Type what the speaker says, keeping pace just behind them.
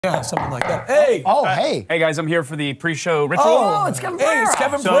Yeah, something like that. Hey! Oh, hey. Hey, guys, I'm here for the pre-show ritual. Oh, it's Kevin Pereira. Hey, it's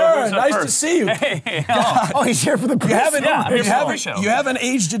Kevin Pereira. Nice to see you. Hey. Oh, he's here for the pre-show. You haven't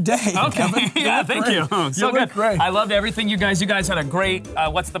aged a day, Okay. Kevin. Yeah, thank you. So good. Great. I loved everything you guys had a great,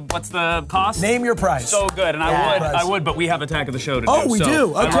 what's the cost? Name your price. So good, and I would, but we have Attack of the Show to do. Oh, we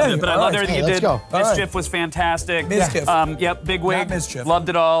do? Okay. I loved it, but I loved everything you did. Go. Mischief was fantastic. Mischief. Yep, big wig. Not Mischief. Loved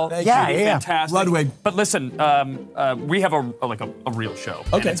it all. Yeah, fantastic. Ludwig. But listen, we have a real show.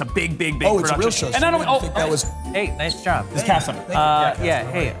 Okay. And it's a big Oh, it's a production. real show. And I don't think that was. Hey, nice job. It's Kassem. Yeah,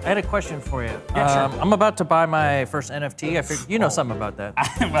 hey, I had a question for you. Yeah, sure. I'm about to buy my first NFT. I figured you know something about that.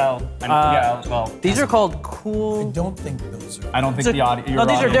 These These are called I cool. don't think those are. I don't think the audience. No,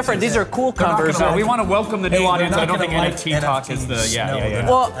 these are different. These are cool They're not covers. gonna We want to welcome the new audience. I don't think like NFT talk is the. NFTs. Yeah.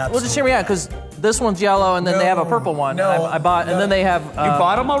 Well, just hear me out, because this one's yellow, and then they have a purple one. No, I bought, and then they have. You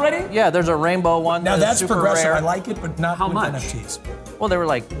bought them already? Yeah, there's a rainbow one. Now that's super progressive. rare. I like it, but not How with much? NFTs. Well, they were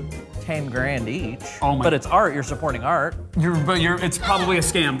like 10 grand each. Oh my- But it's art. You're supporting art. It's probably a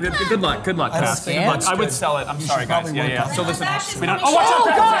scam. Good luck, Cass. think Scam? much I would good. sell it. I'm You sorry, should guys. probably Yeah. work on So it. listen. Oh, watch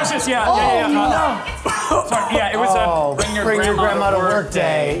out! That's yeah. Sorry. Yeah, it was a bring your grandma to work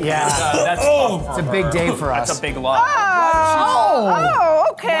day. Yeah. That's It's a big day for us. That's a big loss. Oh,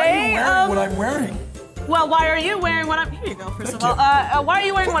 okay. Why are you wearing what I'm wearing? Well, why are you wearing what I'm? Here you go. First of all, why are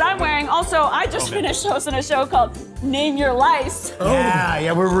you wearing what I'm wearing? Also, I just finished hosting a show called Name Your Lice.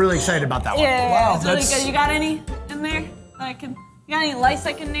 Yeah, we're really excited about that one. Yeah, Wow, it's really that's- good. You got any in there that I can? You got any lice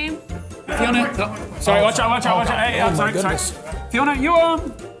I can name? Fiona, sorry. Watch out! Hey, I'm sorry. goodness. Fiona,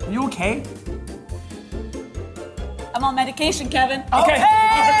 you okay? I'm on medication, Kevin. Okay.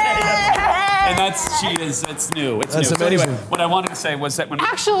 And it's new. It's That's new. So anyway, amazing. what I wanted to say was that when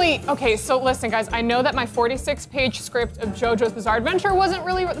Actually, okay, so listen, guys, I know that my 46-page script of JoJo's Bizarre Adventure wasn't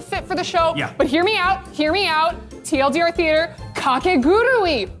really fit for the show, Yeah. but hear me out. TLDR Theater,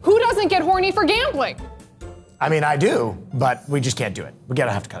 Kakegurui. Who doesn't get horny for gambling? I mean, I do, but we just can't do it. We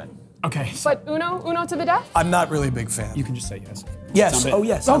gotta have to cut it. okay, But Uno to the death? I'm not really a big fan. you can just say yes. Yes. Oh,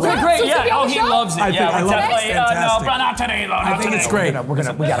 yes. Okay, I love it. great. So Yeah. to be on Oh, the he show? loves it. I think Yeah, I we're love it. definitely. It's No, fantastic. but not today, though. I think it's great. We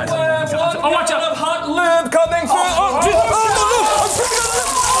gotta cut it. Oh, watch out! Hot lube coming through.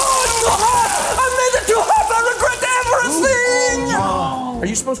 I made it too hot. I regret everything. Are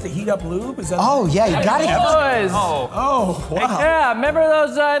you supposed to heat up lube? Is that? Oh, yeah, you gotta Boys. Oh, wow. Yeah, remember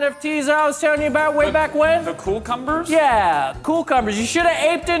those NFTs I was telling you about way back when? The cool cumbers? Yeah, cool cumbers. You should have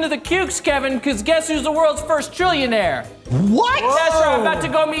aped into the cukes, Kevin, because guess who's the world's first trillionaire? What? That's right, I'm about to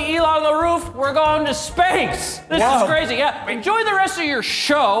go meet Elon on the roof. We're going to space. This is crazy. Yeah, enjoy the rest of your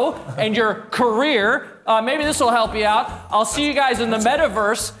show and your career. Maybe this will help you out. I'll see you guys in the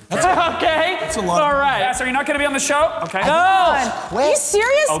metaverse. Okay? That's a lot. All right. Yes, are you not going to be on the show? Okay. No. Are you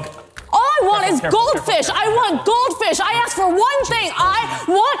serious? Okay. All I want is Careful, goldfish. I want goldfish. I asked for one thing. I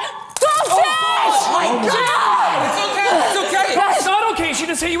want goldfish. Oh my God! It's okay. It's not okay. She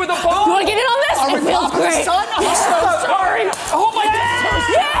just hit you with a ball. You want to get in on this? It feels great. I'm so sorry. Oh my God!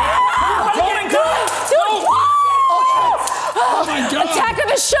 Yeah! Holding good. Oh my God. Attack of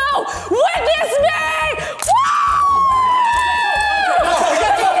the show. Witness me.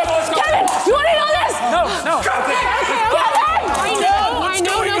 Kevin, you want to in on this? No. I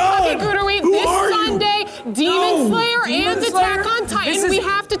know, Kakegurui. This Sunday, Demon Slayer and Attack on Titan. We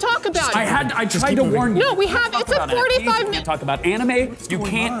have to talk about it. I tried to warn you. No, we have. It's a 45 You can't talk about anime. You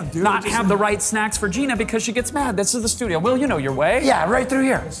can't not have the right snacks for Gina because she gets mad. This is the studio. Will, you know your way. Yeah, right through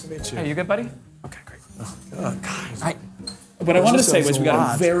here. Hey, you good, buddy? Okay, great. God. What I wanted to say This was we is a got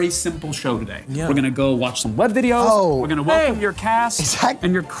lot. a very simple show today. Yeah. We're gonna go watch some web videos. Oh. We're gonna welcome your cast Is that-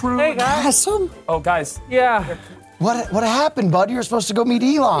 and your crew. Hey, guys. Kassem? Oh, guys. Yeah. What happened, bud? You were supposed to go meet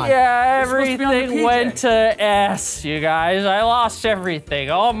Elon. Yeah, supposed to be on the everything PJ. went to S, you guys. I lost everything.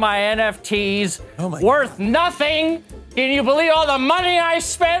 All my NFTs Oh my worth nothing. Can you believe all the money I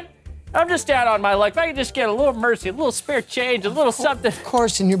spent? I'm just down on my luck. If I could just get a little mercy, a little spare change, a little something. Of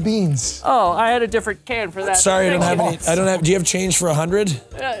course, in your beans. Oh, I had a different can for that. Sorry, I don't Thank have you. any. I don't have. Do you have change for 100?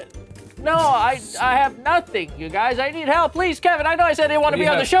 No, I have nothing, you guys. I need help. Please, Kevin. I know I said I didn't want to be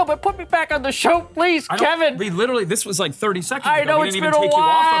on the show, but put me back on the show, please, Kevin. We literally, this was like 30 seconds ago. I know we it's didn't been even a take you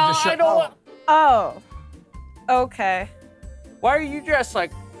off while. of the show. I know what. Oh. Okay. Why are you dressed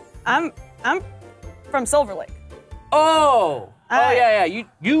like? I'm from Silver Lake. Oh. I- Yeah.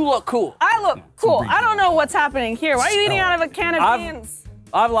 You look cool. I look cool. I don't know what's happening here. Why are you eating out of a can of beans?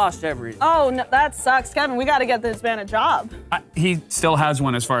 I've lost everything. Oh, no, that sucks. Kevin, we got to get this man a job. He still has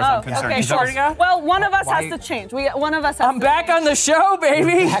one as far as I'm concerned. Okay, sure. Well, one of us has to change. One of us has I'm back on the show,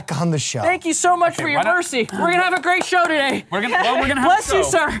 baby. Back on the show. Thank you so much for your mercy. We're going to have a great show today. We're gonna have Bless a show. you,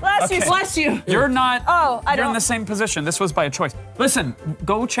 sir. Bless you. Bless you. You're not. You're in the same position. This was by a choice. Listen,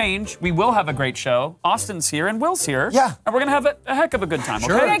 go change. We will have a great show. Austin's here and Will's here. Yeah. And we're gonna have a heck of a good time.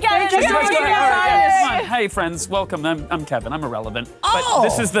 Sure. Okay? Thank you. You guys go ahead. Come on. Hey, friends. Welcome. I'm Kevin. I'm irrelevant. But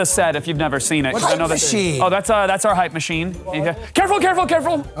this is the set. If you've never seen it, What 'cause I know hype machine? Oh, that's our hype machine. Careful, careful,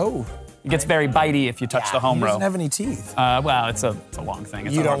 careful. Oh. It gets very bitey if you touch the home He row. doesn't have any teeth. Well, it's a long thing.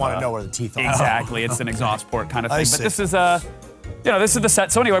 It's You a don't hard, want to know where the teeth are. Exactly. It's an exhaust port kind of I thing. see. But this is this is the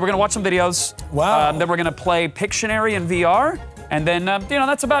set. So anyway, we're gonna watch some videos. Wow. Then we're gonna play Pictionary in VR. And then,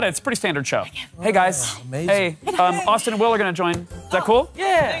 that's about it. It's a pretty standard show. Hey, guys. Amazing. Hey, Austin and Will are going to join. Is that cool?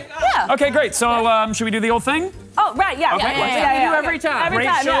 Yeah. Okay, great. So, should we do the old thing? Oh, right, yeah. Okay, let's Yeah. do every time. Every Great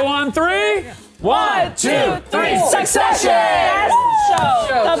time, show on 3. 1, 2, 3. Succession! Best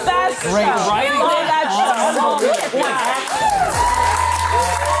show. The best Great show. writing. Love that show.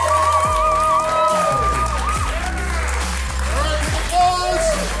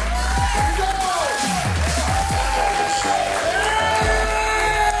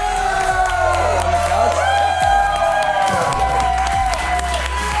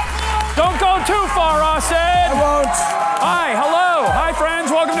 Don't go too far, Austin! I won't. Hi, hello. Hi, friends.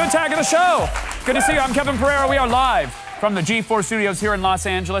 Welcome to Attack of the Show. Good to see you. I'm Kevin Pereira. We are live from the G4 studios here in Los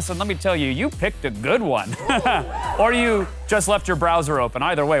Angeles. And let me tell you, you picked a good one. Or you just left your browser open.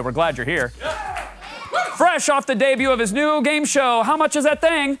 Either way, we're glad you're here. Fresh off the debut of his new game show, How Much Is That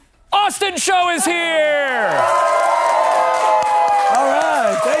Thing? AustinShow is here! All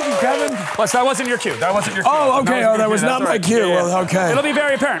right, thank you, Kevin. Plus, that wasn't your cue. That wasn't your cue. Oh, okay. That That was not my cue. Well, okay. It'll be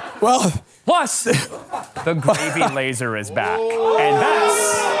very apparent. Well, Plus, the gravy laser is back. And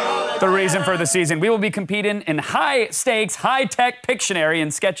that's the reason for the season. We will be competing in high-stakes, high-tech Pictionary in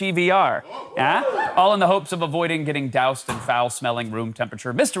Sketchy VR. Yeah? All in the hopes of avoiding getting doused in foul-smelling room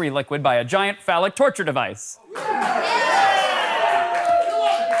temperature mystery liquid by a giant phallic torture device.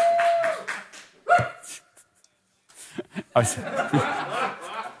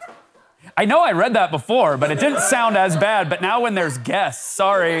 I know I read that before, but it didn't sound as bad. But now when there's guests,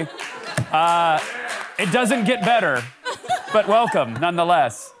 sorry, it doesn't get better. But welcome,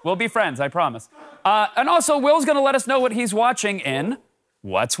 nonetheless. We'll be friends, I promise. And also, Will's gonna let us know what he's watching in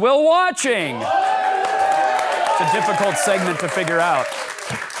What's Will Watching? It's a difficult segment to figure out.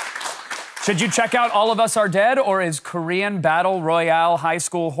 Should you check out All of Us Are Dead, or is Korean Battle Royale high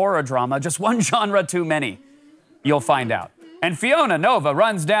school horror drama just one genre too many? You'll find out. And Fiona Nova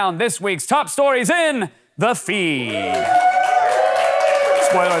runs down this week's top stories in the feed.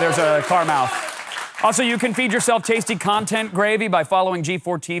 Spoiler, there's a car mouth. Also, you can feed yourself tasty content gravy by following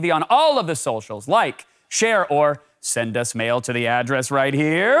G4 TV on all of the socials. Like, share, or send us mail to the address right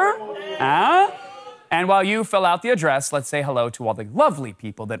here. And while you fill out the address, let's say hello to all the lovely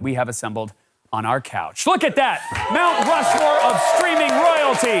people that we have assembled on our couch. Look at that, Mount Rushmore of streaming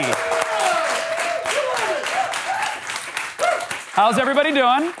royalty. How's everybody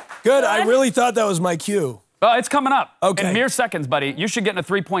doing? good. I really thought that was my cue. Well, it's coming up. Okay. In mere seconds, buddy. You should get in a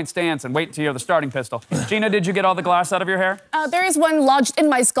three-point stance and wait until you hear the starting pistol. Gina, did you get all the glass out of your hair? There is one lodged in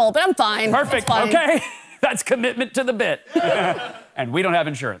my skull, but I'm fine. Perfect. It's fine. Okay. That's commitment to the bit. And we don't have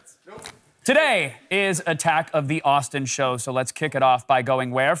insurance. Today is Attack of the Austin Show, so let's kick it off by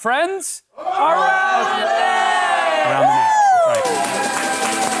going where, friends? Around the neck. Around the neck. That's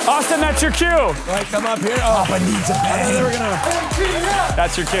right. Austin, that's your cue. All right, come up here. Oh, Papa needs a bag. we're gonna.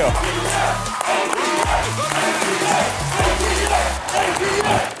 That's your cue.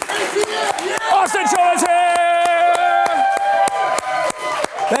 Austin Show is here!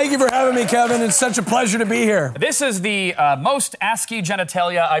 Thank you for having me, Kevin. It's such a pleasure to be here. This is the most ASCII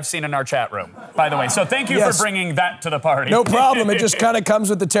genitalia I've seen in our chat room, by the way. So thank you Yes. for bringing that to the party. No problem. It just kind of comes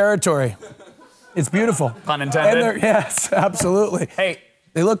with the territory. It's beautiful. Pun intended. And yes, absolutely. Hey,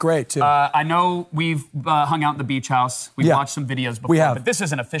 They look great, too. I know we've hung out in the beach house. We've Yeah. watched some videos before, We have. but this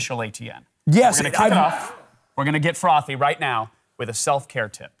is an official ATN. Yes, We're gonna kick it off. We're gonna get frothy right now with a self-care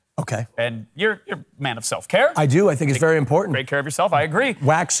tip. Okay. And you're a man of self-care. I do. I think it's very important. Great care of yourself, I agree.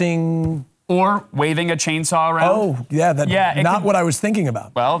 Waxing. Or waving a chainsaw around. Oh, yeah. Yeah, Not could- what I was thinking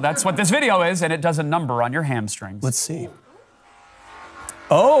about. Well, that's what this video is, and it does a number on your hamstrings. Let's see.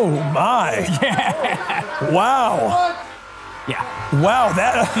 Oh, my. Yeah. Wow. Yeah. Wow,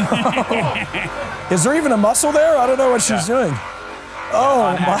 that. Is there even a muscle there? I don't know what she's doing. Oh,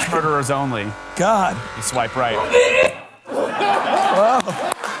 On axe my murderers only. God. You swipe right.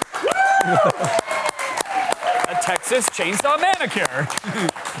 A Texas Texas Chainsaw Manicure.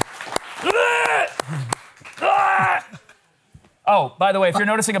 Oh, by the way, if you're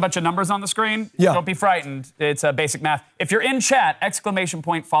noticing a bunch of numbers on the screen, don't be frightened. It's basic math. If you're in chat, exclamation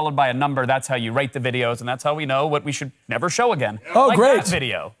point followed by a number, that's how you rate the videos, and that's how we know what we should never show again. Oh, like great. That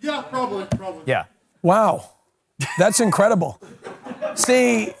video. Yeah, probably. Yeah. Wow. That's incredible.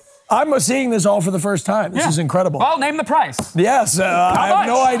 See, I'm seeing this all for the first time. This is incredible. Well, name the price. Yes, I have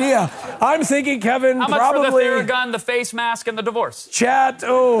no idea. I'm thinking, Kevin, How much probably... for the Theragun, the face mask, and the divorce? Chat,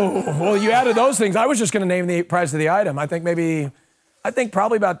 oh, well, you added those things. I was just going to name the price of the item. I think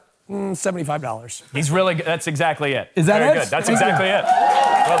probably about $75. He's really good. That's exactly it. Is that Very it? good. That's exactly it.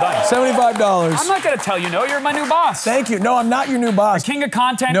 Well done. $75. I'm not going to tell you no. You're my new boss. Thank you. No, I'm not your new boss. King of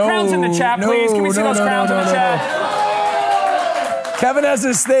content. No, crowns in the chat, please. Can we see those crowns in the chat? Kevin has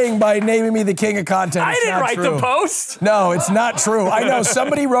this thing by naming me the king of content. I didn't write the post. No, it's not true. I know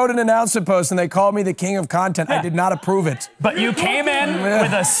somebody wrote an announcement post and they called me the king of content. I did not approve it. But you came in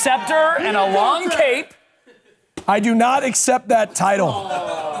with a scepter and a long cape. I do not accept that title.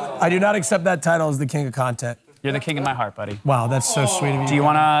 I do not accept that title as the king of content. You're the king of my heart, buddy. Wow, that's so sweet of you. Do you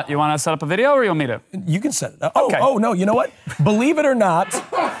wanna set up a video, or you want me to? You can set it up. Oh, okay. Oh no, you know what? Believe it or not.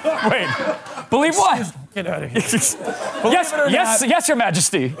 Wait. Believe what? Get out of here. Yes, Your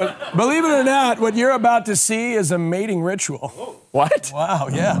Majesty. Believe it or not, what you're about to see is a mating ritual. What? Wow,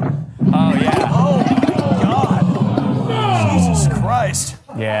 yeah. Oh yeah. Oh my God. Jesus Christ.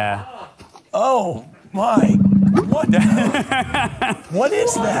 Yeah. Oh my. What? What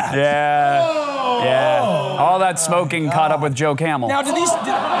is that? Yeah. Yeah. All that smoking caught up with Joe Camel. Now, do these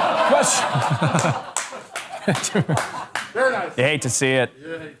question? Very nice. You hate to see it.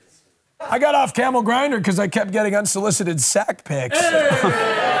 I got off Camel Grinder because I kept getting unsolicited sack pics.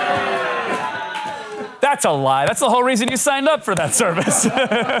 That's a lie. That's the whole reason you signed up for that service.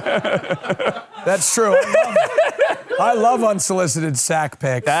 That's true. I love unsolicited sack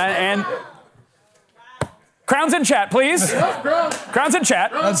pics. And crowns in chat, please. Crowns in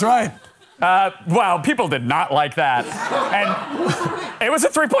chat. That's right. Wow, people did not like that. And it was a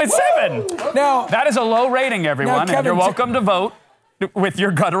 3.7. Now, that is a low rating, everyone, Kevin, and you're welcome to vote with your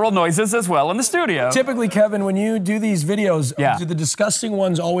guttural noises as well in the studio. Typically, Kevin, when you do these videos, Yeah. do the disgusting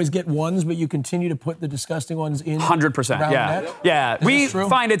ones always get ones, but you continue to put the disgusting ones in? 100%, around yeah. net? Yeah, Is we this true?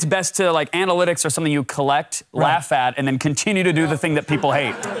 find it's best to, like, analytics or something you collect, laugh at, and then continue to do the thing that people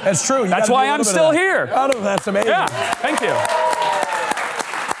hate. That's true. That's why I'm still here. Oh, no, that's amazing. Yeah, thank you.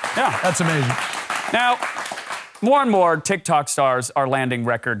 Yeah. That's amazing. Now, more and more TikTok stars are landing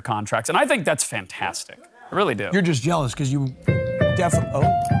record contracts, and I think that's fantastic. I really do. You're just jealous because you definitely. Oh.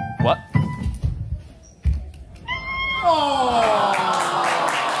 What?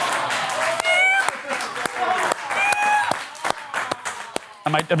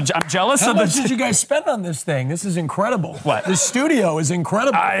 I'm jealous How of much the. did you guys spend on this thing? This is incredible. What? The studio is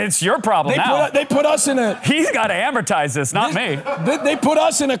incredible. It's your problem now. They put us in a. He's got to amortize this, not me. They put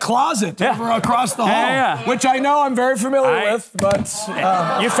us in a closet over across the hall, Yeah. which I know I'm very familiar with, but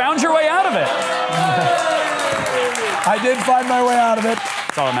you found your way out of it. I did find my way out of it.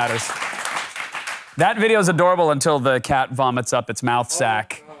 That's all that matters. That video is adorable until the cat vomits up its mouth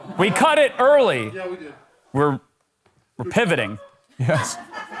sack. We cut it early. Yeah, we did. We're pivoting. Yes.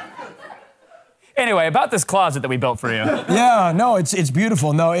 Anyway, about this closet that we built for you. Yeah, no, it's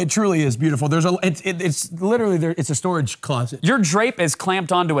beautiful. No, it truly is beautiful. It's literally it's a storage closet. Your drape is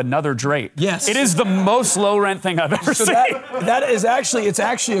clamped onto another drape. Yes. It is the most low rent thing I've ever seen. That is actually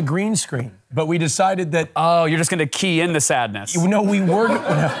a green screen, but we decided that. Oh, you're just gonna key in the sadness. No, we were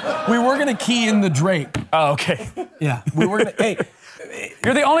gonna key in the drape. Oh, okay. Yeah, we were gonna. Hey.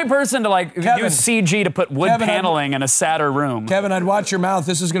 You're the only person to Kevin, use CG to put wood paneling in a sadder room. Kevin, I'd watch your mouth.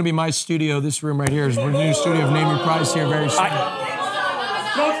 This is going to be my studio. This room right here is the new studio of Name Your Price here very soon.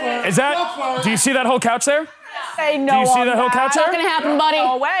 Is that? Do you see that whole couch there? Say no. Do you see that whole couch there? Not gonna happen, buddy.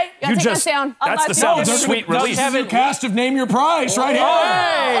 No way. You gotta take us down. That's the sound of sweet release. This is your cast of Name Your Price right here.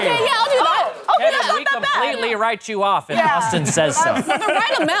 Okay, yeah, I'll do that. Okay, Kevin, we completely write you off if Austin says so. The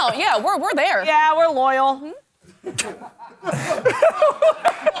right amount, yeah, we're there. Yeah, we're loyal.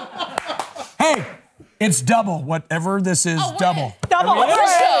 Hey, it's double. Whatever this is, double. Double. It's a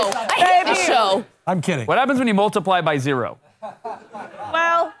show. I hate this show. I'm kidding. What happens when you multiply by 0?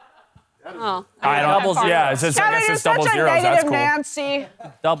 Well, Oh. I don't. Double zero. Yeah, I guess Kevin, you're it's double such a zeros. That's negative cool. Nancy.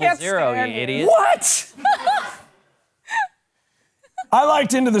 Double Can't zero, stand you it. idiot. What? I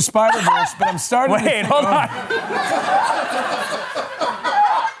liked Into the Spider-Verse, but I'm starting to Wait, think, hold on.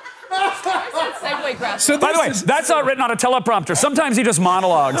 Segue graph. So By the way, this is- that's not written on a teleprompter. Sometimes he just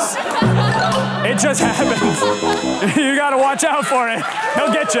monologues. It just happens. You gotta watch out for it.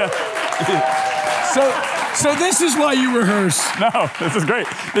 He'll get you. So So this is why you rehearse. No, this is great.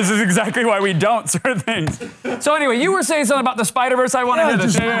 This is exactly why we don't certain things. So anyway, you were saying something about the Spider-Verse. I wanted to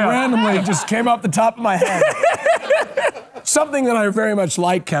just randomly just came off the top of my head. Something that I very much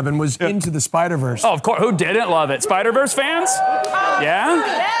like, Kevin, was Into the Spider-Verse. Oh, of course. Who didn't love it? Spider-Verse fans?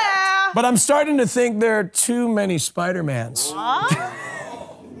 Yeah? But I'm starting to think there are too many Spider-Mans.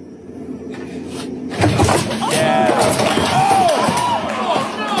 Yeah.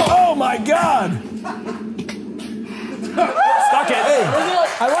 Oh my God! Stuck it. Hey,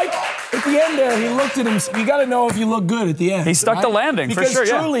 I like at the end there. He looked at him. You got to know if you look good at the end. He stuck the landing because for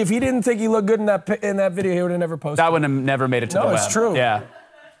sure. Truly, if he didn't think he looked good in that video, he would have never posted. That would have never made it to the web. No, it's true. Yeah.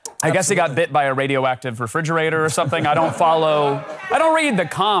 I guess he got bit by a radioactive refrigerator or something. I don't read the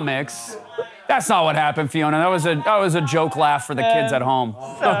comics. That's not what happened, Fiona. That was a joke laugh for the kids at home.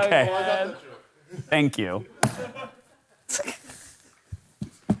 Okay. Thank you.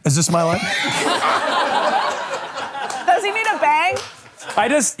 Is this my line? Does he need a bang?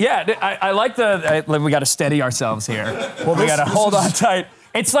 I like we got to steady ourselves here. Well, we got to hold on tight.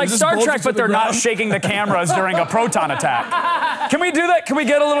 It's like Star Trek, but they're not shaking the cameras during a proton attack. Can we do that? Can we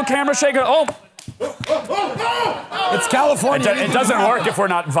get a little camera shaker? Oh. It's California. It doesn't work if we're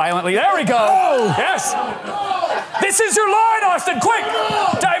not violently. There we go. Oh. Yes. This is your line, Austin. Quick.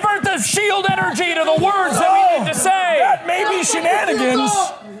 Divert the shield energy to the words that we need to say. That may be shenanigans.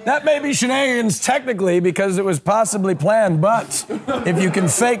 That may be shenanigans technically because it was possibly planned, but if you can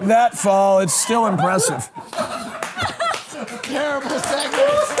fake that fall, it's still impressive. Terrible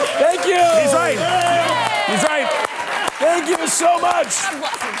segment. Thank you. He's right. He's right. Thank you so much.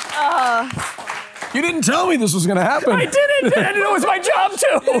 You didn't tell me this was going to happen. I didn't. It was my job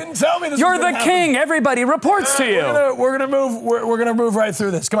too. You didn't tell me this. You're the king. Everybody reports to you. We're gonna move right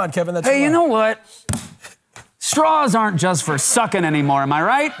through this. Come on, Kevin. That's hey, you know what? Straws aren't just for sucking anymore. Am I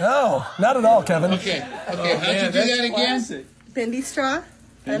right? No, not at all, Kevin. Okay. How'd you do that again? Bendy straw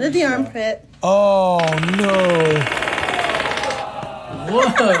out of the armpit. Oh no.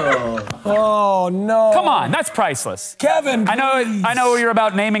 Whoa. Oh no. Come on, that's priceless. Kevin, I know you're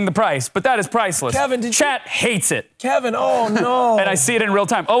about naming the price, but that is priceless. Kevin, Chat hates it. Kevin, oh no. And I see it in real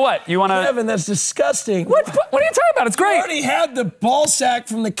time. Oh, what? You want to... Kevin, that's disgusting. What are you talking about? It's great. You already had the ball sack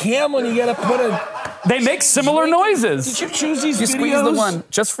from the camel and you got to put a... They make similar noises. Did you choose these You videos? squeeze the one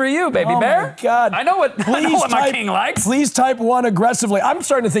just for you, baby bear. Oh my God. I know what my king likes. Please type 1 aggressively. I'm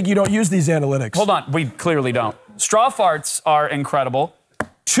starting to think you don't use these analytics. Hold on, we clearly don't. Straw farts are incredible.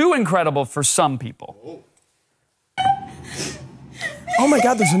 Too incredible for some people. Oh my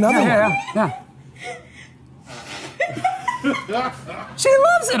God, there's another one. Yeah. She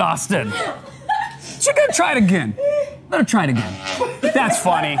loves it, Austin. She's gonna try it again. Let her try it again. That's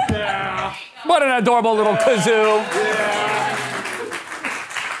funny. Yeah. What an adorable little kazoo.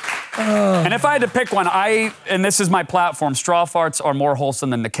 Yeah. And if I had to pick one, and this is my platform, straw farts are more wholesome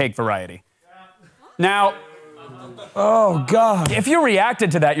than the cake variety. Now, oh God. If you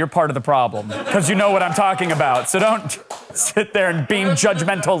reacted to that, you're part of the problem, because you know what I'm talking about. So don't sit there and beam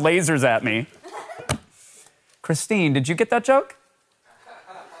judgmental lasers at me. Christine, did you get that joke?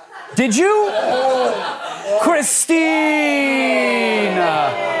 Did you? Christine!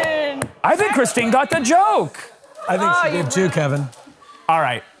 I think Christine got the joke. I think she did too, Kevin. All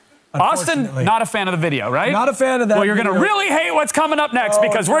right. Austin, not a fan of the video, right? Not a fan of that. Well, you're going to really hate what's coming up next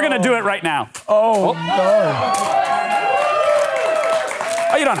because we're going to do it right now. Oh, no.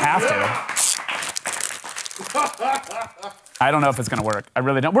 Oh, you don't have to. I don't know if it's going to work. I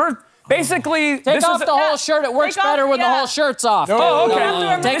really don't. We're basically... Take off the whole shirt. It works better when the whole shirt's off. Oh,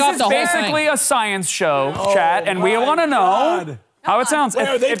 okay. Take off the whole thing. This is basically a science show, chat, and we want to know how it sounds. Wait,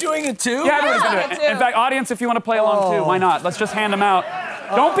 are they doing it too? Yeah, everybody's going to do it. In fact, audience, if you want to play along too, why not? Let's just hand them out.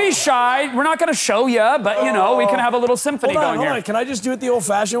 Don't be shy. We're not going to show you, but, you know, we can have a little symphony going here. Hold on. Can I just do it the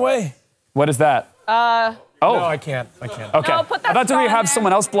old-fashioned way? What is that? Oh. No, I can't. Okay. No, put that I thought you have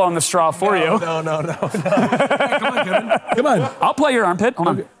someone else blow on the straw for you. No. Hey, come on, Kevin. Come on. I'll play your armpit. Hold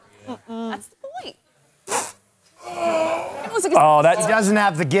on. That's the point. Oh, that doesn't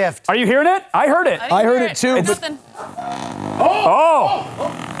have the gift. Are you hearing it? I heard it. I heard it too. Nothing. Oh.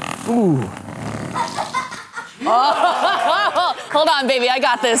 Ooh. Oh, hold on, baby. I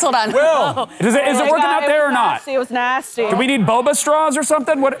got this. Hold on. Will, is it working out there or not? It was nasty. Do we need boba straws or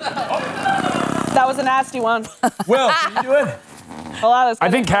something? What? That was a nasty one. Will, can you do it?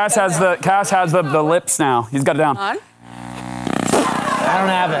 I think Cass has the lips now. He's got it down. I don't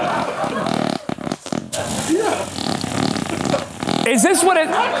have it. Is this what it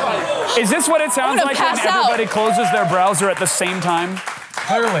sounds like when everybody closes their browser at the same time?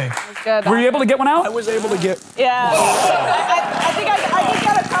 Clearly. Good. Were you able to get one out? I was able to get... Yeah. I think I did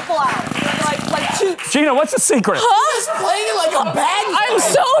get a couple out. Like Gina, what's the secret? He's playing it like a bag. I'm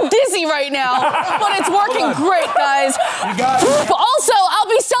so dizzy right now, but it's working great, guys. You got it. But also, I'll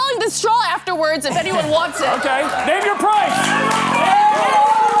be selling the straw afterwards if anyone wants it. Okay, name your price.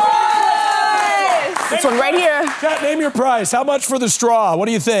 This one right here. Chat, name your price. How much for the straw? What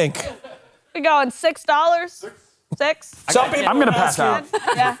do you think? We're going $6. Six. I'm gonna pass out.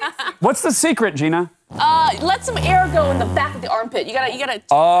 Yeah. What's the secret, Gina? Let some air go in the back of the armpit. You gotta.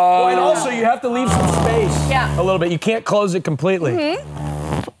 Oh, and also you have to leave some space. Yeah. A little bit. You can't close it completely. This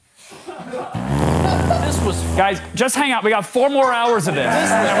was. Guys, just hang out. We got 4 more hours of this,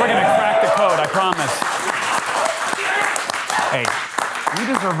 and we're gonna crack the code. I promise. Hey, you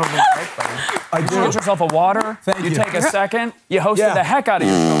deserve a little break, buddy. I do. Get yourself a water. Thank you. You take a second. You hosted the heck out of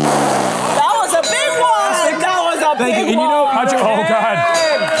yourself. That was a big one. That was a Thank big you. And you know, Oh God.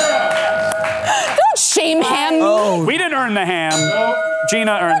 Don't shame ham me. Oh. We didn't earn the ham.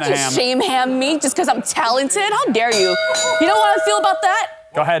 Gina earned the Don't ham. shame ham me just because I'm talented. How dare you? You know what I feel about that?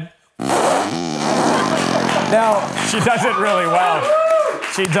 Go ahead. now, She does it really well.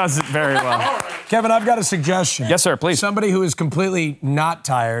 She does it very well. Kevin, I've got a suggestion. Yes, sir, please. Somebody who is completely not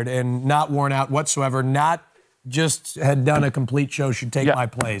tired and not worn out whatsoever, not just had done a complete show, should take my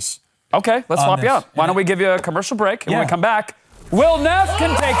place. Okay, let's swap you this. up. Why don't we give you a commercial break, and when Yeah. we come back, Will Neff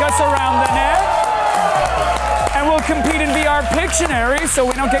can take us around the net, and we'll compete in VR Pictionary so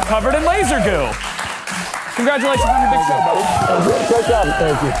we don't get covered in laser goo. Congratulations on your big show, buddy. Great job,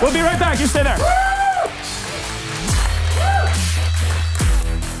 thank you. We'll be right back. You stay there.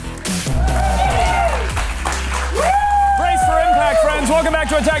 Brace for impact, friends. Welcome back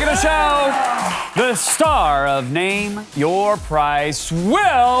to Attack of the Show. The star of Name Your Price,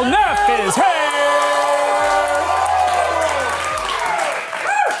 Will Neff, is here.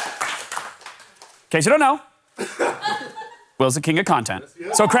 In case you don't know, Will's the king of content.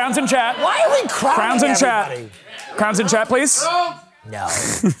 So crowns in chat. Why are we crowning Crowns in everybody? chat. Crowns in chat, please. No.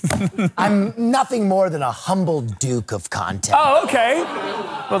 I'm nothing more than a humble duke of content. Oh, okay.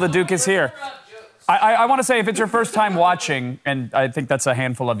 Well, the Duke is here. I want to say, if it's your first time watching, and I think that's a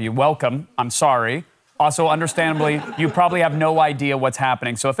handful of you, welcome. I'm sorry. Also, understandably, you probably have no idea what's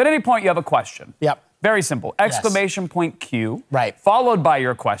happening. So if at any point you have a question, very simple, exclamation point Q, followed by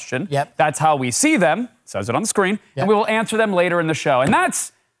your question. That's how we see them, says it on the screen, and we will answer them later in the show. And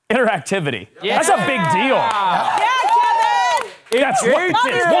that's interactivity. That's a big deal. That's what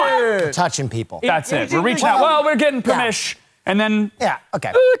kids want. Touching people. That's it. We're reaching out. Well, we're getting permission, and then...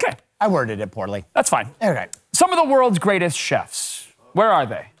 okay. Okay. I worded it poorly. That's fine. Okay. Some of the world's greatest chefs. Where are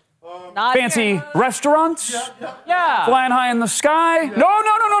they? Not Fancy restaurants? Yeah. Flying high in the sky?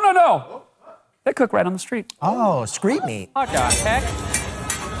 No. They cook right on the street. Oh, street meat. What the heck?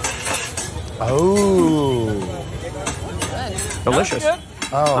 Oh. Delicious.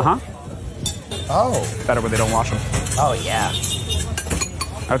 Oh. Oh. Better when they don't wash them. Oh, yeah.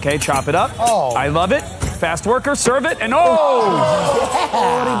 Okay, chop it up. Oh. I love it. Fast worker, serve it, and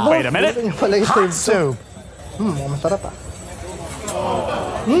oh! Wait a minute. Hot soup. Masarap ah.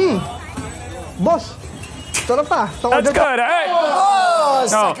 Boss, sarap ah. That's good. Hey. Oh,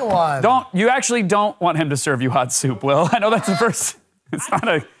 second one. You actually don't want him to serve you hot soup, Will. I know that's the first. It's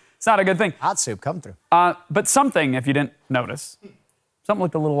not a good thing. Hot soup, come through. But something, if you didn't notice, something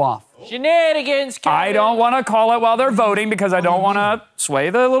looked a little off. Shenanigans, Kevin. I don't want to call it while they're voting because I don't want to sway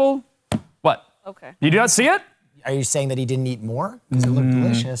the little. What? Okay. You do not see it? Are you saying that he didn't eat more? Because it looked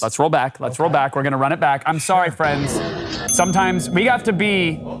delicious. Let's roll back. Let's roll back. We're going to run it back. I'm sorry, friends. Sometimes we have to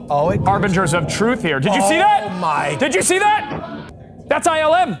be harbingers of truth here. Did you see that? Oh, my. Did you see that? That's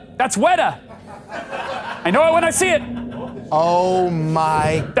ILM. That's Weta. I know it when I see it. Oh,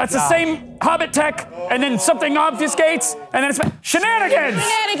 my That's the same Hobbit tech, and then something obfuscates, and then it's shenanigans!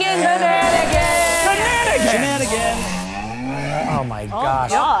 Shenanigans! Oh, my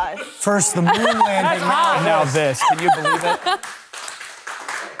gosh. gosh. First the moon landing. Now this. Can you believe it?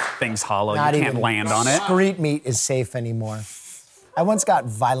 Thing's hollow. Not You can't even land on it. Street meat is safe anymore. I once got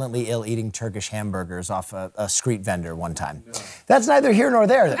violently ill eating Turkish hamburgers off a street vendor one time. That's neither here nor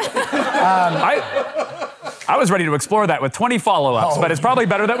there. I was ready to explore that with 20 follow-ups, but it's probably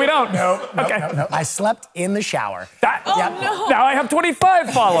better that we don't. No. I slept in the shower. Now I have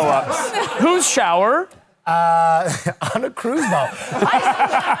 25 follow-ups. Whose shower? On a cruise boat.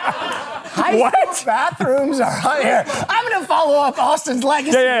 High school bathrooms are on here. I'm going to follow up Austin's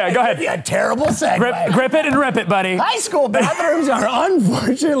legacy. Yeah, go ahead. It'd be a terrible segue. Grip it and rip it, buddy. High school bathrooms are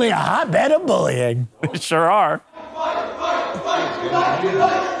unfortunately a hotbed of bullying. They sure are.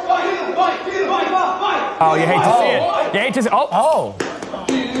 Oh, you hate to see it. You hate to see it. Oh.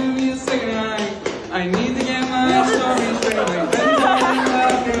 I need to get my story straight.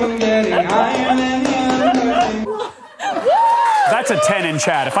 That's a 10 in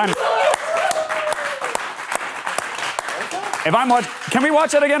chat. If I'm watching, can we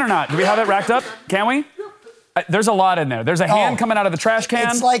watch that again or not? Do we have it racked up? Can we? There's a lot in there. There's a hand coming out of the trash can.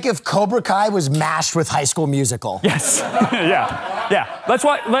 It's like if Cobra Kai was mashed with High School Musical. Yes. yeah. Let's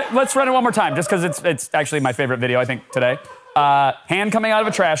run it one more time, just because it's actually my favorite video, I think, today. Hand coming out of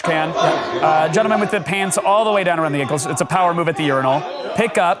a trash can. Gentleman with the pants all the way down around the ankles. It's a power move at the urinal.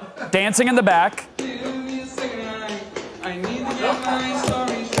 Pick up, dancing in the back.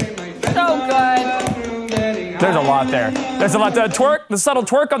 So good. There's a lot there. There's a lot. The subtle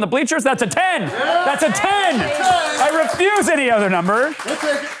twerk on the bleachers, that's a 10. That's a 10. I refuse any other number. We'll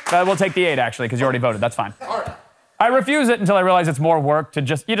take it. We'll take the 8, actually, because you already voted. That's fine. All right. I refuse it until I realize it's more work to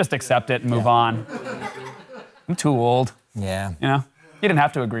you just accept it and move on. I'm too old. Yeah. You know? You didn't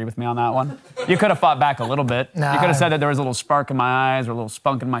have to agree with me on that one. You could have fought back a little bit. Nah. You could have said that there was a little spark in my eyes or a little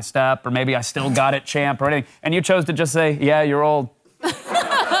spunk in my step, or maybe I still got it, champ, or anything. And you chose to just say, yeah, you're old.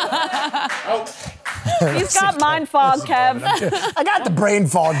 He's got mind fog, Kev. I got the brain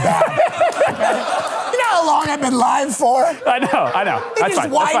fog back. You know how long I've been live for? I know. They just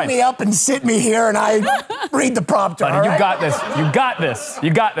wind me up and sit me here and I read the prompter. Buddy, you got this. You got this. You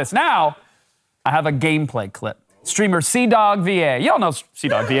got this. Now, I have a gameplay clip. Streamer C-Dog VA. Y'all know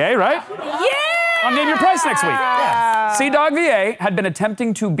C-Dog VA, right? Yeah! On Name Your Price next week. Yeah. C-Dog VA had been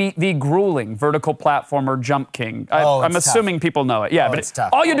attempting to beat the grueling vertical platformer Jump King. I'm assuming people know it. Yeah, but it's tough.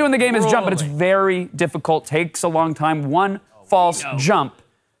 all you do in the game is jump, but it's very difficult, takes a long time. One false jump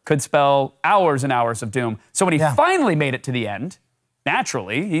could spell hours and hours of doom. So when he finally made it to the end,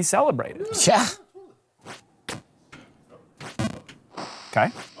 naturally, he celebrated. Yeah.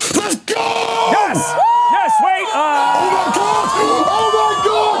 Okay. Let's go! Yes! Yes, wait! Oh my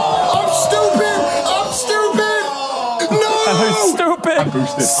God! I'm stupid! No! Stupid! I'm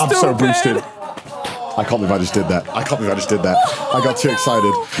boosted. I'm so boosted. I can't believe I just did that. I got too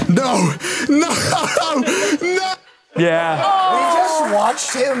excited. No! Yeah. We just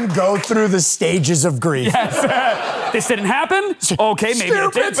watched him go through the stages of grief. Yes. This didn't happen? Okay, maybe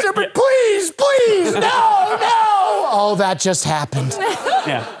it did. Stupid, please, no! Oh, that just happened.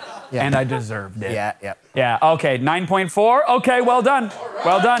 Yeah. And I deserved it. Yeah. Okay, 9.4. Okay, well done.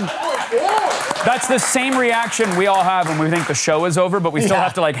 Well done. That's the same reaction we all have when we think the show is over, but we still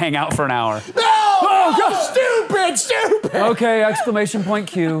have to, like, hang out for an hour. No! Oh, God, stupid! Okay, exclamation point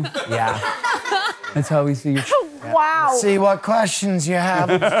Q. Yeah. That's how we see you. Wow. See what questions you have.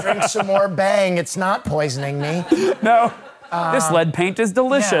 Let's drink some more Bang. It's not poisoning me. No. This lead paint is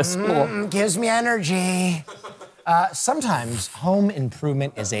delicious. Gives me energy. Sometimes home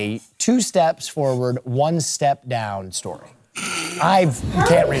improvement is a 2 steps forward, 1 step down story. You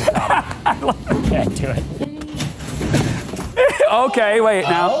can't read it. I can't do it. Okay, wait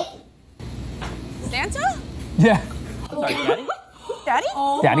now. Santa? Yeah. Sorry, Daddy? Daddy?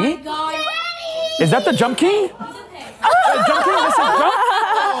 Oh Daddy? my God. Is that the Jump King? Jump King? This is Jump?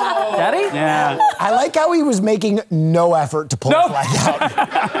 Daddy? Yeah. I like how he was making no effort to pull the flag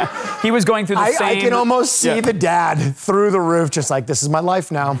out. He was going through the same... I can almost see the dad through the roof, just like, this is my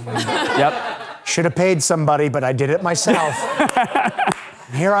life now. Yep. Should have paid somebody, but I did it myself.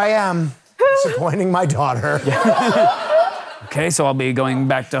 Here I am, disappointing my daughter. Okay, so I'll be going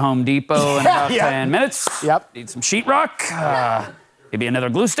back to Home Depot in about 10 minutes. Yep. Need some sheetrock. Maybe another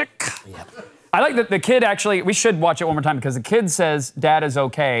glue stick. Yep. I like that the kid actually, we should watch it one more time because the kid says dad is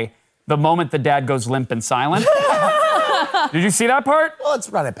okay the moment the dad goes limp and silent. Did you see that part? Well, let's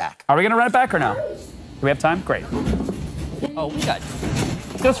run it back. Are we gonna run it back or no? Do we have time? Great. Oh, we got...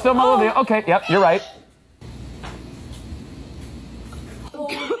 Just film a little video. Okay, yep, you're right.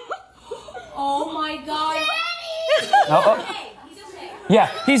 Oh my God. Yeah,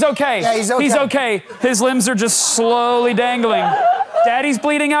 he's okay. Yeah, he's okay. He's okay. His limbs are just slowly dangling. Daddy's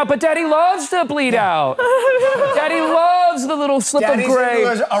bleeding out, but Daddy loves to bleed out. Daddy loves the little slip of gray.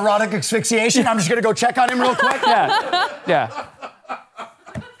 Daddy's into erotic asphyxiation. I'm just gonna go check on him real quick. Yeah.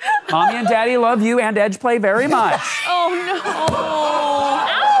 Mommy and Daddy love you and Edge Play very much. Oh, no.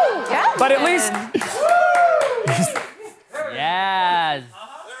 Ow! Yeah, but at least... Yes.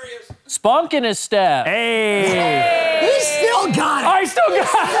 Spunk in his step. Hey. He still got it. I still got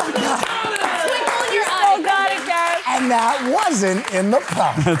it. Still got it, guys. And that wasn't in the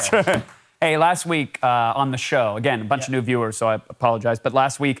prompt. That's right. Hey, last week on the show, again, a bunch of new viewers, so I apologize, but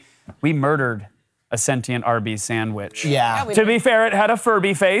last week we murdered a sentient Arby's sandwich. Yeah. To be fair, it had a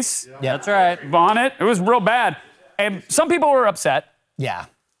Furby face. Yeah, that's right. On it. It was real bad. And some people were upset. Yeah.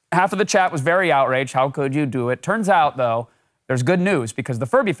 Half of the chat was very outraged. How could you do it? Turns out, though, there's good news because the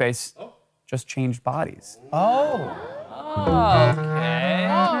Furby face just changed bodies. Oh. Okay.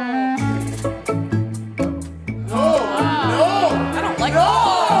 I don't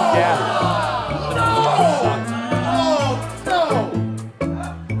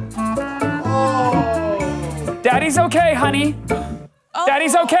Daddy's okay, honey.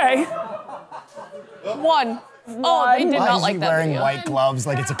 Daddy's okay. One. Oh, they did Why not is like he that wearing video. white gloves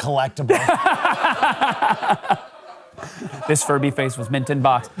like it's a collectible? This Furby face was mint in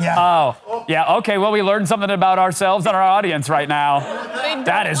box. Yeah. Oh, yeah, okay, well, we learned something about ourselves and our audience right now.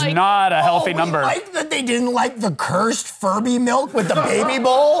 That is not a healthy number. Like that they didn't like the cursed Furby milk with the baby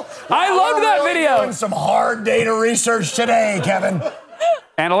bowl? I loved that video. Doing some hard data research today, Kevin.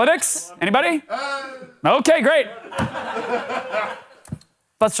 Analytics? Anybody? Okay, great.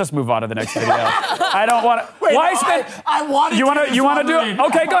 Let's just move on to the next video. I don't want to. Why spend? I want to. You want to do it?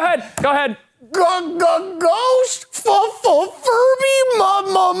 Okay, go ahead. Go ahead. Ghost for Furby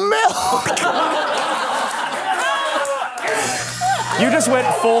mama milk. You just went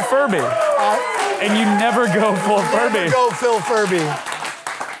full Furby, and you never go full Furby. Go Phil Furby.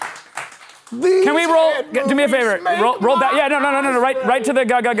 Can we roll? Do me a favor. Roll that. Yeah, no. Right to the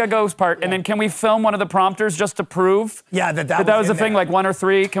ghost part, and then can we film one of the prompters just to prove? Yeah, that was a thing, like 1 or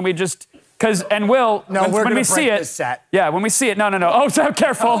 3. Can we just? Because Will, no, when we see it, this set. Yeah, when we see it. No. Oh, so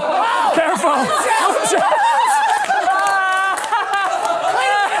careful, careful.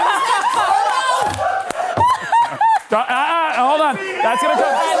 Hold on. That's gonna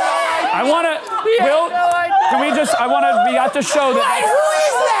come. I want to. Will, can we just? We have to show that. Who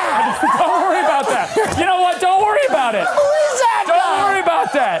is that? Don't worry about that. You know what? Don't worry about it. Who is that? Don't worry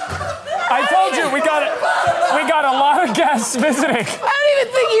about that. I told you we got a lot of guests visiting. I don't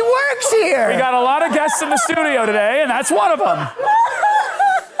even think he works here. We got a lot of guests in the studio today, and that's one of them.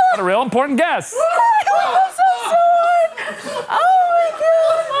 What a real important guest. Oh my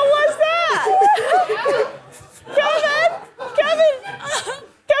God! What was that? Kevin,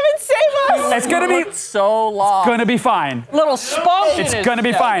 save us! It's gonna be so long. Gonna be fine. Little spunk. It's gonna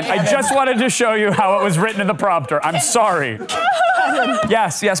be fine. I just wanted to show you how it was written in the prompter. I'm sorry.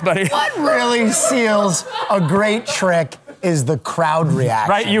 Yes, buddy. What really seals a great trick is the crowd reaction.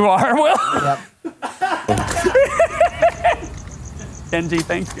 Right, you are, Will? Yep. NG,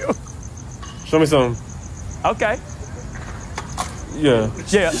 thank you. Show me something. Okay. Yeah.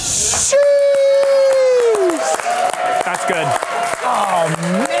 That's good. Oh,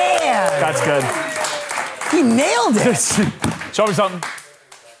 man. That's good. He nailed it. Show me something.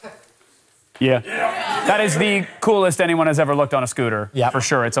 Yeah. That is the coolest anyone has ever looked on a scooter. Yeah. For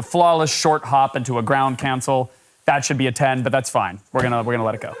sure. It's a flawless short hop into a ground cancel. That should be a 10, but that's fine. We're gonna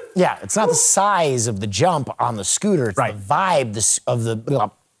let it go. Yeah, it's not the size of the jump on the scooter, it's the vibe of the.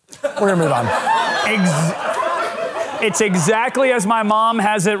 We're gonna move on. It's exactly as my mom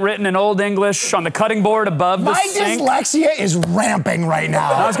has it written in Old English on the cutting board above the sink. My dyslexia is ramping right now.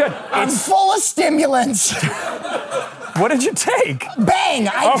 That was good. I'm full of stimulants. What did you take? Bang!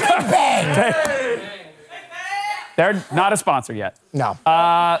 I took Bang. They're not a sponsor yet. No.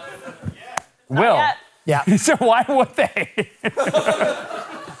 Will. Yeah. So why would they?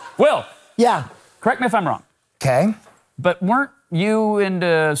 Will. Yeah. Correct me if I'm wrong. Okay. But weren't you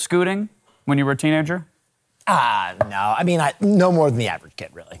into scooting when you were a teenager? No. I mean, no more than the average kid,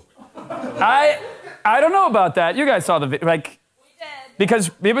 really. I don't know about that. You guys saw the video, like, because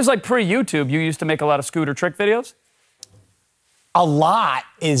it was like pre-YouTube. You used to make a lot of scooter trick videos. A lot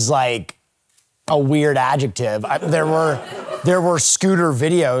is like a weird adjective. There were scooter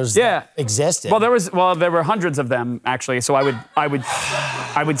videos that existed. Well, there were hundreds of them actually. So I would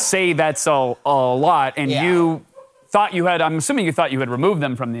say that's a lot. And you thought you had. I'm assuming you thought you had removed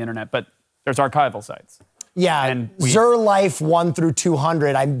them from the internet, but there's archival sites. Yeah, and Zur Life 1 through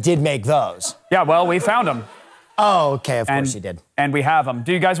 200. I did make those. Yeah, well, we found them. Oh, okay. Of course you did. And we have them.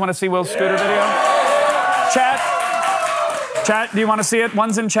 Do you guys want to see Will's scooter video? Chat, do you want to see it?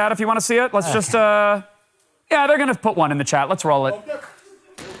 One's in chat if you want to see it. Let's just, yeah, they're going to put one in the chat. Let's roll it. Oh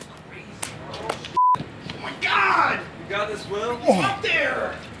my God! You got this, Will? Up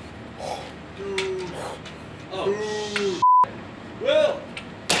there! Dude. Oh. Will!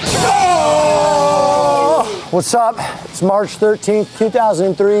 Oh! What's up? It's March 13th,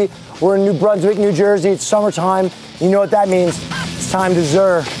 2003. We're in New Brunswick, New Jersey. It's summertime. You know what that means. It's time to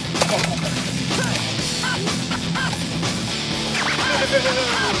Zur.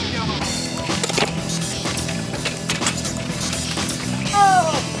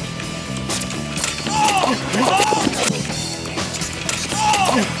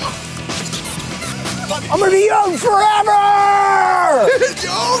 I'm gonna be young forever!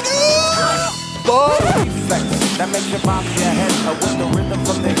 That makes you bob your head with the rhythm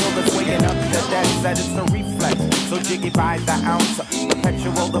from the hill that's waking up the dead. Said it's the reflex, so jiggy by the ounce.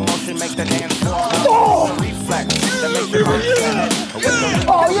 Perpetual the motion, make the dance floor. Oh! The reflex that makes you bob your head with the rhythm.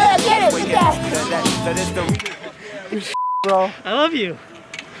 Oh yeah, get it! That is the bro. I love you.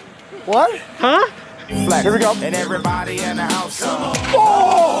 What? Huh? Flex. Here we go. And everybody in the house.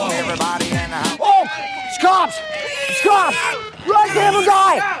 Oh! Everybody in the house. Oh! Cops! Cops! Right there, the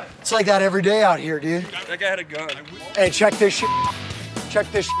guy! It's like that every day out here, dude. That guy had a gun. Hey, check this shit.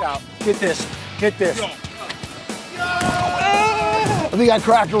 Check this shit out. Get this. Get this. I think I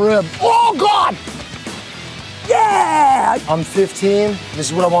cracked a rib. Oh, God! Yeah! I'm 15. This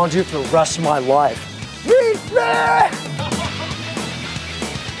is what I want to do for the rest of my life.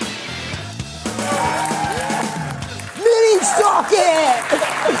 Mini socket!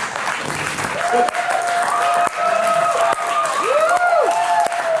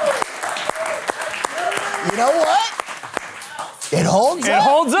 You know what? It holds up. It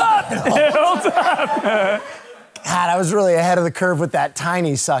holds up. It holds up. God, I was really ahead of the curve with that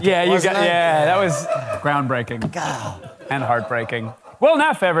tiny sucker. Yeah, you got. I? Yeah, that was groundbreaking. God. And heartbreaking. Well,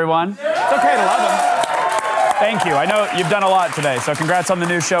 Neff, everyone. It's okay to love him. Thank you. I know you've done a lot today, so congrats on the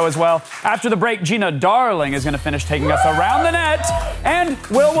new show as well. After the break, Gina Darling is going to finish taking us around the net, and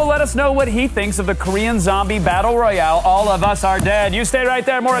Will let us know what he thinks of the Korean zombie battle royale. All of us are dead. You stay right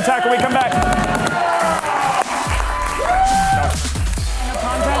there. More Attack when we come back.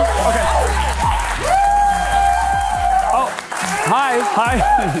 Okay. Oh,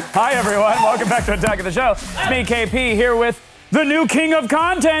 hi, everyone. Welcome back to Attack of the Show. It's me, KP, here with the new king of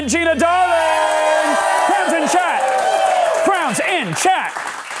content, Gina Darling. Crowns in chat. Crowns in chat.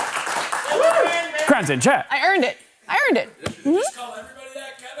 Crowns in chat. I earned it. Mm-hmm.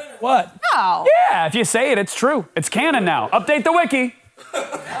 What? No. Yeah, if you say it, it's true. It's canon now. Update the wiki.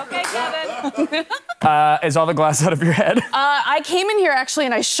 Okay, Kevin. Is all the glass out of your head? I came in here actually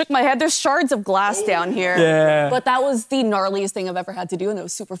and I shook my head. There's shards of glass down here. Yeah. But that was the gnarliest thing I've ever had to do, and it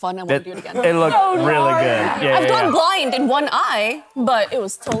was super fun. I want to do it again. It looked really good. Yeah, I've gone blind in one eye, but it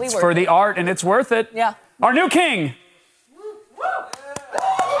was totally worth it. For the art, and it's worth it. Yeah. Our new king.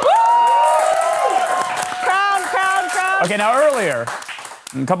 Crown. Okay, now earlier,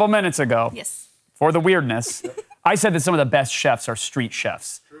 a couple minutes ago, Yes. for the weirdness, I said that some of the best chefs are street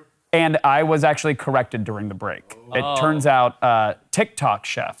chefs. And I was actually corrected during the break. It turns out TikTok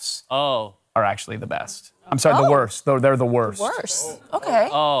chefs are actually the best. I'm sorry, the worst. Though they're the worst. Worse. Okay.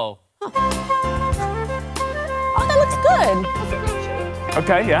 Oh. Oh, that looks good.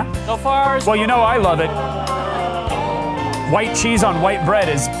 Okay, yeah. So far. Well, you know I love it. White cheese on white bread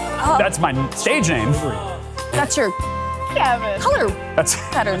that's my stage name. That's your color That's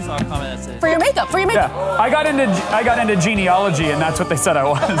pattern. For your makeup. Yeah, I got into genealogy, and that's what they said I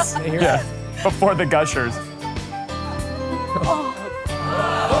was. Yeah, before the Gushers.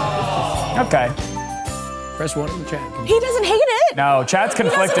 Okay. Press 1 in the chat. He doesn't hate it. No, chat's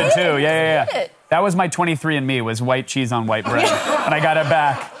conflicted too. Yeah. hate it. That was my 23andMe, was white cheese on white bread, and I got it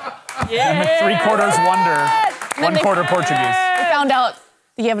back. I'm a 3/4 wonder, 1/4 Portuguese. I found out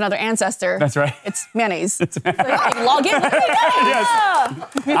that you have another ancestor. That's right. It's mayonnaise. It's like, oh, log in. Look at that.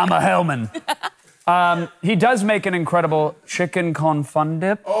 Yes. I'm a Hellman. He does make an incredible chicken confit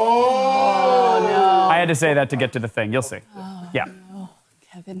dip. Oh, no. I had to say that to get to the thing. You'll see. Oh, Yeah. No.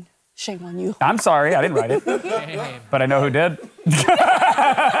 Kevin, shame on you. I'm sorry, I didn't write it. But I know who did.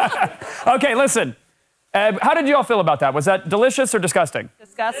 Okay, listen. How did you all feel about that? Was that delicious or disgusting?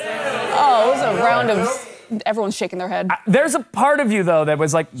 Disgusting. Oh, it was a round of everyone's shaking their head. There's a part of you, though, that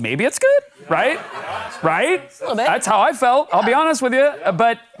was like, maybe it's good, right? Right? A little bit. That's how I felt, I'll be honest with you.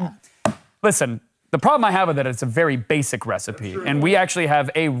 But listen, the problem I have with it is it's a very basic recipe. And we actually have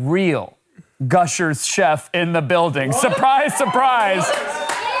a real Gushers chef in the building. Surprise, surprise.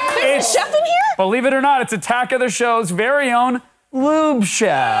 There's a chef in here? Believe it or not, it's Attack of the Show's very own Lube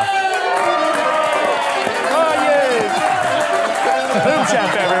Chef. Oh, yay. Lube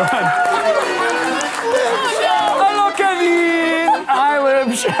Chef, everyone. Hello, Kevin. Hi,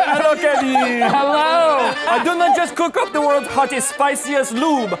 Lube Chef. Hello, Kevin. Hello. I do not just cook up the world's hottest, spiciest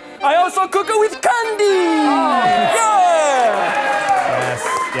lube. I also cook it with candy. Oh. Yeah.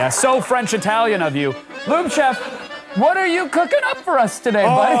 Yeah, so French-Italian of you. Lube Chef, what are you cooking up for us today,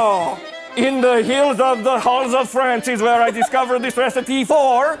 buddy? Oh, in the hills of the halls of France is where I discovered this recipe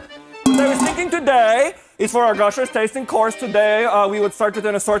for. What I was thinking today is for our Gushers tasting course today. We would start with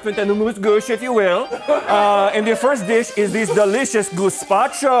an assortment and hummus gush, if you will. And the first dish is this delicious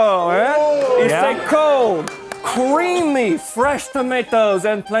guzpacho. It's a cold, creamy, fresh tomatoes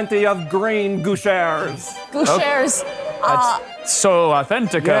and plenty of green Gushers. Gushers. That's so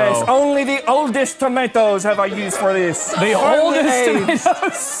authentico. Yes, only the oldest tomatoes have I used for this. The oldest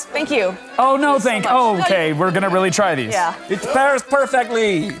tomatoes? Thank you. Oh, no, thank you. Oh, okay, we're going to really try these. Yeah. It pairs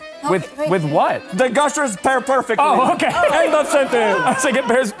perfectly. With what? The gushers pair perfectly. Oh, okay. End of sentence. I think it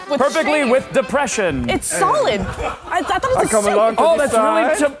pairs perfectly with depression. It's solid. I thought it was come along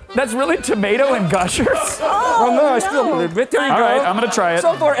to that's really tomato and gushers? Oh, no, I still a little bit. There you All go. right, I'm gonna try it.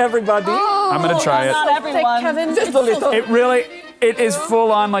 So for everybody. I'm gonna try it. Not everyone. Kevin, Just a little. It is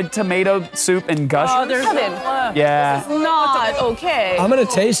full on like tomato soup and gushers. Oh, there's Kevin. Yeah. not okay. I'm gonna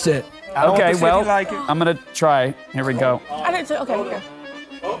taste it. Okay, well, I'm gonna try. Here we go. I didn't say, okay, here.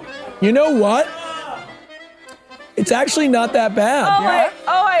 You know what? It's actually not that bad.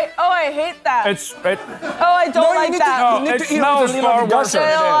 I hate that. I don't like that. it smells far worse.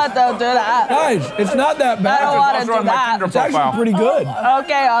 I don't want to do that. Guys, it's not that bad. I don't want to do that. It's actually pretty good.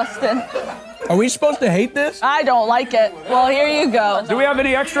 Okay, Austin. Are we supposed to hate this? I don't like it. Well, here you go. Do we have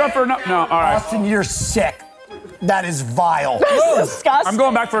any extra for no? No, all right. Austin, you're sick. That is vile. That's disgusting. I'm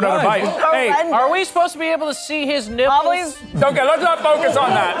going back for another bite. Hey, Are we supposed to be able to see his nipples? okay, let's not focus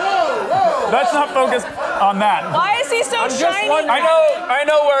on that. Let's not focus on that. Why is he so shiny? I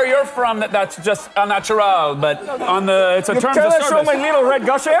know where you're from. That's just unnatural, but on the it's a terms Can of I show service. my little red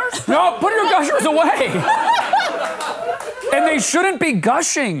gushers? No, put your gushers away. And they shouldn't be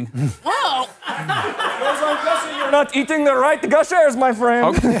gushing. You're not eating the right gushers, my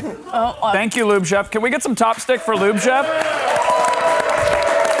friend. Okay. Thank you, Lube Chef. Can we get some top stick for Lube Chef?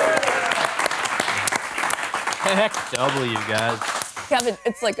 Heck W, guys. Kevin,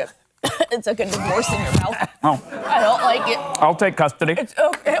 it's like a divorce in your mouth. Oh. I don't like it. I'll take custody. It's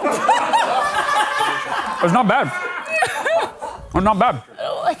okay. It's not bad. It's not bad. I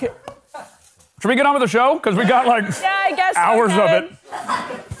don't like it. Should we get on with the show? Because we got like I guess hours of it.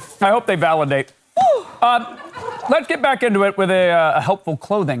 I hope they validate. Let's get back into it with a helpful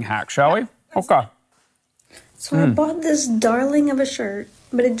clothing hack, shall we? Okay. So I bought this darling of a shirt,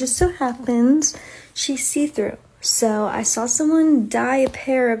 but it just so happens she's see-through. So I saw someone dye a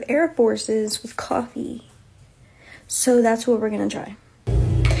pair of Air Forces with coffee. So that's what we're gonna try.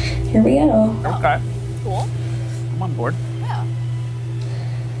 Here we go. Okay. Cool. I'm on board. Yeah.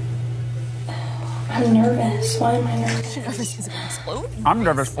 I'm nervous. Why am I nervous? You're nervous because it's gonna explode? I'm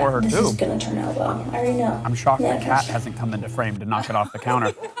nervous for her This too. is gonna turn out well. I already know. I'm shocked Yeah, the cat hasn't come into frame to knock it off the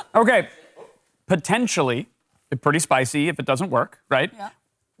counter. Okay. Potentially pretty spicy if it doesn't work, right? Yeah.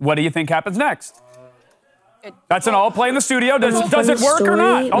 What do you think happens next? That's an all play in the studio. Does it work or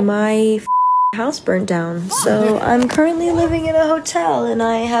not? Oh. My house burnt down, so I'm currently living in a hotel, and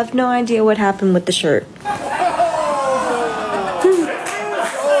I have no idea what happened with the shirt.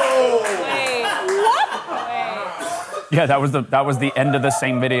 Yeah, that was the end of the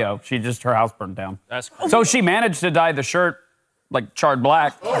same video. Her house burned down. That's cool. So she managed to dye the shirt like charred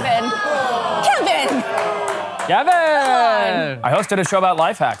black. Kevin! I hosted a show about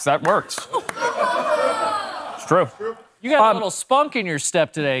life hacks. That works. It's true. You got a little spunk in your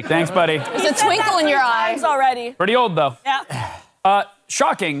step today. Thanks, buddy. There's a twinkle in your eye. Already. Pretty old though. Yeah.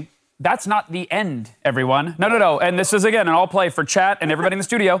 Shocking. That's not the end, everyone. No. And this is again an all play for chat and everybody in the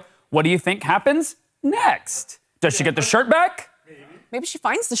studio. What do you think happens next? Does she get the shirt back? Maybe she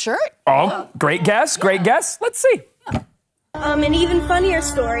finds the shirt. Oh, great guess. Great guess. Let's see. An even funnier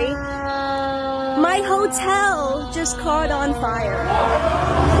story. My hotel just caught on fire.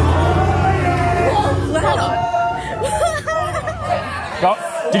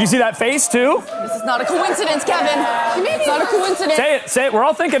 Oh, did you see that face too? This is not a coincidence, Kevin. It's not a coincidence. Say it. We're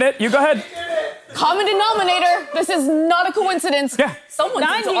all thinking it. You go ahead. Common denominator. This is not a coincidence. Yeah. Someone's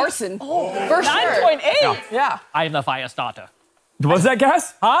into arson. For sure. 9.8. Yeah. I am the fire starter. What was that,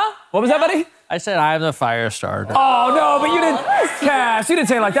 Cass? Huh? What was that, buddy? I said I am the fire starter. Oh no, but you didn't, Cass. You didn't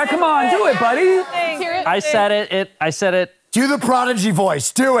say it like that. Come on, do it, buddy. I said it. I said it. Do the prodigy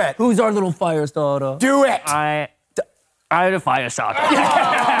voice. Do it. Who's our little fire starter? Do it. I'm the fire starter.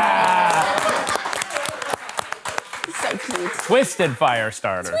 So cute. Twisted fire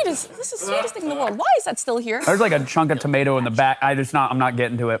starter. This is the sweetest thing in the world. Why is that still here? There's like a chunk of tomato in the back. I'm not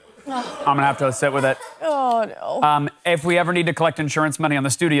getting to it. I'm gonna have to sit with it. Oh no. If we ever need to collect insurance money on the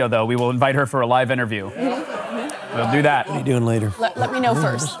studio, though, we will invite her for a live interview. We'll do that. What are you doing later? Let me know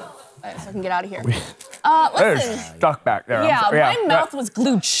first, so I can get out of here. There's Listen. stuck back there. Yeah, my mouth was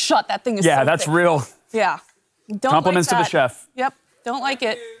glued shut. That thing is so that's thick. real. Yeah. Don't Compliments like to that. the chef. Yep. Don't like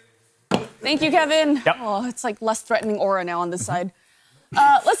it. Thank you, Kevin. Yep. Oh, it's like less threatening aura now on this side.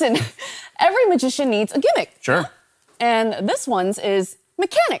 Listen, every magician needs a gimmick. Sure. And this one's is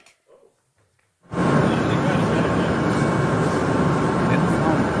mechanic.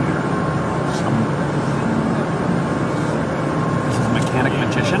 This is a mechanic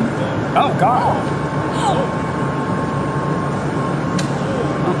magician. Oh God.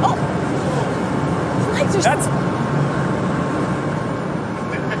 That's.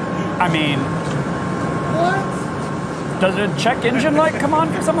 mean, does a check engine light come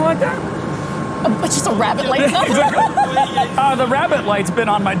on for something like that? It's just a rabbit light. The rabbit light's been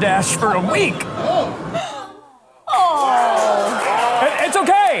on my dash for a week. It's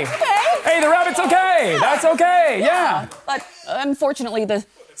okay. Hey, the rabbit's okay. That's okay. Yeah. But unfortunately, the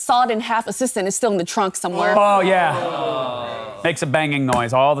sawed-in-half assistant is still in the trunk somewhere. Oh, yeah. Makes a banging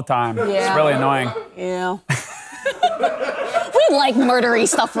noise all the time. Yeah. It's really annoying. Yeah. We like murdery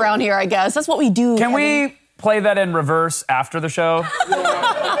stuff around here, I guess. That's what we do. Can we play that in reverse after the show?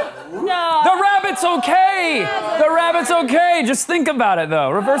 No. The rabbit's okay. The rabbit's okay. Just think about it,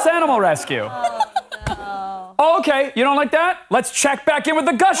 though. Reverse animal rescue. Oh, okay, you don't like that? Let's check back in with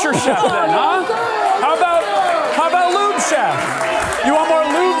the Gusher Chef then, huh? How about Lube Chef? You want more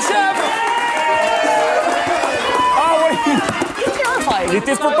Lube Chef? Oh, wait. He's terrified. It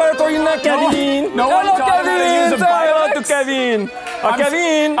is prepared for you now, Kevin. No one taught me to use a Hello to Kevin.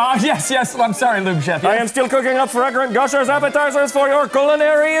 Kevin. Yes, I'm sorry, Lube Chef. I am still cooking up fragrant Gushers appetizers for your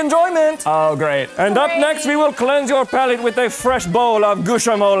culinary enjoyment. Oh, great. And up next, we will cleanse your palate with a fresh bowl of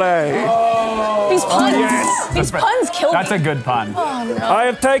guacamole. These puns. Yes. These puns kill me. That's a good pun. Oh, no. I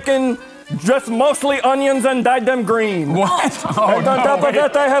have taken just mostly onions and dyed them green. What? Oh, and on top of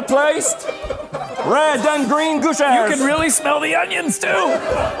that, I have placed red and green Gushers. You can really smell the onions, too.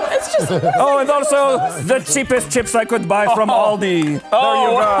 It's just... Oh, and also the cheapest chips I could buy from Aldi. There you go.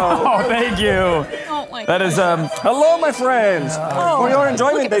 Oh, thank you. Oh, my That is, Hello, my friends. For your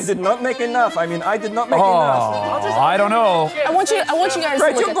enjoyment, they did not make enough. I mean, I did not make enough. I don't know. I want you guys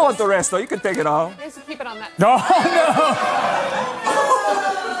Right, to look you at go with the rest, though. You can take it all. Just keep it on that. Oh,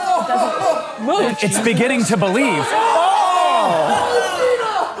 no. It's beginning to believe.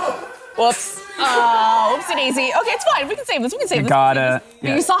 Whoops. Whoopsie daisy. Okay, it's fine. We can save this. We can save this. Got it.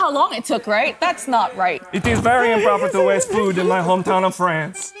 You saw how long it took, right? That's not right. It is very improper to waste food in my hometown of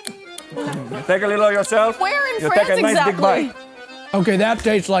France. Take a little of yourself. Where in you France take a nice exactly? big bite. Okay, that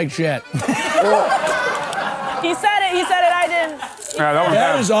tastes like shit. He said it. I didn't. Yeah,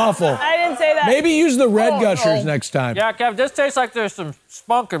 That is awful. I didn't say that. Maybe use the red Gushers next time. Yeah, Kev, this tastes like there's some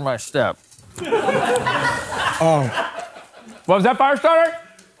spunk in my step. Oh. What was that, Firestarter?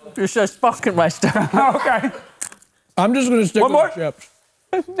 You said spunk in my step. Okay. I'm just going to stick One more? with the chips.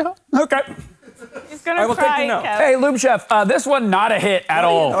 No. Okay. He's gonna I will cry, take you now. Kev. Hey, Lube Chef, this one not a hit at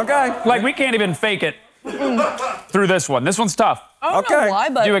all. Okay. Like, we can't even fake it through this one. This one's tough. I don't know why,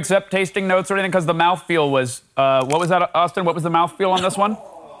 but Do you accept tasting notes or anything? Because the mouthfeel was, what was that, Austin? What was the mouthfeel on this one?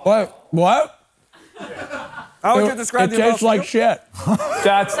 What? How would you describe it the tastes like shit.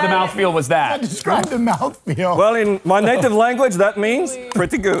 That's the mouthfeel was that. Describe the mouthfeel. Well, in my native language, that means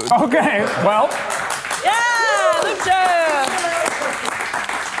pretty good. Okay, well. yeah, Luke Chef.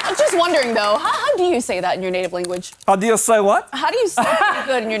 I'm just wondering though, how do you say that in your native language? How do you say what? How do you say pretty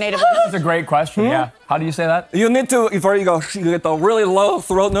good in your native language? That's a great question, yeah. How do you say that? You need to, before you go, you get a really low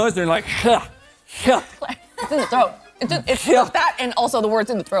throat noise, and you're like, huh. It's in the throat. It's that and also the words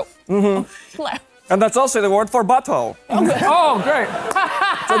in the throat. Mm-hmm. And that's also the word for butthole. Oh, great.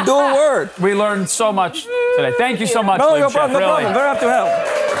 It's a dual word. We learned so much today. Thank you so much, No, Lube no Chef, problem, no really. problem. Very happy to help.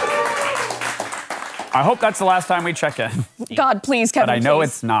 I hope that's the last time we check in. God, please, Kevin. But I know please.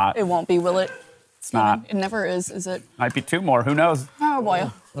 it's not. It won't be, will it? It's not. It never is it? Might be 2 more, who knows? Oh, boy.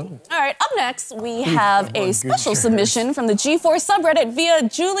 All right, up next, we have a special submission from the G4 subreddit via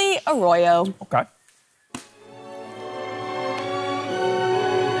Julie Arroyo. Okay.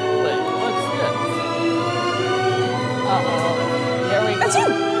 There we go. That's you.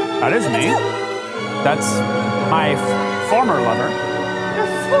 That is me. That's my former lover.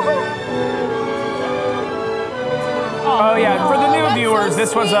 Oh yeah, for the new viewers,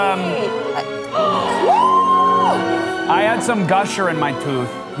 this was I had some gusher in my tooth.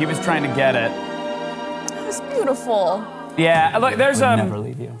 He was trying to get it. That was beautiful. Yeah, look, there's never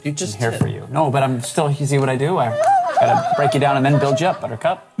leave you. I'm just here for you. No, but I'm still. You see what I do? I gotta break you down and then build you up,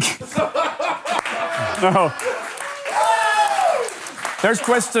 Buttercup. No. There's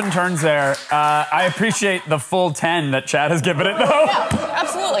twists and turns there. I appreciate the full 10 that Chad has given it, though. Yeah,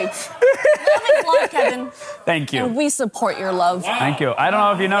 absolutely. That makes a lot, Kevin. Thank you. And we support your love. Thank you. I don't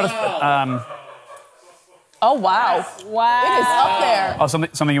know if you noticed, but oh wow, wow, it is up there. oh,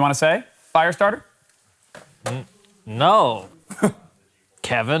 something you want to say, Firestarter? No.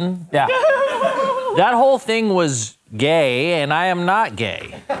 Kevin? Yeah. That whole thing was gay, and I am not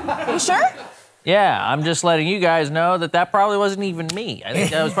gay. Are you sure? Yeah, I'm just letting you guys know that probably wasn't even me. I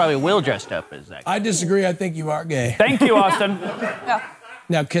think that was probably Will dressed up as that. I disagree. I think you are gay. Thank you, Austin. Yeah.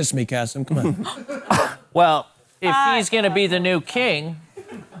 Now kiss me, Kassem. Come on. Well, if he's gonna be the new king,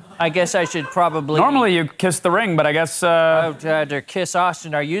 I guess I should probably... Normally you kiss the ring, but I guess... I would rather kiss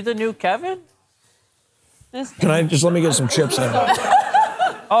Austin. Are you the new Kevin? Can I just let me get some chips in?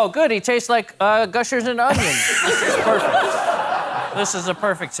 Oh, good. He tastes like Gushers and onions. This is perfect. This is a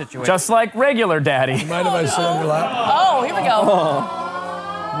perfect situation. Just like regular daddy. You mind if I sit on your lap? Oh, here we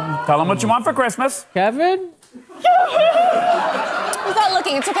go. Tell him what you want for Christmas. Kevin? He's not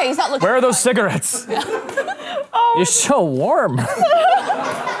looking. It's okay. He's not looking. Where are those cigarettes? You're so warm.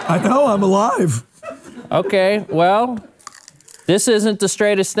 I know, I'm alive. Okay, well, this isn't the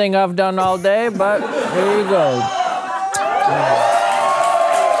straightest thing I've done all day, but here you go.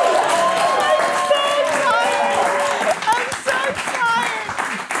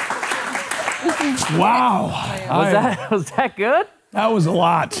 Wow. Was that good? That was a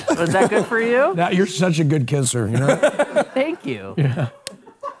lot. Was that good for you? You're such a good kisser, you know? Thank you. Yeah.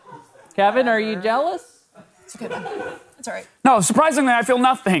 Kevin, are you jealous? It's okay, man. It's all right. No, surprisingly, I feel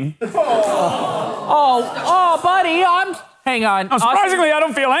nothing. Oh, buddy, hang on. No, surprisingly, I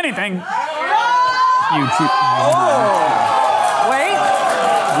don't feel anything. You cheap. Wait.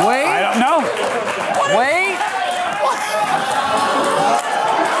 I don't know. Wait.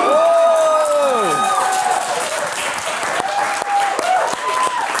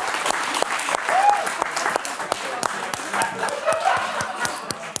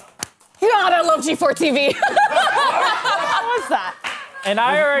 God, I love G4 TV. What's that? And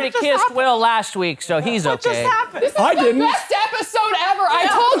I already kissed Will last week, so he's okay. What just happened? This is I the didn't. best episode ever. I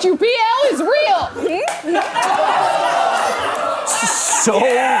told you, BL is real. So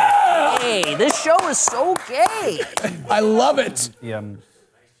gay. This show is so gay. I love it. Yeah.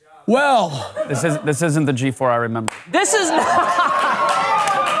 Well. This isn't the G4 I remember. This is not.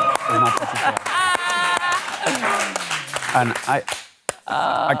 And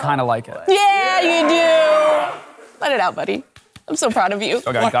I kind of like it. Yeah, you do. Let it out, buddy. I'm so proud of you.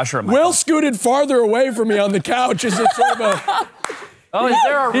 I got Gusher in my Will scooted farther away from me on the couch. Is it sort of a... Oh, is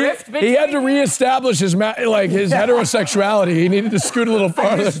there a rift between He had to reestablish his heterosexuality. He needed to scoot a little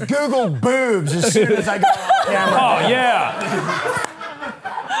farther. I just Googled boobs as soon as I got on camera. Oh, yeah.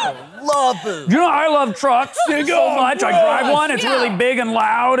 Love boobs. You know, I love trucks so much. I drive one. It's really big and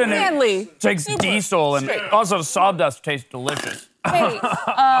loud, and it takes diesel, and also sawdust tastes delicious. Hey,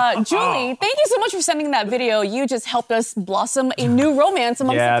 Julie, thank you so much for sending that video. You just helped us blossom a new romance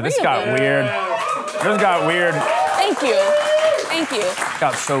amongst the three this of got them. weird. This got weird. Thank you. Thank you. It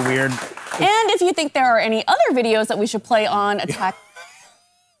got so weird. And if you think there are any other videos that we should play on Attack...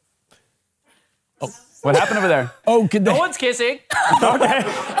 What happened over there? Oh, could they... No one's kissing. Okay. I thought I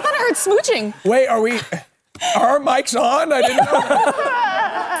heard smooching. Wait, are our mics on? I didn't know.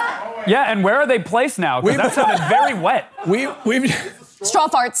 Yeah, and where are they placed now? Because that sounded very wet. We've... Straw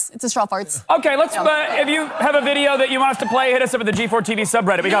farts. It's a straw farts. Okay, let's, if you have a video that you want us to play, hit us up at the G4 TV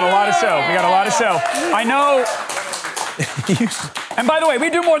subreddit. We got a lot of show. I know... And by the way,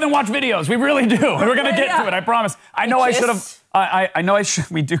 we do more than watch videos. We really do. We're gonna get to it, I promise. I know I should have... I know I should...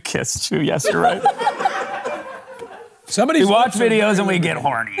 We do kiss, too. Yes, you're right. We watch videos and we get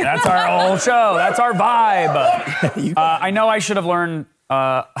horny. That's our whole show. That's our vibe. I know I should have learned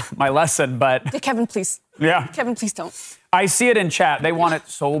my lesson, but... Kevin, please. Yeah. Kevin, please don't. I see it in chat. They want it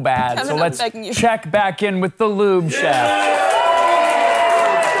so bad. Kevin, so I'm let's begging you. check back in with the lube chef.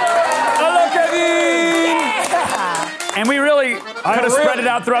 Hello, Kevin! And we really could have spread it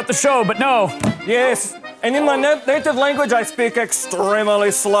out throughout the show, but no. Yes. And in my native language, I speak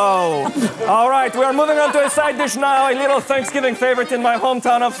extremely slow. All right, we are moving on to a side dish now, a little Thanksgiving favorite in my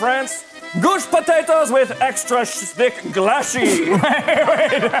hometown of France. Goose potatoes with extra thick glashy. Wait.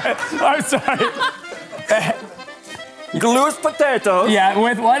 I'm sorry. Goose potatoes. Yeah,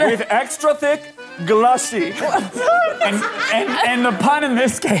 with what? With extra thick glashy. and the pun in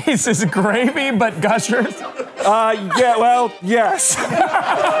this case is gravy, but gushers? Yeah, well, yes.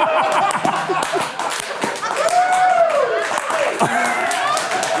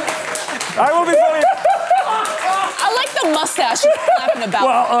 I will be funny. I like the mustache you're laughing about.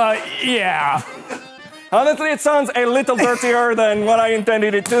 Well, yeah. Honestly, it sounds a little dirtier than what I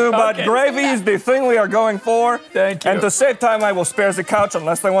intended it to, but gravy is the thing we are going for. Thank you. And to save time, I will spare the couch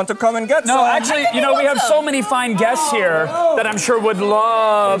unless they want to come and get some. No, actually, you know, we have so many fine guests here that I'm sure would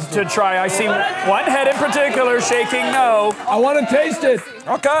love to try. I see one head in particular shaking no. I want to taste it.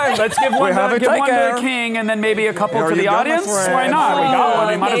 Okay. Let's give one to the king and then maybe a couple to the audience. Why not? We got one.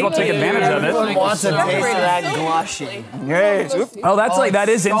 We might as well take advantage of it. Wants a taste of that glushy. Yes. Oh, that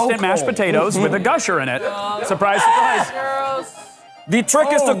is instant mashed potatoes with a gusher in it. Surprise, surprise. The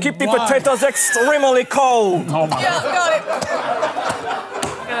trick is to keep the potatoes extremely cold. Oh my Yeah, got it.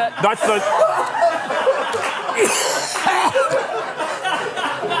 That's the...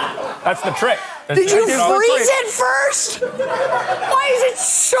 That's the trick. Did you freeze it first? Why is it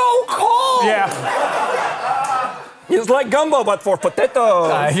so cold? Yeah. It's like gumbo, but for potatoes.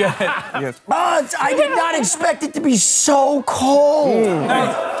 Yes. But I did not expect it to be so cold.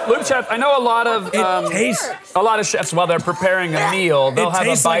 Luke Chef, I know a lot of chefs while they're preparing a meal, they'll have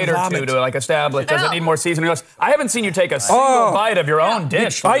a bite or two to like establish. Does it need more seasoning? I haven't seen you take a single bite of your own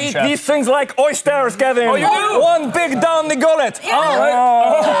dish. I eat these things like oysters, Kevin. Oh, you do? One big down the gullet. Yeah. Oh, right.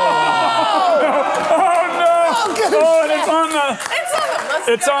 Oh no! Oh, and it's on the.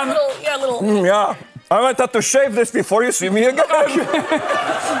 It's on. Little. Yeah. I might have to shave this before you see me again.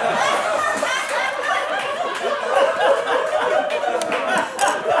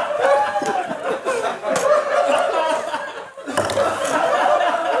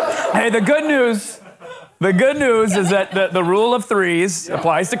 Hey, the good news is that the rule of threes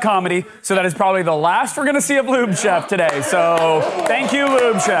applies to comedy, so that is probably the last we're gonna see of Lube Chef today. So thank you,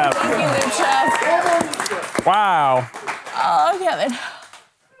 Lube Chef. Thank you, Lube Chef. Wow. Oh, Kevin.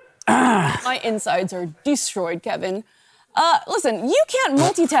 My insides are destroyed, Kevin. Listen, you can't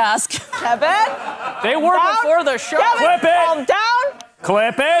multitask. Kevin? They were before the show. Kevin, Clip it. calm down.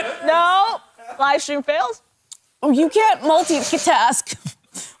 Clip it. No. Live stream fails. Oh, you can't multitask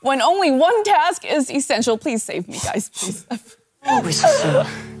when only one task is essential. Please save me, guys, please. 하고 있었어요.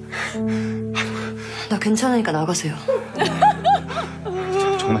 나 괜찮으니까 나가세요.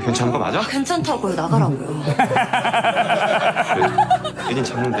 정말 괜찮은 거 맞아? 괜찮다고요. 나가라고요. 얘는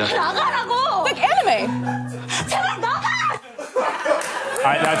잡는데. 나가라고! Like anime. 제발 나가!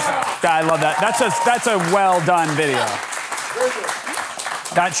 I love that. That's a well done video.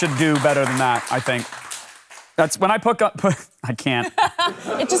 That should do better than that, I think. That's when I put I can't.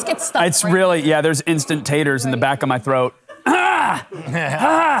 It just gets stuck. It's really, yeah, there's instant taters in the back of my throat. Ah!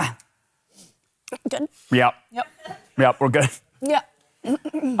 Ah! Good. Yep. Yep, we're good. Yeah. Here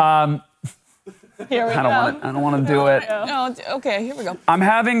we go. I don't want to do it. No, okay, here we go. I'm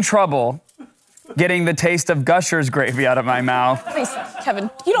having trouble getting the taste of Gusher's gravy out of my mouth. Please,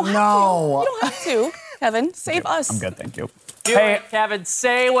 Kevin, you don't have to. You don't have to. Kevin, save us. I'm good, thank you. Do it, Kevin.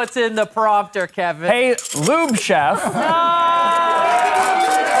 Say what's in the prompter, Kevin. Hey, Lube Chef.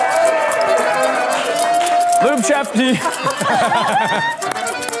 Lube Chef,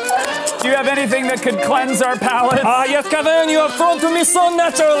 do you have anything that could cleanse our palate? Yes, Kevin, you have thrown to me so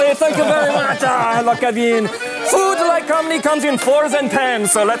naturally. Thank you very much. Hello, Kevin. Food like comedy comes in 4s and 10s,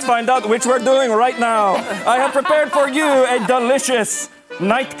 so let's find out which we're doing right now. I have prepared for you a delicious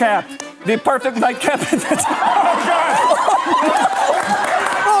nightcap. The perfect nightcap. Oh, God.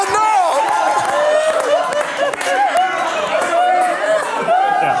 Oh, no!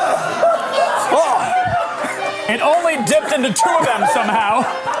 Yeah. Oh. It only dipped into 2 of them somehow.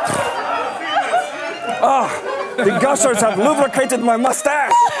 The gushers have lubricated my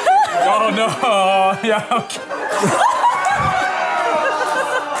mustache. Oh, no. Yeah, okay.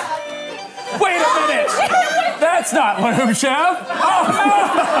 Wait a minute. That's not Lube Chef. Oh, no.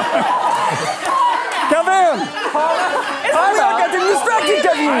 Kevin! We are getting distracted,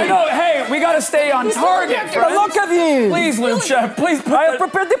 Kevin! I know, hey, we gotta stay on target, friends. Hello, Kevin! Please, Lube Chef, please put I have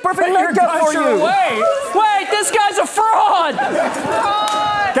prepared the perfect your nightcap for gusher you. away. Wait, this guy's a fraud!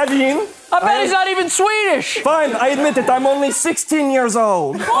 Kevin? I bet he's not even Swedish. Fine, I admit it, I'm only 16 years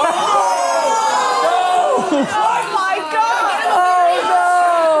old. Oh, my God!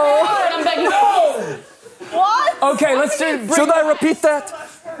 Oh, I'm begging you. What? Okay, let's do. Should I repeat that?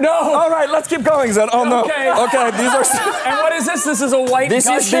 No. All right, let's keep going then. Oh, no. Okay. Okay, these are... And what is this? This is a white This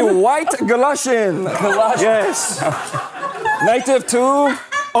Gushin? is the white Galushin. Galushin. Yes. Native to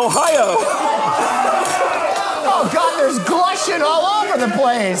Ohio. Oh, God, there's Glushin all over the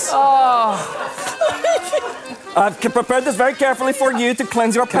place. Oh. I've prepared this very carefully for you to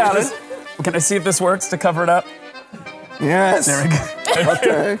cleanse your palate. Can I see if this works to cover it up? Yes. There we go.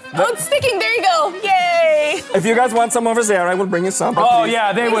 Okay. Oh, it's sticking. There you go. Yay. If you guys want some over there, I will bring you some. Oh,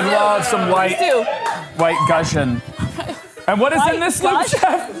 yeah, they would love some white Gushin. And what is in this, Lube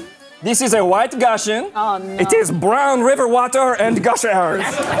Chef? This is a white Gushin. Oh, no. It is brown river water and gushers.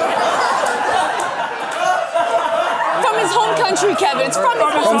 From his home country, Kevin. It's from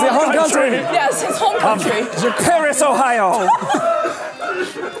his From the home country. Yes, his home country. Paris, Ohio.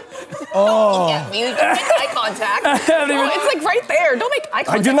 Oh. You can make eye contact. No, it's like right there. Don't make eye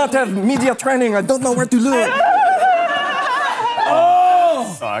contact. I do not have media training. I don't know where to look.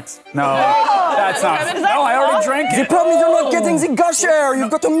 Oh! Sucks. No, that's not. No, I already drank it. The problem is you're not getting the gusher. You've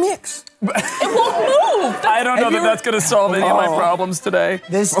got to mix. It won't move. I don't know that that's going to solve any of my problems today.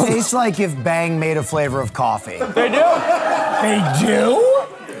 This tastes like if Bang made a flavor of coffee. They do? They do?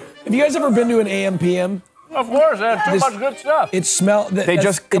 Have you guys ever been to an AM/PM? Of course, that's too much good stuff. It smelled. They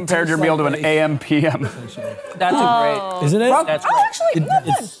just compared your meal to an AM PM. That's great. Isn't it? That's great. Actually, not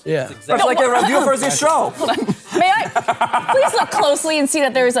bad. Yeah. That's like a review for this show. May I please look closely and see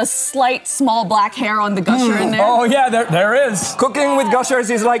that there is a slight small black hair on the gusher in there? Oh yeah, there is. Cooking with gushers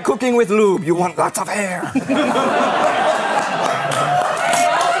is like cooking with lube. You want lots of hair.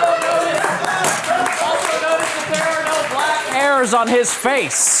 Hairs on his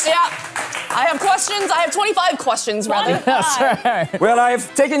face. Yeah. I have questions. I have 25 questions, rather. That's right. Well,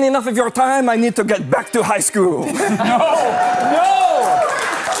 I've taken enough of your time. I need to get back to high school. No,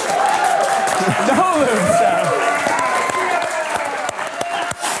 Lube Chef.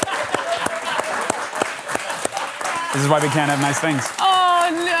 This is why we can't have nice things. Oh,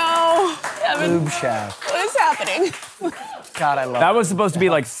 no. Evan, Lube Chef. what is happening? God, I love That was supposed to be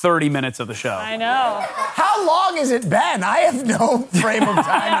like 30 minutes of the show. I know. How long has it been? I have no frame of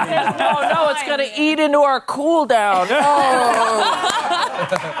time. No, it's gonna eat into our cooldown.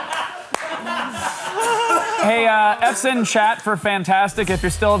 Hey, F's in chat for fantastic. If you're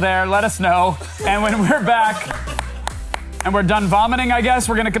still there, let us know. And when we're back and we're done vomiting, I guess,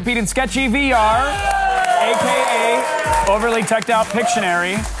 we're gonna compete in Sketchy VR, AKA overly teched out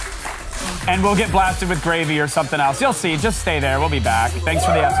Pictionary. And we'll get blasted with gravy or something else. You'll see. Just stay there. We'll be back. Thanks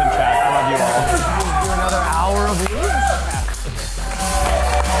for the F's in chat. I love you all. Do another hour of Weeb.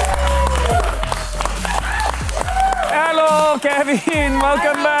 Hello, Kevin.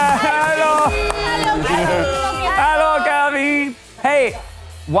 Welcome back. Hello. Hello, Kevin. Hey,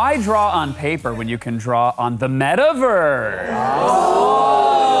 why draw on paper when you can draw on the metaverse?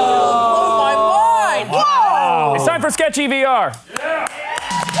 Oh, my mind! Wow. It's time for Sketchy VR. Yeah.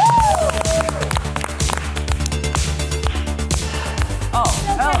 Oh,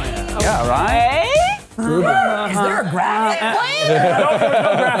 hell yeah. Yeah, right? Hey? Is there a graphic? No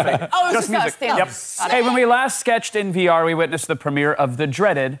graphic. Oh, it's Just music. stand Yep. up. Hey, when we last sketched in VR, we witnessed the premiere of the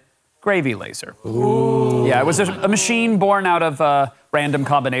dreaded gravy laser. Ooh. Yeah, it was a machine born out of a random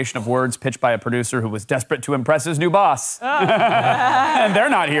combination of words pitched by a producer who was desperate to impress his new boss. And they're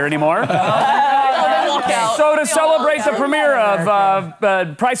not here anymore. So to celebrate the premiere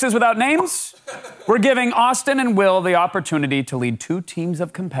of Prices Without Names, we're giving Austin and Will the opportunity to lead two teams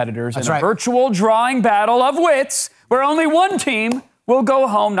of competitors in a virtual drawing battle of wits where only one team will go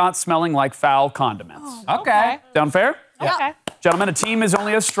home not smelling like foul condiments. Oh, okay. Sound fair? Yeah. Okay. Gentlemen, a team is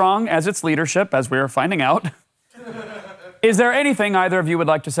only as strong as its leadership, as we are finding out. Is there anything either of you would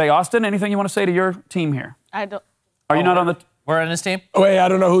like to say? Austin, anything you want to say to your team here? I don't. Are you not on the... We're on his team? Wait, I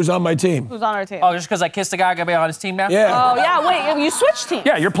don't know who's on my team. Who's on our team? Oh, just because I kissed a guy, I gotta be on his team now? Yeah. Oh, yeah, wait, you switched teams.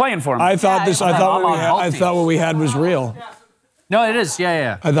 Yeah, you're playing for him. I thought what we had was real. No, it is.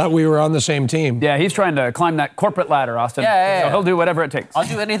 Yeah. I thought we were on the same team. Yeah, he's trying to climb that corporate ladder, Austin. Yeah. So he'll do whatever it takes. I'll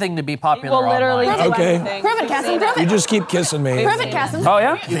do anything to be popular. We'll literally do anything. Prove it, Kassem, prove You it. just keep kissing me. Prove it, Kassem. Oh,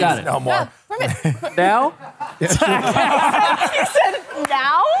 yeah? You got it. No more. Now? You said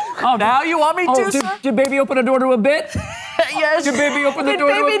now? Oh, now you want me to, sir? Did baby open a door to a bit? Yes. Did baby open the door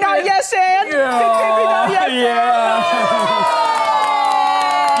to a bit? Baby, not yes, and? Yeah. Did baby, not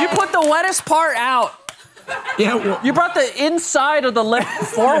yes, You put the wettest part out. Yeah. Well, You brought the inside of the lip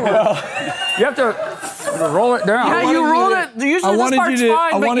forward. You have to roll it down. Yeah, you rolled it. Usually this part's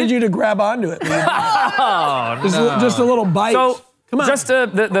fine. I wanted you to grab onto it. Just a little bite. So, come on. just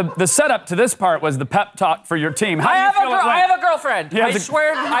the setup to this part was the pep talk for your team. How do you feel it went? I have a girlfriend. Yeah, I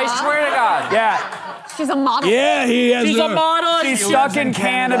swear to God. Yeah. She's a model. Yeah, he has. She's a model. She's stuck in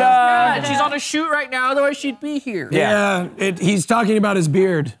Canada. Yeah, she's on a shoot right now, otherwise she'd be here. Yeah. He's talking about his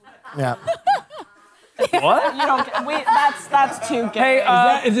beard. Yeah. What? You don't. That's too gay.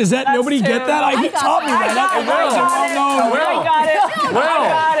 Hey, Does that nobody get that? He taught me that. I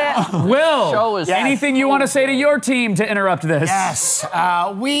got it. Will, anything you want to say to your team to interrupt this? Yes.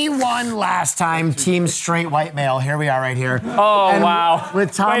 We won last time, team straight white male. Here we are right here. Oh, And wow.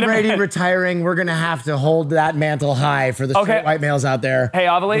 With Tom Wait a Brady minute. retiring, we're going to have to hold that mantle high for the straight white males out there. Hey,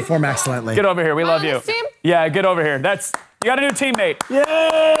 Ovilee. Perform excellently. Get over here. We love you. Team? Yeah, get over here. You got a new teammate.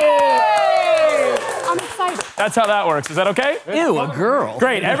 I'm excited. That's how that works. Is that okay? Ew, a girl.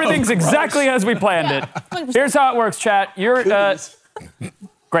 Great. Everything's exactly as we planned it. Here's how it works, chat.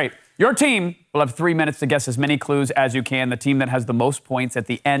 Great. Your team will have 3 minutes to guess as many clues as you can. The team that has the most points at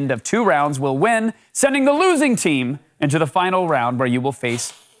the end of 2 rounds will win, sending the losing team into the final round where you will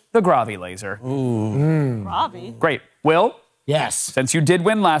face the gravy laser. Robbie. Great. Will? Yes. Since you did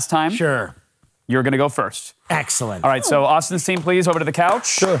win last time, Sure. you're going to go first. Excellent. All right, so Austin's team, please, over to the couch.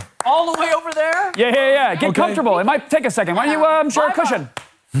 Sure. All the way over there? Yeah. Get comfortable. It might take a second. Why don't you share a cushion?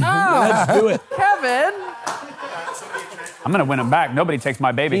 Let's do it. Kevin. I'm going to win him back. Nobody takes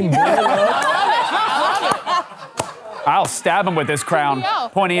my baby. I love I'll stab him with this crown,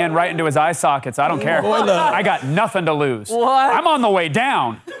 pointing in right into his eye sockets. I don't care. I got nothing to lose. What? I'm on the way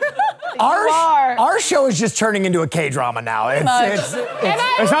down. Our show is just turning into a K-drama now.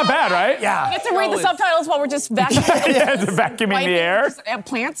 It's not bad, right? Yeah. You get to read the subtitles while we're just vacuuming. Yeah, it's vacuuming the air.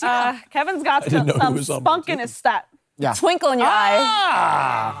 Plants. Kevin's got some spunk in his step. Yeah. Twinkle in your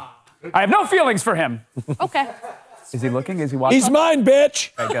eye. I have no feelings for him. Okay. Is he looking? Is he watching? He's mine,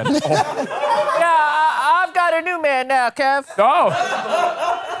 bitch. Okay, good. Yeah, I've got a new man now, Kev. Oh.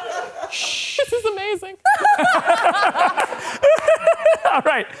 This is amazing. All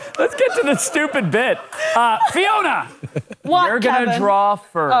right, let's get to the stupid bit. Fiona, What, you're gonna Kevin? draw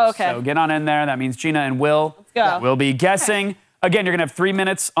first. Oh, okay. So get on in there. That means Gina and Will go. will be guessing. Again, you're gonna have 3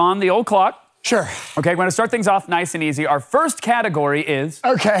 minutes on the old clock. Sure. Okay, we're gonna start things off nice and easy. Our first category is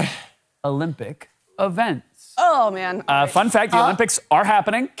Olympic events. Oh, man. Fun fact, the Olympics are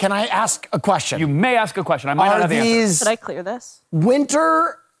happening. Can I ask a question? You may ask a question. I might not have the answer. Should I clear this?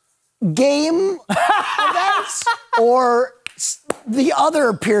 Winter game events or the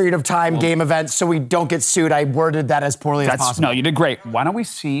other period of time game events so we don't get sued? I worded that as poorly as possible. No, you did great. Why don't we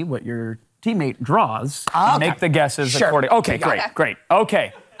see what your teammate draws and make the guesses according. Okay, great.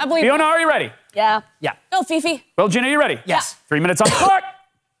 Okay. I believe Fiona, are you ready? Yeah. Yeah. Go, Fifi. Well, Gina, you ready? Yes. 3 minutes on the clock.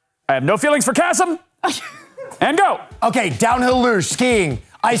 I have no feelings for Kassem. And go. Okay, downhill luge, skiing,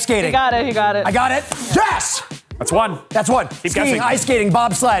 ice skating. You got it, you got it. I got it. Yes! That's one. That's one. Keep Skiing, guessing. ice skating,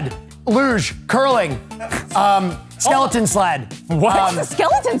 bobsled, luge, curling, skeleton sled. What? What's a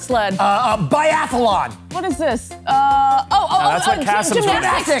skeleton sled? Biathlon. What is this? that's what Kassem's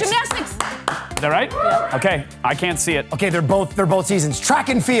gymnastics. Gymnastics. Is that right? Yeah. Okay, I can't see it. Okay, they're both seasons. Track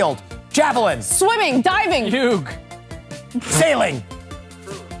and field, javelin, Swimming, diving. Hugh. sailing,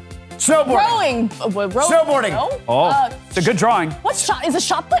 snowboarding. Rowing. Snowboarding. No? Oh, it's a good drawing. What's shot? Is a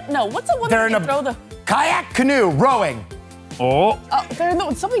shot put? No. What's a one They're that in you throw the? Kayak, canoe, rowing, Oh. They're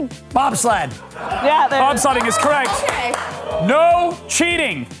no something. bobsled. Yeah, there. Bobsledding is correct. Okay. No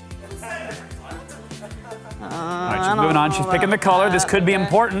cheating. All right, she's moving on. She's picking the color. This could be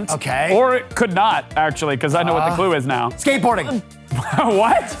important. Okay. Or it could not, actually, because I know what the clue is now. Skateboarding,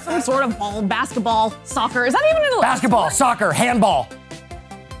 What? Some sort of ball, basketball, soccer. Is that even an basketball, soccer, handball,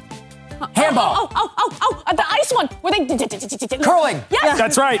 handball, the ice one. Where they curling. Yes.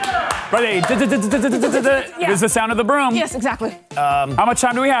 That's right. Ready? It is the sound of the broom. Yes, exactly. How much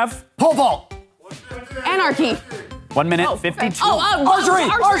time do we have? Pole vault, Anarchy. 1 minute, 52.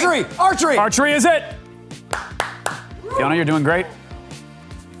 archery. Archery is it. Fiona, you're doing great.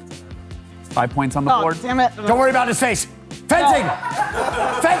 5 points on the board. Damn it. Don't worry about his face. Fencing,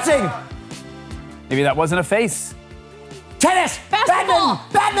 fencing, Maybe that wasn't a face. tennis, Basketball.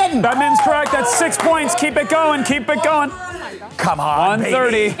 badminton. Badminton's correct. That's 6 points. Keep it going. Keep it going. Come on,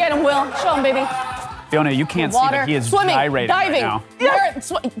 130. baby. Get him, Will. Show him, baby. Fiona, you can't see Water. that he is Swimming. gyrating Diving. right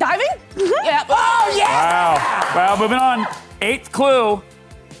now. Diving? Yeah. Oh, yeah! Wow. Well, moving on. 8th clue.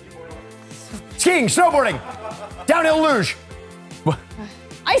 Skiing, snowboarding, downhill luge,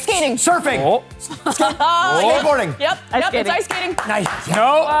 Ice skating. surfing, Oh. skateboarding. Yep. It's ice skating. Nice.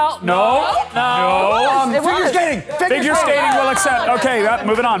 No. Figure skating. Figure skating will accept. Okay,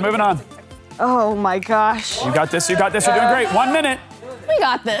 moving on. Oh my gosh. You got this. You're doing great. 1 minute. We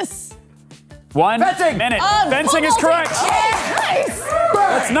got this. 1 Fencing. minute. Fencing is correct. Nice.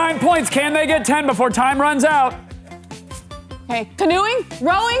 That's 9 points. Can they get 10 before time runs out? Okay. Canoeing?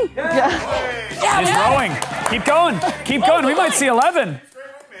 Rowing? He's rowing. Keep going. We might see 11.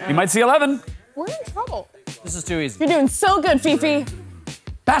 You might see 11. We're in trouble. This is too easy. You're doing so good, Fifi.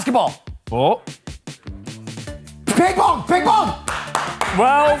 Basketball. Oh. Ping pong.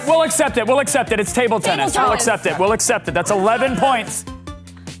 Well, we'll accept it. It's table tennis. We'll accept it. That's 11 points.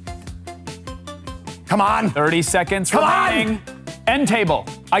 Come on. 30 seconds Come remaining. End table.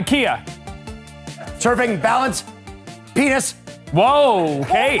 IKEA. Surfing, balance, penis. Whoa,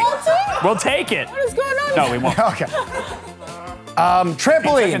 okay. We'll take it. What is going on? No, we won't. Okay.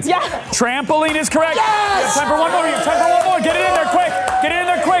 Trampoline. Yeah. Trampoline is correct. Yes! Time for one more. Get it in there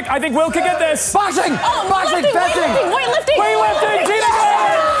quick. I think Will could get this. Boxing. Boxing. Fencing. Weightlifting. Gina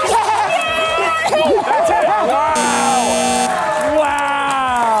Darling. That's it.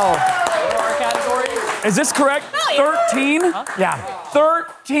 Wow. Is this correct? 13? Yeah.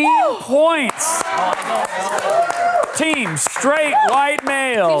 13 points. Team straight white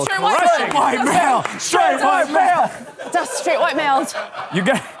male. Straight white Crushing. Straight white male. Just straight white males. You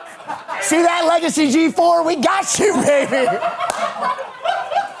got. See that Legacy G4? We got you, baby.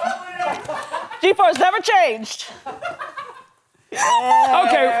 G4's never changed.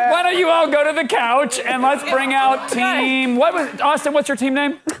 Okay, why don't you all go to the couch and let's bring out team. Austin, what's your team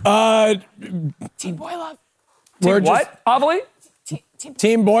name? Team Boy Love. We're what, Ovilee?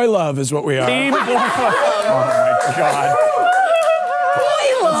 Team Boy Love is what we are. Team Boy Love. Oh my God.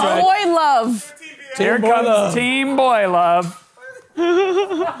 Boy love. right. Boy love. Here Boy comes Love. Team Boy Love.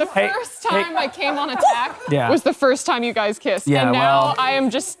 The first time I came on Attack was the first time you guys kissed. Yeah, and now well,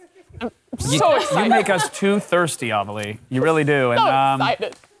 I'm so excited. You make us too thirsty, Ovilee. You really do. So And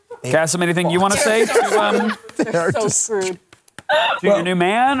excited. Kassem, anything you want to say to, They're so screwed. to your new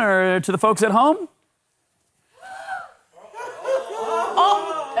man or to the folks at home?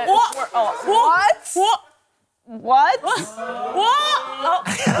 What?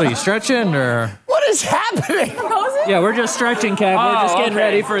 What are you stretching or? What is happening? Yeah, we're just stretching, Kev. We're just getting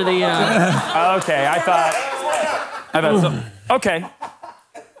ready for the. Okay, I thought so. Okay.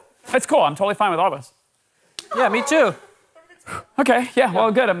 It's cool. I'm totally fine with all this. Yeah, me too. Okay, yeah,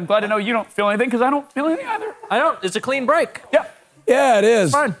 well, good. I'm glad to know you don't feel anything because I don't feel anything either. I don't. It's a clean break. Yeah. Yeah, it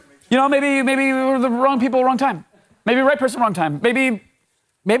is. Fine. You know, maybe we were the wrong people, wrong time. Maybe right person, wrong time. Maybe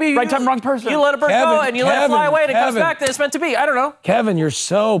right time, wrong person. You let a bird go and you let it fly away and it comes Kevin. back. Then it's meant to be. I don't know. Kevin, you're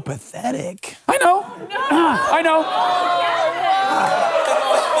so pathetic. I know. I know.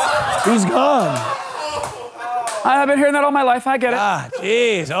 He's gone. I've been hearing that all my life. I get it. Ah,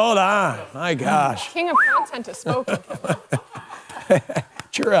 jeez, hold on. My gosh. King of content is spoken.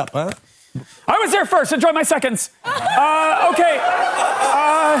 Cheer up, huh? I was there first. Enjoy my seconds. Okay.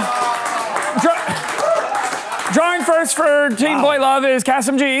 Drawing first for Team Boy Love is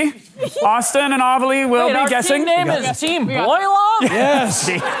Kassem G. Austin and Ovilee will be our guessing. Team name is Team Boy Love? Yes.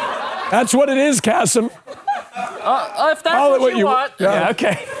 That's what it is, Kassem. If that's what you want. Yeah,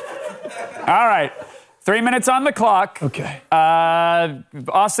 okay. All right. 3 minutes on the clock. Okay.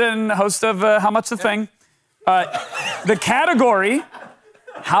 Austin, host of How Much the Thing. The category,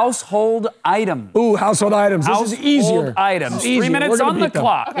 household item. Ooh, household items. This is easier. Household items. This is easier. 3 minutes We're gonna on the beat them.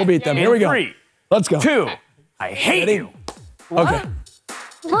 clock. We'll beat them. Here we go. 3. Let's go. 2. I hate you. Okay.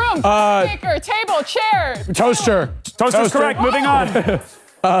 Broom, shaker, table, chair. Toaster. Toaster's correct. Moving on.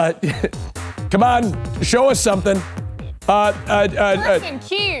 Come on. Show us something. Person,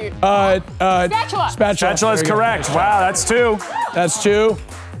 key. Spatula. Spatula is correct. Wow, that's 2. That's 2.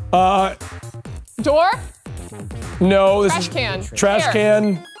 Door. No, this Trash is can. trash Chair.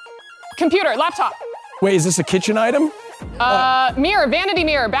 can. Computer, laptop. Wait, is this a kitchen item? Mirror, vanity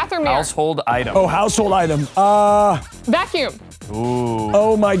mirror, bathroom mirror. Household item. Oh, household item. Vacuum. Ooh.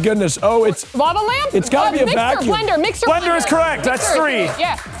 Oh my goodness. Oh, it's Lava lamp. It's gotta be a mixer, vacuum. Mixer. Blender is correct. That's 3.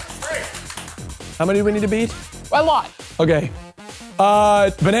 Yeah. How many do we need to beat? A lot. Okay.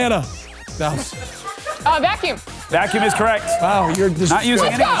 Banana. No. Vacuum. Vacuum is correct. Wow, you're just not using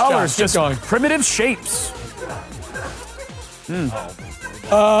any colors, Keep just going. primitive shapes.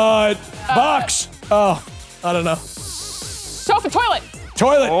 Box. Oh, I don't know. Sofa, toilet.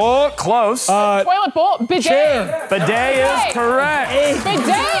 Toilet. Oh, close. Toilet bowl, bidet. Chair. Bidet is correct.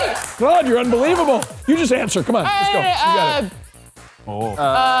 Bidet. God, you're unbelievable. You just answer. Come on, let's go. You got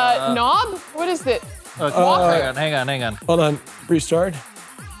it. Knob. What is it? Hang on. Hold on. Restart.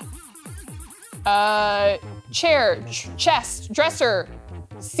 Chair, chest, dresser,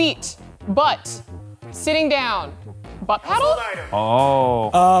 seat, butt, sitting down, butt paddle.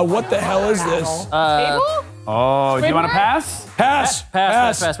 Oh. What the hell is this? Table. Oh, do you want to pass? Pass.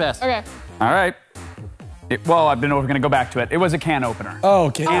 Pass. Okay. All right. Well, I don't know if we're going to go back to it. It was a can opener. Oh,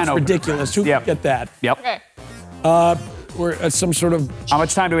 okay. Can That's opener. ridiculous. Who Yep. can get that? Yep. Okay. We're at some sort of. How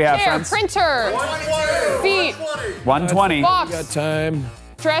much time do we have, Chair, friends? printer, seat, 120. Got box, time.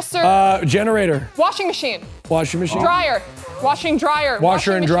 dresser, Generator. washing machine, Washing machine. dryer, washing dryer,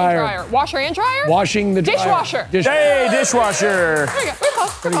 Washer and washing machine, dryer. Washer and dryer, Washing the dryer. dishwasher. Hey, dishwasher. There you go. We're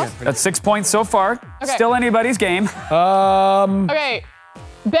close. We're close. That's 6 points so far. Okay. Still anybody's game. Okay.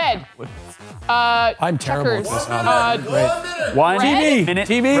 Bed. I'm terrible at checkers. this now. 1 Red. minute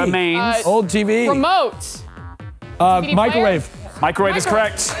TV. remains. Old TV. Remote. DVD Microwave. Microwave is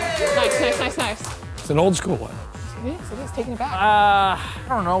correct. Nice. It's an old school one. It is taking it back. I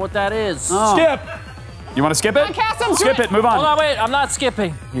don't know what that is. Skip. You want to skip it? Come on, Kassem, Skip do it. Move on. Hold on, wait. I'm not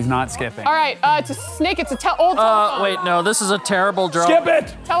skipping. He's not skipping. All right. It's a snake. It's a old telephone. Wait, no. This is a terrible draw. Skip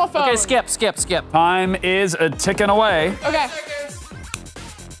it. Telephone. Okay, skip. Time is ticking away. Okay.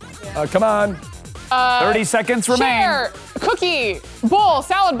 Come on. 30 seconds remain. Chair. Cookie. Bowl.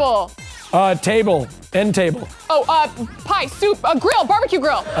 Salad bowl. Table. End table. Oh, pie. Soup. Grill. Barbecue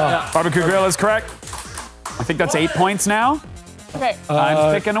grill. Barbecue grill is correct. I think that's 8 points now. Okay.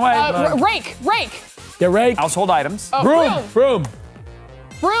 Time's ticking away. Rake. Yeah, rake. Household items. Broom.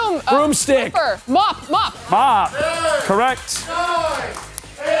 Broomstick. Flipper. Mop. Mop. Correct.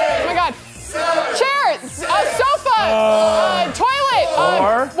 Oh my God. Chair. Sofa. Toilet.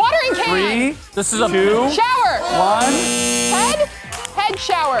 Four, Watering can. 3, This is a 2, Shower. 1. Head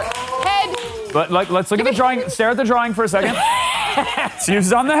shower. Head. But let's look at the drawing. Stare at the drawing for a second. It's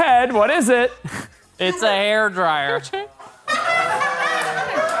used on the head. What is it? It's a hair dryer.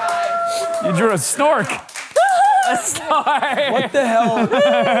 You drew a snork. Sorry. What the hell?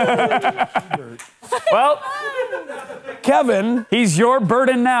 Well, Kevin. He's your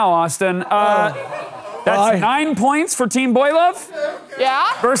burden now, Austin. That's 9 points for Team Boy Love.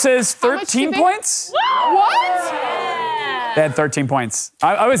 Yeah. Versus 13 points. What? They had 13 points.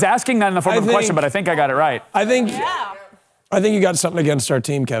 I was asking that in the form of a question, but I think I got it right. I think you got something against our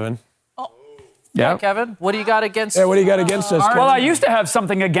team, Kevin. Yeah, Kevin, what do you got against? Yeah, what do you got against us? Well, I used to have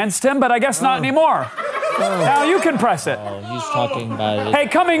something against him, but I guess not anymore. Now you can press it. Oh, he's talking about it. Hey,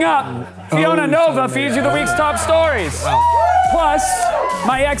 coming up, Fiona Nova feeds you the week's top stories. Plus,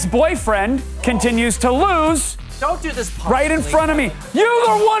 my ex-boyfriend continues to lose. Don't do this right in front of me. You're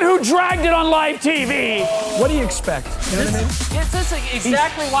the one who dragged it on live TV. What do you expect? You know what I mean? This is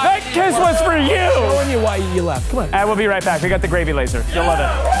exactly why. That kiss was for you. Showing you why you left. Come on. And we'll be right back. We got the gravy laser. You'll love it.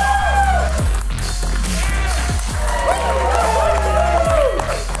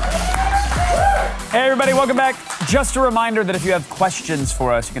 Hey everybody, welcome back. Just a reminder that if you have questions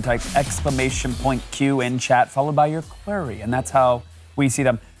for us, you can type !Q in chat followed by your query, and that's how we see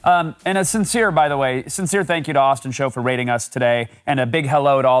them. And a sincere, by the way, sincere thank you to AustinShow for rating us today, and a big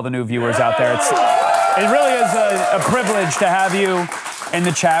hello to all the new viewers out there. It really is a privilege to have you in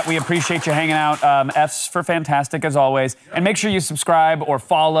the chat. We appreciate you hanging out. F's for fantastic as always. And make sure you subscribe or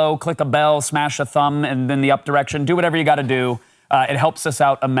follow, click a bell, smash a thumb and then the up direction. Do whatever you got to do. It helps us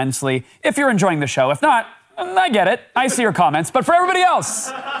out immensely if you're enjoying the show. If not, I get it. I see your comments. But for everybody else,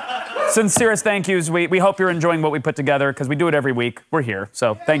 sincerest thank yous. We hope you're enjoying what we put together because we do it every week. We're here,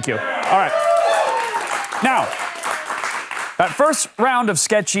 so thank you. All right. Now, that first round of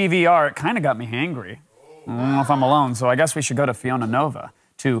Sketchy VR, it kind of got me hangry. I don't know if I'm alone, so I guess we should go to Fiona Nova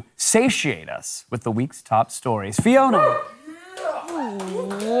to satiate us with the week's top stories. Fiona.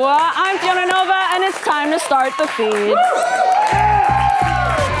 Well, I'm Fiona Nova, and it's time to start the feed.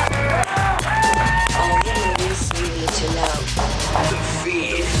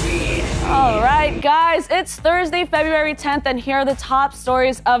 All right, guys, it's Thursday, February 10th, and here are the top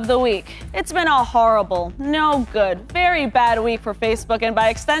stories of the week. It's been a horrible, no good, very bad week for Facebook, and by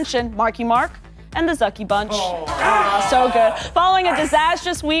extension, Marky Mark and the Zucky Bunch. So good. Following a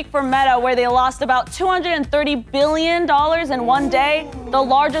disastrous week for Meta, where they lost about $230 billion in one day, the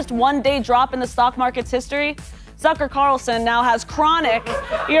largest one-day drop in the stock market's history, Zucker Carlson now has chronic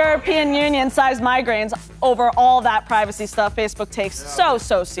European Union-sized migraines over all that privacy stuff Facebook takes so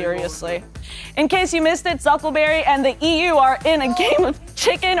seriously. In case you missed it, Zuckerberry and the EU are in a game of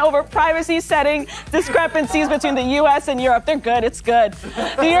chicken over privacy setting discrepancies between the US and Europe. They're good, it's good.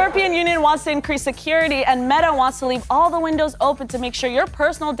 The European Union wants to increase security, and Meta wants to leave all the windows open to make sure your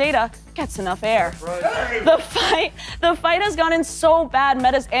personal data gets enough air. The fight has gone in so bad,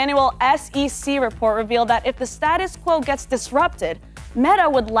 Meta's annual SEC report revealed that if the status quo gets disrupted, Meta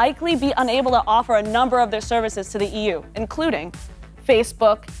would likely be unable to offer a number of their services to the EU, including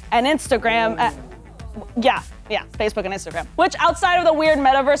Facebook and Instagram. Facebook and Instagram, which outside of the weird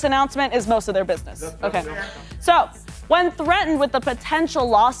metaverse announcement is most of their business. Okay. So, when threatened with the potential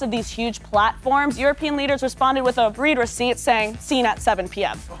loss of these huge platforms, European leaders responded with a read receipt saying, seen at 7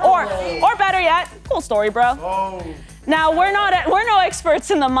 p.m. Or better yet, cool story, bro. Now, we're no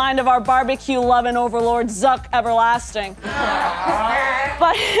experts in the mind of our barbecue-loving overlord Zuck Everlasting.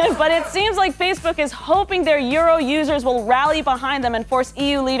 But it seems like Facebook is hoping their Euro users will rally behind them and force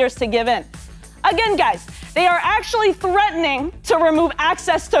EU leaders to give in. Again, guys, they are actually threatening to remove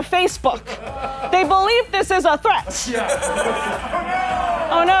access to Facebook. They believe this is a threat.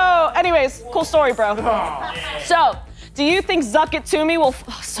 Oh no. Anyways, cool story, bro. So, do you think Zuck It To Me will,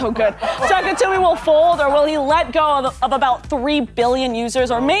 Zuck It To Me will fold, or will he let go of about 3 billion users,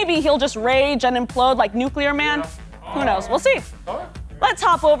 or maybe he'll just rage and implode like Nuclear Man? Who knows? We'll see. Let's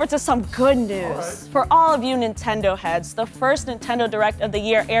hop over to some good news. For all of you Nintendo heads, the first Nintendo Direct of the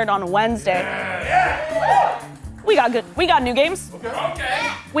year aired on Wednesday. We got new games.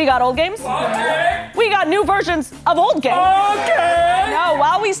 Okay. We got old games. Okay. We got new versions of old games. Okay. No,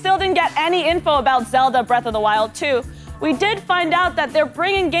 while we still didn't get any info about Zelda Breath of the Wild 2, we did find out that they're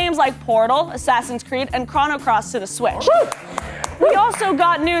bringing games like Portal, Assassin's Creed, and Chrono Cross to the Switch. Woo! We also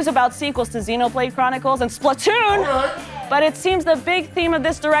got news about sequels to Xenoblade Chronicles and Splatoon, but it seems the big theme of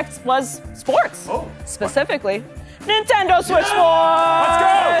this Direct was sports. Specifically, Nintendo Switch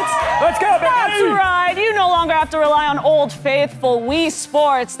Sports! Let's go, baby! That's right, you no longer have have to rely on old faithful Wii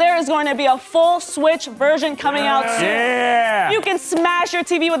Sports. There is going to be a full Switch version coming out soon. Yeah. You can smash your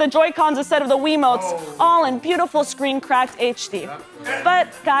TV with the Joy-Cons instead of the Wiimotes, all in beautiful screen-cracked HD. But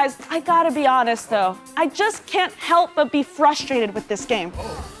guys, I gotta be honest though, I just can't help but be frustrated with this game.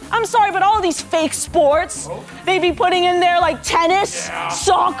 I'm sorry, but all of these fake sports, they be putting in there like tennis,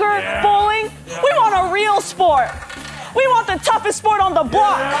 soccer, bowling. We want a real sport. We want the toughest sport on the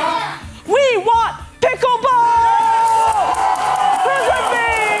block. We want pickleball! Who's with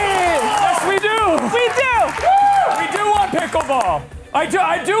me? Yes, we do. We do. We do want pickleball. I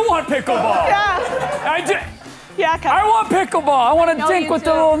do want pickleball. Yeah. I do. Yeah, Kevin. I want pickleball. I want to dink with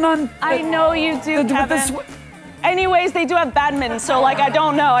the little nun. I know you do, Kevin. Anyways, they do have badminton, so like I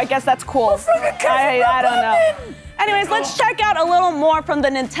don't know. I guess that's cool. I don't know. Anyways, let's check out a little more from the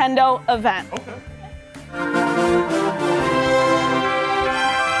Nintendo event.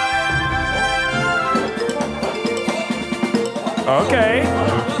 Okay.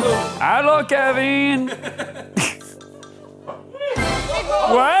 Hello, Kevin.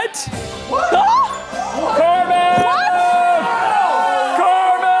 What? Carmel!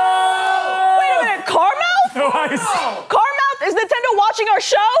 Carmel! Wait a minute, Carmel? Carmel? Is Nintendo watching our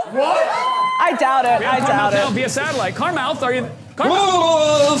show? What? I doubt it. I doubt it. Via satellite. Carmouth, are you?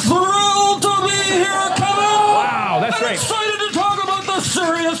 Whoa, thrilled to be here, Kevin! Wow, that's great. Excited to talk about the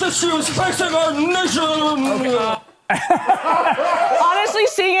serious issues facing our nation. Honestly,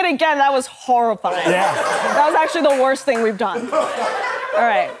 seeing it again, that was horrifying. Yeah. That was actually the worst thing we've done. All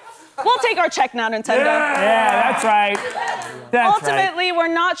right. We'll take our check now, Nintendo. Yeah, that's right. Ultimately, we're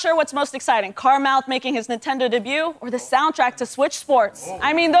not sure what's most exciting. Carmouth making his Nintendo debut or the soundtrack to Switch Sports.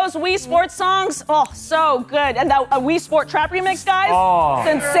 I mean, those Wii Sports songs, oh, so good. And that Wii Sport Trap remix, guys,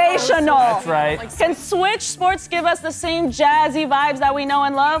 sensational. That's right. Can Switch Sports give us the same jazzy vibes that we know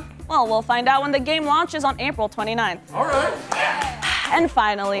and love? Well, we'll find out when the game launches on April 29th. All right. And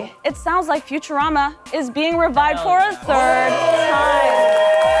finally, it sounds like Futurama is being revived for a third time.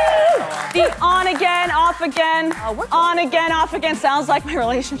 The on again, off again, on again, off again sounds like my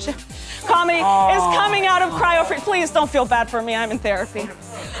relationship. Comedy is coming out of cryo-free. Please don't feel bad for me, I'm in therapy.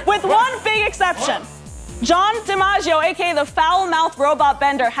 With one big exception. John DiMaggio, aka the foul-mouthed robot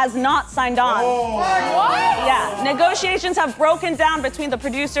bender, has not signed on. What? Yeah, negotiations have broken down between the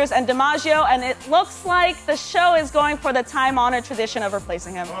producers and DiMaggio, and it looks like the show is going for the time-honored tradition of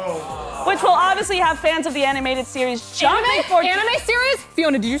replacing him. Which will obviously have fans of the animated series jumping for... Anime series?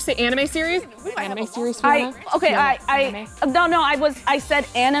 Fiona, did you say anime series? Anime series, Fiona? I said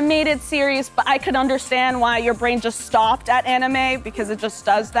animated series, but I could understand why your brain just stopped at anime because it just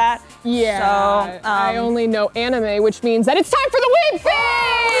does that. Yeah. So, I only know anime, which means that it's time for the Weeb Feed!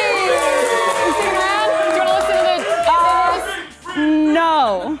 You stick around? Do you want to listen to the No.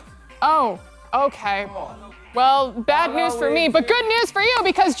 Oh, okay. Well, bad news for me, but good news for you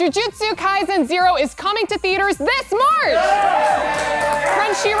because Jujutsu Kaisen 0 is coming to theaters this March!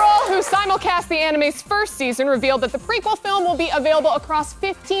 Crunchyroll, who simulcast the anime's first season, revealed that the prequel film will be available across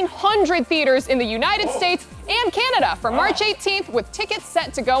 1,500 theaters in the United States and Canada from March 18th, with tickets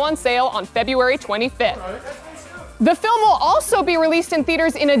set to go on sale on February 25th. The film will also be released in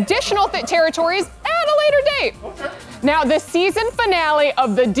theaters in additional territories at a later date. Now, the season finale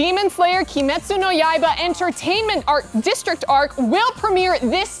of the Demon Slayer Kimetsu no Yaiba Entertainment District arc will premiere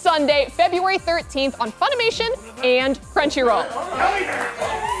this Sunday, February 13th on Funimation and Crunchyroll.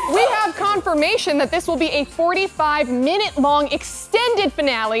 We have confirmation that this will be a 45-minute-long extended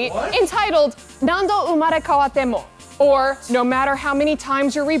finale entitled Nando Umare Kawate Mo, or No Matter How Many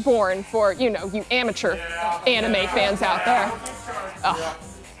Times You're Reborn for, you amateur anime fans out there.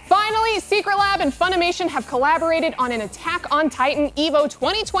 Finally, Secret Lab and Funimation have collaborated on an Attack on Titan EVO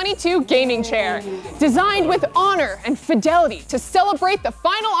 2022 gaming chair, designed with honor and fidelity to celebrate the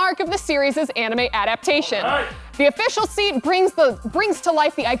final arc of the series' anime adaptation. The official seat brings to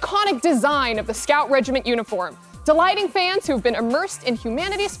life the iconic design of the Scout Regiment uniform, delighting fans who've been immersed in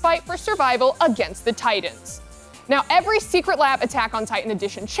humanity's fight for survival against the Titans. Now, every Secret Lab Attack on Titan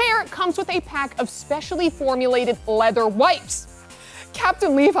edition chair comes with a pack of specially formulated leather wipes.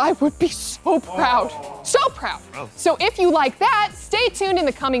 Captain Levi would be so proud. So proud. So if you like that, stay tuned in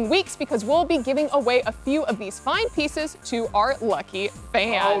the coming weeks because we'll be giving away a few of these fine pieces to our lucky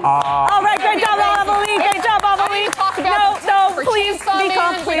fans. All right, great job, Ovilee. Great job, Ovilee. No, please be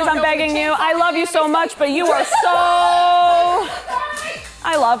calm, please. I'm begging you. I love you so much, but you are so...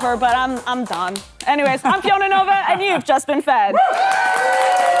 I love her, but I'm done. Anyways, I'm Fiona Nova, and you've just been fed.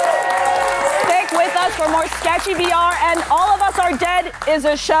 Stick with us for more Sketchy VR, and All of Us Are Dead is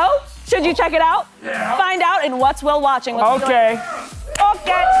a show. Should you check it out? Yeah. Find out in What's Will Watching. Okay.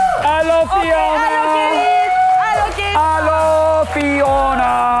 Okay. Hello, Fiona. Okay, hello, kitties.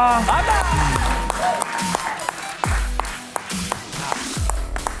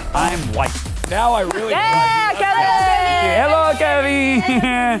 Now I really. Yeah, Kevin! Hello,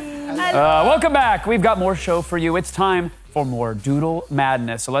 Kevin. Welcome back. We've got more show for you. It's time for more Doodle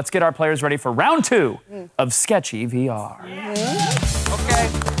Madness. So let's get our players ready for round 2 of Sketchy VR. Okay.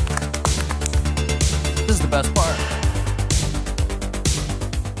 This is the best part.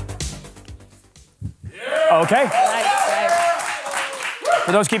 Okay.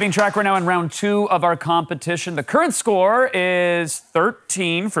 For those keeping track, we're now in round 2 of our competition. The current score is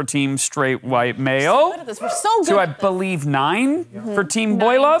 13 for Team Straight White Male. We're so good. To, I believe, 9 for Team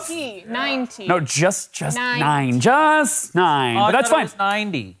Boy Love. 90. No, just 9. Just 9. Oh, but that's fine. It was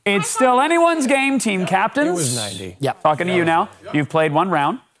 90. It's still anyone's game, team captains. It was 90. Yeah. Talking to you now. You've played 1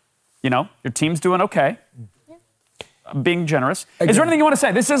 round. You know, your team's doing okay. I'm being generous. Is there anything you want to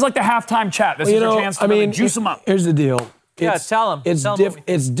say? This is like the halftime chat. This is your chance to really juice them up. Here's the deal. Yeah, tell him.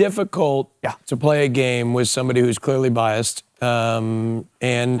 It's difficult to play a game with somebody who's clearly biased and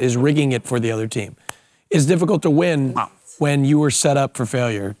is rigging it for the other team. It's difficult to win when you were set up for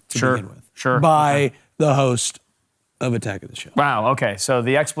failure to begin with by the host of Attack of the Show. Wow, okay. So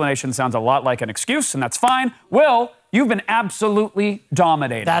the explanation sounds a lot like an excuse, and that's fine. Will, you've been absolutely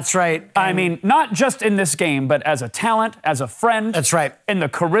dominating. That's right. I mean, not just in this game, but as a talent, as a friend. That's right. In the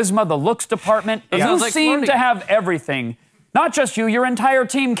charisma, the looks department. You sounds like seem flirting. to have everything. Not just you, your entire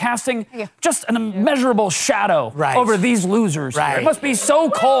team casting just an immeasurable shadow over these losers. Right. It must be so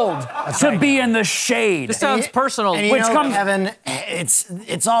cold to be in the shade. This sounds personal. And you know, Kevin,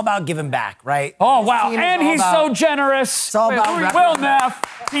 it's all about giving back, right? Oh, This wow. team is And all he's about- so generous. It's all about Will Neff,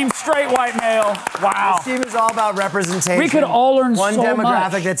 Team Straight White Male. Wow. This team is all about representation. We could all learn One so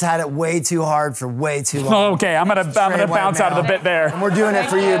demographic much. that's had it way too hard for way too long. Okay, I'm gonna bounce out of the bit there. And we're doing it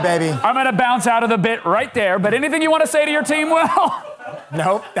for you, baby. I'm gonna bounce out of the bit right there. But anything you want to say to your team, Will?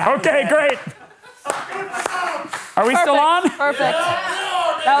 Nope. Okay, great. Are we still on? Perfect.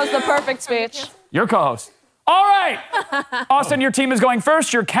 That was the perfect speech. Your co-host. All right. Austin, your team is going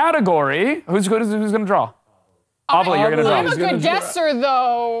first. Your category. Who's going to draw? Ovilee, you're going to draw. I'm a good guesser,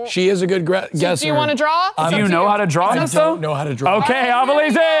 though. She is a good guesser. Do you want to draw? Do you know how to draw I this, don't though? know how to draw. Okay,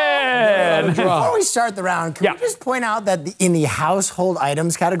 Avalee's in. Before we start the round, can we just point out that in the household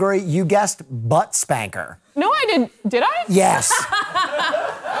items category, you guessed butt spanker. No, I didn't. Did I? Yes.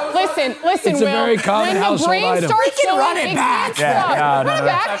 Listen, It's a Will. very common when the household brain item. starts We can showing run it back. stuff, run it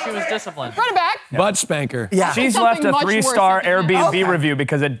back. That's how she was disciplined. Run it back. Butt spanker. Yeah. She's Something left a much worse 3-star than that. Airbnb review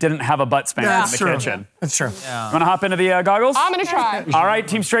because it didn't have a butt spanker in That's the true. kitchen. That's true. You want to hop into the goggles? I'm going to try. All right,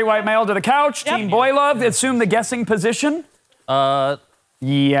 Team Straight White Male to the couch. Team Boy Love, assume the guessing position. Yeah,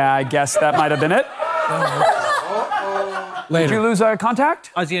 I guess that might have been it. Later. Did you lose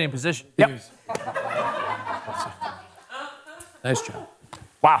contact? I was getting in position. Yep. Nice job.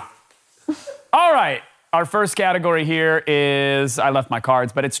 Wow. All right. Our first category here is, I left my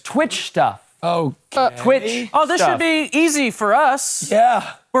cards, but it's Twitch stuff. Oh, Twitch. Oh, this stuff. should be easy for us.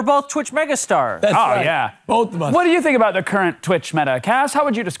 yeah. We're both Twitch megastars. That's right. Yeah. Both of us. What do you think about the current Twitch meta? Cass, how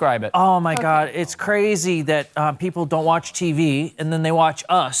would you describe it? Oh my God, it's crazy that people don't watch TV and then they watch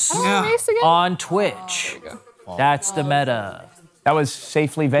us on Twitch. That's the meta. That was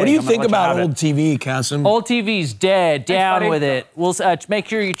safely vague. What do you I'm gonna think let about have it. old TV, Kassem? Old TV's dead. Down buddy. with it. We'll make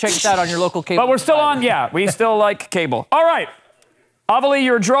sure you check us out on your local cable. But we're still on, we still like cable. All right. Ovilee,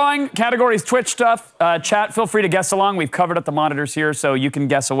 you're drawing. Categories Twitch stuff. Chat, feel free to guess along. We've covered up the monitors here, so you can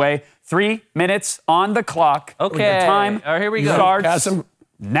guess away. 3 minutes on the clock. Okay. The time All right, here we go. starts Kassem,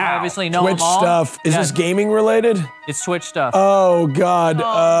 now. I obviously know Twitch them all. stuff. Is this gaming related? It's Twitch stuff. Oh, God.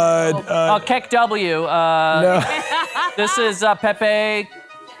 Keck W. No. This is Pepe.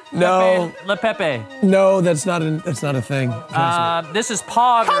 No. Le Pepe. No, that's not a thing. This is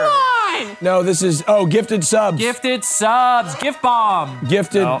Pogger. Come on! No, this is, gifted subs. Gifted subs. Gift bomb.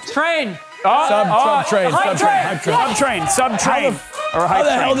 Gifted. No. Train. Sub-train. Hype Sub-train. Sub-train. Or how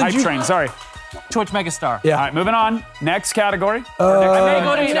the hell hype did you- train, sorry. Twitch megastar. Yeah. All right, moving on. Next category. I may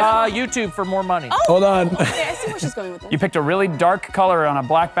go to YouTube for more money. Hold on. Okay, I see where she's going with this. You picked a really dark color on a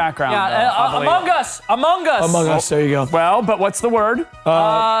black background. Ovilee. Among Us. Among Us. Among Us, there you go. Well, but what's the word?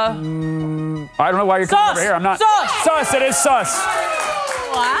 I don't know why you're coming over here. I'm not. Sus. Sus. It is sus.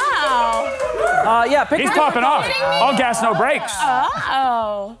 Wow. Yeah, pick He's popping off. All gas, no brakes.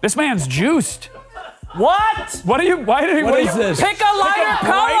 Oh. This man's juiced. What? What are you? Why did he? What is this? Pick a lighter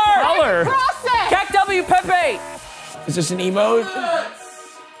color. Process. Keck W Pepe. Is this an emote?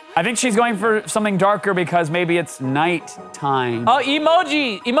 I think she's going for something darker because maybe it's night time. Oh,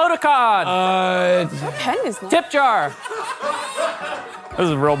 emoji. Emoticon. What pen is that? Tip jar. This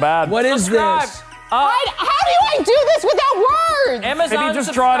is real bad. What is Subscribe. this? How do do I do this without words? Amazon Maybe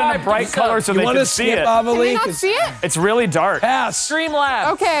just draw it in a bright color so they can see it. Can they not see it? It's really dark. Pass.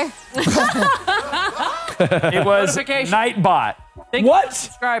 Streamlabs. Okay. It was Notification. Nightbot. Thank you for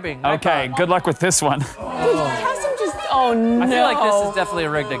subscribing. Okay, good luck with this one. Kassem just, oh no. I feel like this is definitely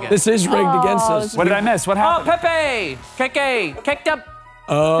rigged against. This is rigged against us. What did I miss? What happened? Oh, Pepe! Keke! Kicked up.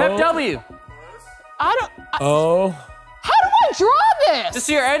 Oh. Pep W. I don't. Oh. How do I draw this? Just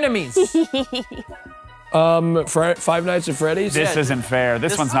your enemies. Five Nights at Freddy's? This isn't fair.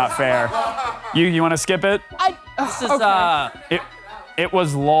 This one's not fair. You want to skip it? This is, It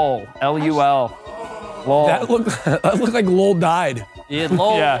was LOL. L-U-L. LOL. That looked like Lowell died. Yeah,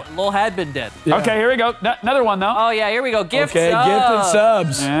 Lowell had been dead. Yeah. Okay, here we go. Another one, though. Oh, yeah, here we go. Gift Okay, subs. gift and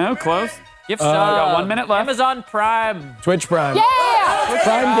subs. Yeah, close. Gift We subs. got 1 minute left. Amazon Prime. Twitch Prime. Yeah!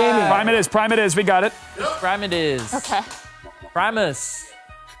 Prime Gaming. Prime it is. Prime it is. We got it. Prime it is. Okay. Primus.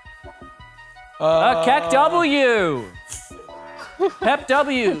 Keck W. Pep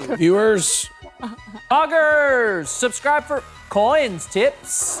W. Viewers. Poggers. Subscribe for coins,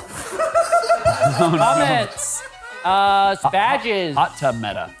 tips. Comments. Badges. Hot tub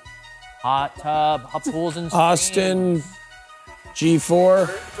meta. Hot tub. Hot pools and Austin G4.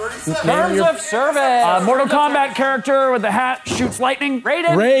 Terms of service. Mortal Kombat character with the hat shoots lightning.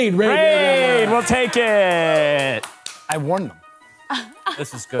 Raiden. Raid. We'll take it. I warned them.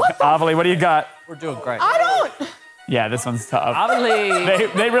 This is good. Ovilee, what do you got? We're doing great. I don't. Yeah, this one's tough.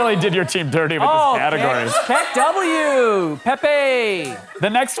 Ovilee. They really did your team dirty with this category. Keck W. Pepe. The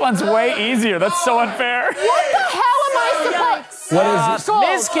next one's way easier. That's so unfair. What the hell am I supposed? What is it?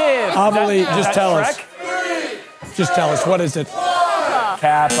 Ms. Kim. Ovilee, just tell us. Shrek? Just tell us. What is it?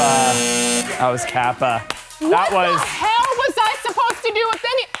 Kappa. That was Kappa. What the hell was I supposed to do with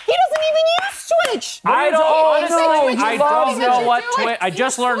any? He doesn't even use Twitch. I don't know what Twitch. Twitch. I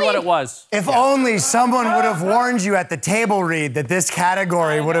just learned what it was. If only someone would have warned you at the table read that this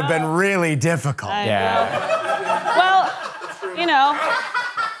category would have been really difficult. Well, you know.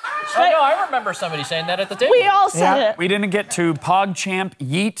 Oh, no, I remember somebody saying that at the table. We all said it. We didn't get to PogChamp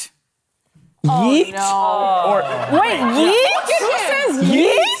Yeet. Yeet? Or Wait, Yeet? Who says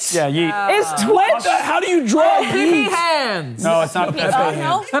Yeet? Yeah, Yeet. Is Twitch? How do you draw Pepe Yeet? hands. No, it's not Pepe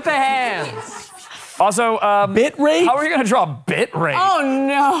hands. Pepe hands. Also, bit rate? How are you going to draw bit rate? Oh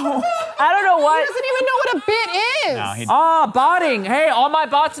no. I don't know He what. doesn't even know what a bit is. No, Botting. Hey, all my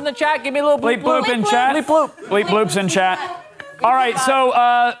bots in the chat, give me a little bleep Bleep bloop in chat. Bleep bloop. Bleep bloops in chat. All right, so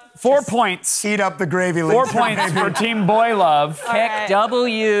 4 points. Heat up the gravy. 4 points for Team Boy Love. Keck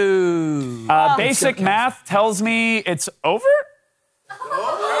W. Basic math tells me it's over?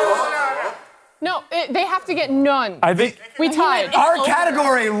 No, they have to get none. I think We tied. Our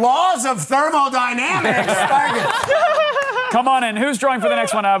category, laws of thermodynamics. Come on in. Who's drawing for the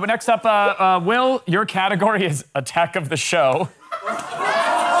next one? Next up, Will, your category is Attack of the Show.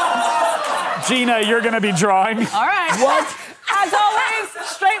 Gina, you're going to be drawing. All right. What? As always,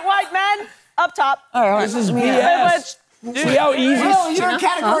 straight white men up top. All right. This is BS. See how easy. Well, your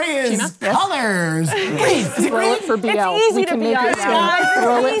category is colors. Please throw it for BL. It's easy to be honest, guys.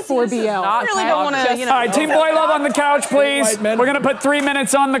 Throw it for BL. I really don't want to, you know. All right, Team Boy Love on the couch, please. We're going to put 3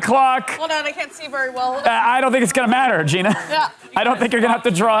 minutes on the clock. Hold on, I can't see very well. I don't think it's going to matter, Gina. Yeah. I don't think you're going to have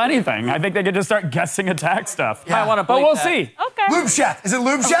to draw anything. I think they could just start guessing attack stuff. I want to But we'll see. Okay. Lube Chef. Is it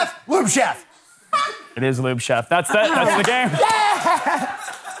Lube Chef? Lube Chef. It is Lube Chef. That's the game.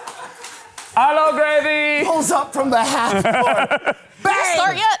 Hello, Gravy. Pulls up from the half court. Bang!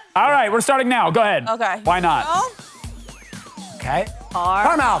 Start yet? All right, we're starting now. Go ahead. Okay. Why not? Oh. Okay.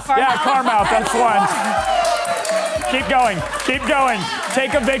 Carmouth. Yeah, Carmouth. That's one. Keep going. Keep going.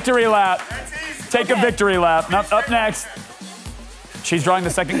 Take a victory lap. Take a victory lap. Up next. She's drawing the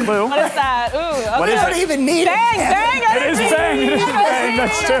second clue. What is that? Ooh. Okay. What is I don't even need Bang, bang. It is bang. It is bang.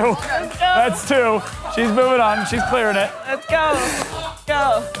 That's two. That's two. She's moving on. She's clearing it. Let's go.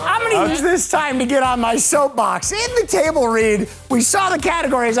 Go. I'm gonna use this time to get on my soapbox. In the table read, we saw the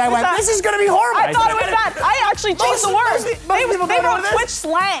categories. I went, this is gonna be horrible. I thought it was bad. I actually changed the word. They wrote Twitch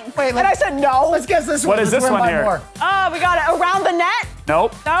slang. Wait, and I said no. Let's guess this one. What is this one here? Oh, we got it. Around the net?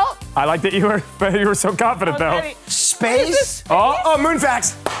 Nope. No? I like that you were so confident though. Maybe. Space? Oh,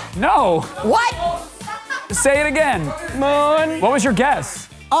 Moonfax. no. What? Say it again. Moon. What was your guess?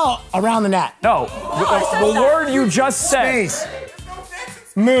 Oh, around the net. No. The word you just said. Space.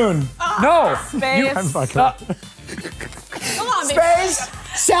 Moon. No. Space. I'm fucking Come on, baby. Space.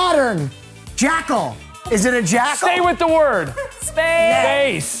 Saturn. Jackal. Is it a jackal? Stay with the word.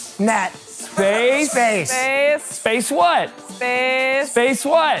 Space. Space. Net. Space. Space. Space. Space what? Space. Space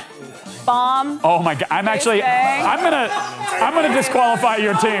what? Bomb. Oh my God! I'm actually. bang. I'm gonna disqualify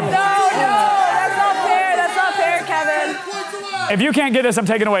your team. No, that's not fair. That's not If you can't get this, I'm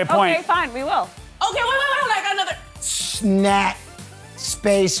taking away a point. Okay, fine, we will. Okay, wait, I got another. Snack.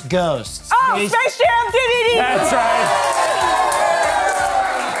 Space Ghost. Oh, Space Jam DVD. That's right.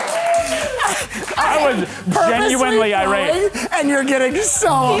 I was genuinely irate. And you're getting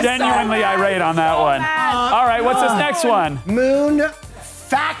so genuinely irate on that one. All right, what's this next one? Moon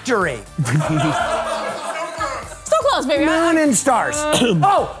Factory. So close, baby. Moon and stars.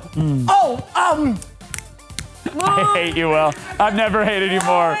 I hate you, Will. I've never hated you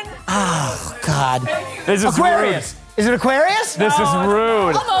more. Oh, God. This is Aquarius. rude. Is it Aquarius? This is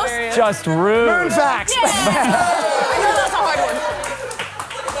rude. Almost. Just rude. Moon facts. Yeah. That's a hard one.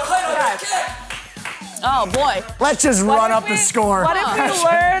 Oh, boy. Let's just run up the score. What if we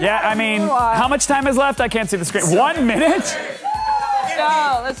learn? Yeah, I mean, how much time is left? I can't see the screen. 1 minute?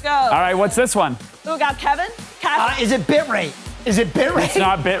 Let's go. All right, what's this one? Who got Kevin? Kevin? Is it bitrate? Is it bitrate? It's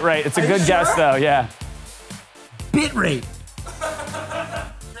not bitrate. It's a good guess, though, yeah. Bitrate.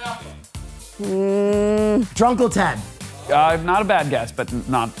 Drunkle 10. Not a bad guess, but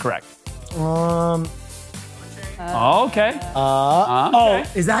not correct. Okay. Okay.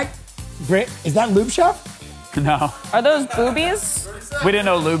 Is that great? Is that Lube Chef? No. Are those boobies? We didn't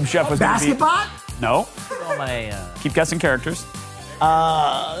know Lube Chef was going to be. Basketball? No. Keep guessing characters. 20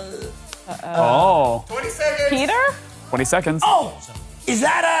 seconds. Peter? 20 seconds. Oh, is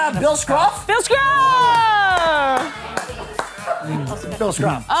that Bill Scruff? Bill Scruff! Bill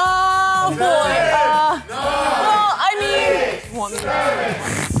Scruff. Oh, boy. Well, I mean,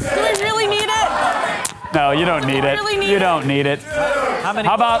 do we really need it? No, you don't need it. Really need You don't need it. How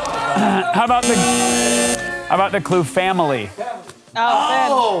about the clue family?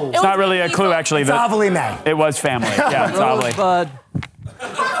 Oh, It's not really a clue, actually. It's Ovilee May. It was family. Yeah, it's Ovilee.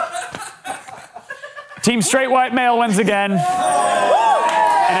 Team straight white male wins again. And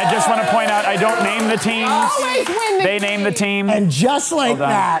I just want to point out, I don't name the teams. They name the team. And just like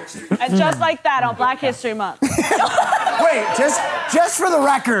that. And just like that on Black History Month. Wait, just for the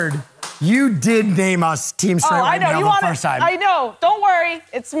record, you did name us Team Straight I White know. Male You the want first time. I know. Don't worry.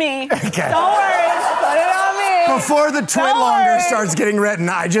 It's me. Okay. Don't worry. Put it on me. Before the twit longer starts getting written,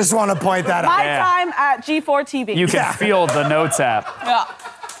 I just want to point that out. My time at G4 TV. You can feel the Notes app. Yeah.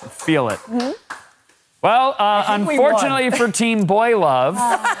 Feel it. Well, unfortunately for Team Boy Love,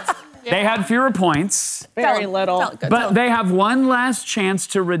 they had fewer points. Very little. But they have one last chance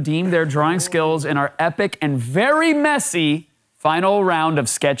to redeem their drawing skills in our epic and very messy final round of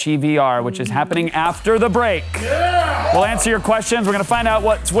Sketchy VR, which is happening after the break. We'll answer your questions. We're going to find out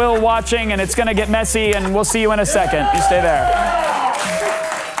what's Will watching, and it's going to get messy, and we'll see you in a second. You stay there.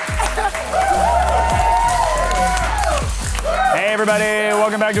 Hey, everybody.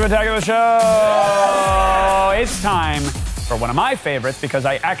 Welcome back to Attack of the Show. It's time for one of my favorites because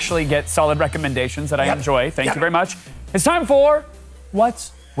I actually get solid recommendations that I enjoy. Thank you very much. It's time for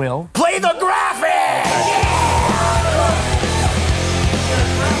What's Will Play the graphic!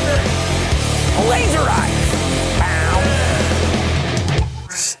 Laser eyes.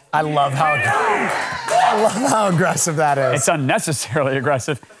 I love how aggressive that is. It's unnecessarily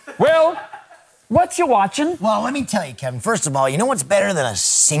aggressive. Will, what you watching? Well, let me tell you, Kevin. First of all, you know what's better than a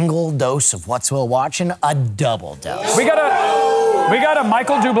single dose of What's Will watching? A double dose. We got a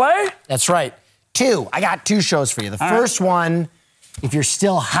Michael Bublé? That's right. I got two shows for you. The first one, if you're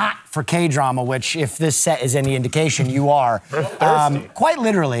still hot for K-drama, which if this set is any indication, you are. Quite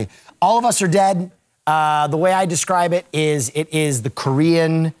literally, All of Us Are Dead. The way I describe it is the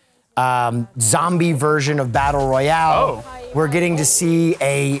Korean zombie version of Battle Royale. We're getting to see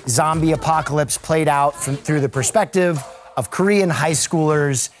a zombie apocalypse played out through the perspective of Korean high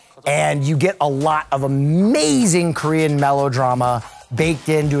schoolers, and you get a lot of amazing Korean melodrama baked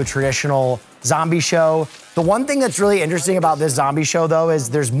into a traditional zombie show. The one thing that's really interesting about this zombie show, though, is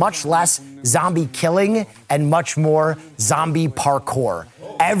there's much less zombie killing and much more zombie parkour.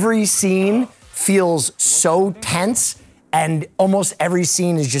 Every scene feels so tense, and almost every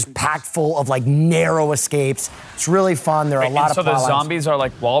scene is just packed full of like narrow escapes. It's really fun. There are a lot of So the plot lines. zombies are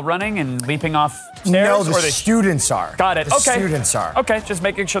like wall running and leaping off stairs? No, the or the students are. Got it. The Okay. students are. Okay, just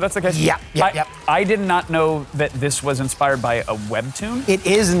making sure that's the case. Yep. I did not know that this was inspired by a webtoon. It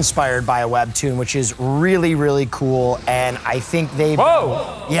is inspired by a webtoon, which is really, really cool. And I think they've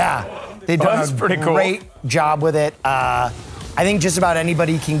they've done a pretty cool. great job with it. I think just about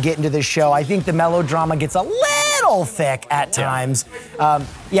anybody can get into this show. I think the melodrama gets a little thick at times.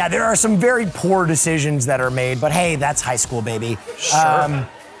 There are some very poor decisions that are made, but hey, that's high school, baby. Sure.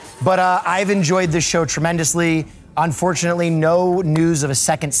 But I've enjoyed this show tremendously. Unfortunately, no news of a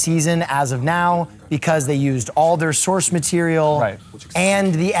second season as of now. because they used all their source material, Right.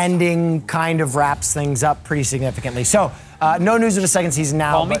 and the ending kind of wraps things up pretty significantly. So, no news of the second season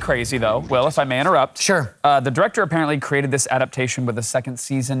now. Call me crazy, though. Will, if I may interrupt. Sure. The director apparently created this adaptation with a second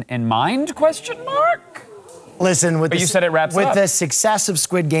season in mind, question mark? Listen, with But you said it wraps with up. the success of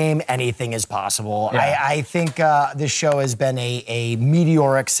Squid Game, anything is possible. Yeah. I think this show has been a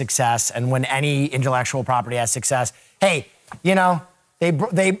meteoric success, and when any intellectual property has success, hey, you know,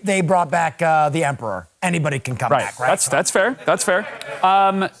 they brought back the Emperor. Anybody can come back, right? That's fair. That's fair.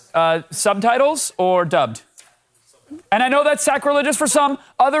 Subtitles or dubbed? And I know that's sacrilegious for some.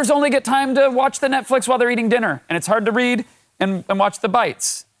 Others only get time to watch the Netflix while they're eating dinner, and it's hard to read and watch the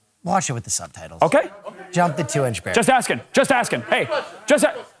bites. Watch it with the subtitles. Okay. Jump the 2-inch barrier. Just asking. Just asking. Hey,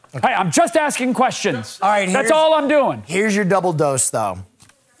 hey, I'm just asking questions. All right. That's all I'm doing. Here's your double dose, though.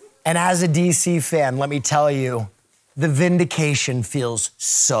 And as a DC fan, let me tell you, the vindication feels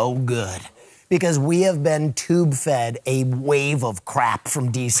so good. Because we have been tube-fed a wave of crap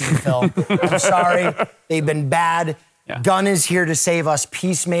from DC film. I'm sorry, they've been bad. Yeah. Gunn is here to save us.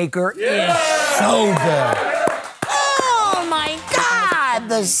 Peacemaker is so good. Oh my God!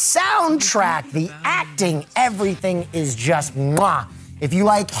 The soundtrack, the acting, everything is just mwah. If you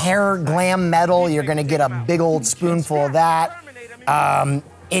like hair glam metal, you're gonna get a big old spoonful of that.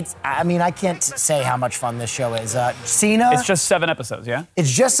 I mean, I can't say how much fun this show is. Cena. It's just 7 episodes, yeah?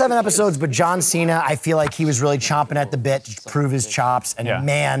 It's just 7 episodes, but John Cena, I feel like he was really chomping at the bit to prove his chops. And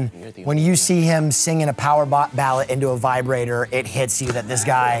man, when you see him singing a power ballad into a vibrator, it hits you that this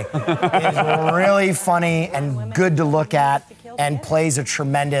guy is really funny and good to look at and plays a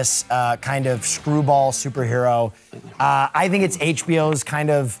tremendous kind of screwball superhero. I think it's HBO's kind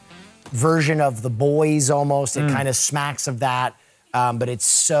of version of The Boys almost. It kind of smacks of that. But it's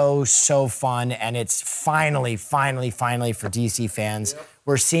so fun, and it's finally for DC fans.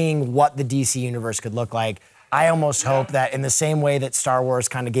 We're seeing what the DC universe could look like. I almost hope that in the same way that Star Wars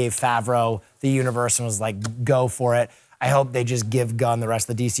kind of gave Favreau the universe and was like, go for it, I hope they just give Gunn the rest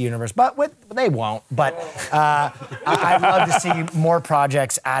of the DC universe, but they won't. But I'd love to see more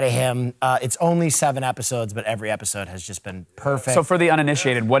projects out of him. It's only 7 episodes, but every episode has just been perfect. So for the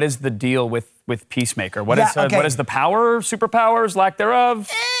uninitiated, what is the deal with Peacemaker? What is the power, superpowers, lack thereof?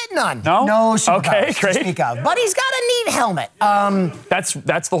 None. No? No superpowers Okay, great. to speak of. But he's got a neat helmet.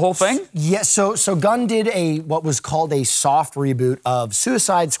 That's the whole thing? Yeah, so Gunn did what was called a soft reboot of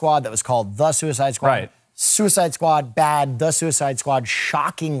Suicide Squad that was called The Suicide Squad. Right. Suicide Squad, bad. The Suicide Squad,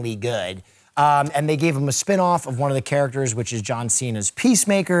 shockingly good. And they gave him a spin-off of one of the characters, which is John Cena's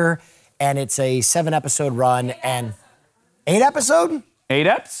Peacemaker. And it's a 7-episode run and 8 episode? 8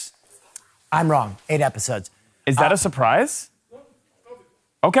 eps? I'm wrong. 8 episodes. Is that a surprise?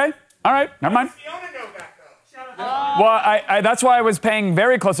 Okay. All right. Never mind. Well, that's why I was paying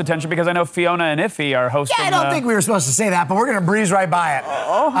very close attention, because I know Fiona and Iffy are hosting. Yeah, I don't think we were supposed to say that, but we're going to breeze right by it.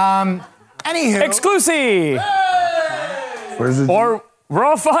 Anywho. Exclusive! Where's it? Or we're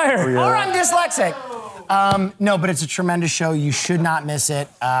all fired. Or I'm dyslexic. No, but it's a tremendous show. You should not miss it.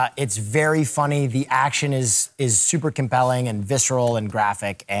 It's very funny. The action is super compelling and visceral and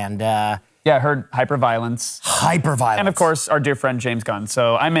graphic. And yeah, I heard hyperviolence. Hyperviolence. And of course, our dear friend James Gunn.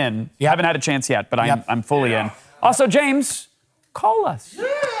 So I'm in. You haven't had a chance yet, but I'm fully in. Also, James, call us.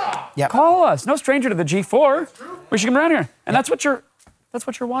 Yeah. Call us. No stranger to the G4. We should come around here. And that's what you're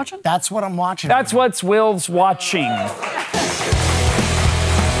watching? That's what I'm watching. That's what Will's watching.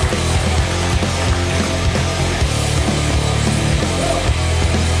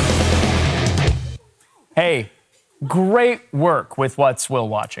 Hey, great work with What's Will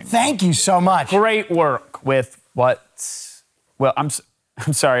watching. Thank you so much. Great work with What's Will. I'm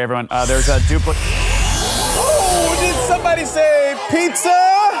sorry, everyone. There's a duplicate. Oh, did somebody say pizza?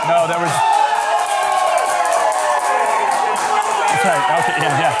 No, that was. Sorry. Okay.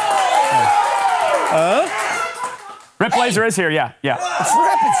 Yeah. Rip Blazer is here. Yeah. It's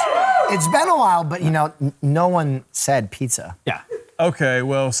Rip. It's been a while, but no one said pizza. Yeah. Okay,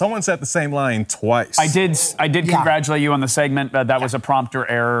 well, someone said the same line twice. I did congratulate you on the segment. That was a prompter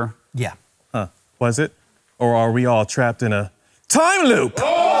error. Yeah. Huh. Was it? Or are we all trapped in a time loop?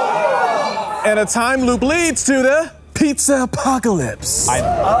 Oh! And a time loop leads to the pizza apocalypse.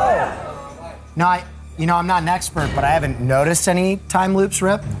 No, I'm not an expert, but I haven't noticed any time loops,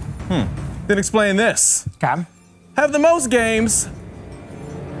 Rip. Then explain this. Okay. Have the most games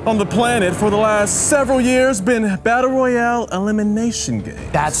on the planet for the last several years been Battle Royale elimination games?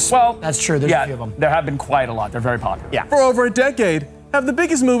 That's true. There's a few of them. There have been quite a lot. They're very popular. Yeah. For over a decade, have the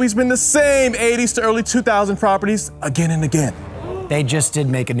biggest movies been the same 80s to early 2000 properties again and again? They just did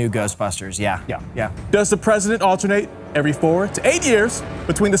make a new Ghostbusters, yeah. Yeah. Does the president alternate every 4 to 8 years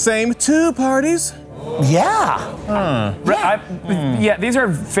between the same 2 parties? Yeah. Yeah, these are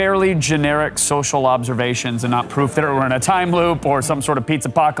fairly generic social observations and not proof that we're in a time loop or some sort of pizza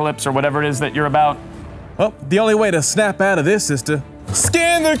apocalypse or whatever it is that you're about. Well, the only way to snap out of this is to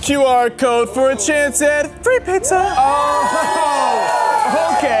scan the QR code for a chance at free pizza.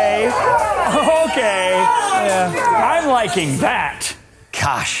 Oh, okay. Yeah. I'm liking that.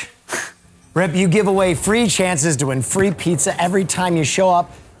 Gosh. Rip, you give away free chances to win free pizza every time you show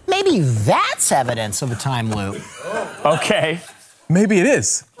up. Maybe that's evidence of a time loop. Okay. Maybe it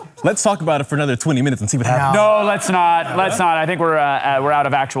is. Let's talk about it for another 20 minutes and see what happens. No, let's not. Let's not. I think we're out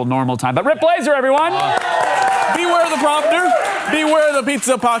of actual normal time. But Rip Blazer, everyone. Beware the prompter. Beware the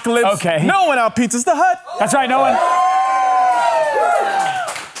pizza apocalypse. Okay. No one out pizzas the hut. That's right, no one.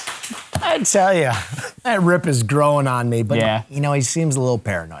 I tell you, that Rip is growing on me, but Yeah. you know, he seems a little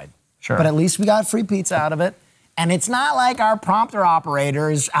paranoid. Sure. But at least we got free pizza out of it. And it's not like our prompter operator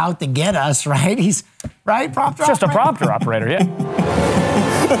is out to get us, right? He's, right, prompter Just a operator? prompter operator, yeah.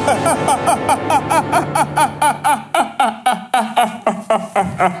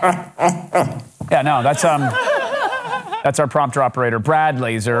 Yeah, no, that's our prompter operator, Brad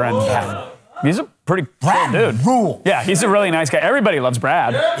Laser, and he's a pretty cool dude. Rule. Yeah, he's a really nice guy. Everybody loves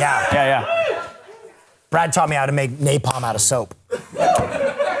Brad. Yeah. Brad taught me how to make napalm out of soap.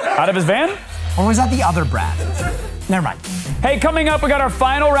 Out of his van? Or was that the other Brad? Never mind. Hey, coming up, we got our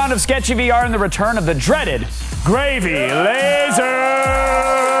final round of Sketchy VR and the return of the dreaded Gravy Laser.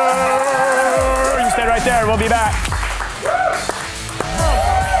 You stay right there. We'll be back.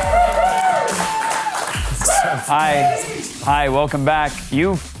 Hi, welcome back.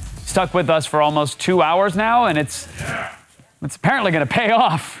 You've stuck with us for almost 2 hours now, and it's apparently going to pay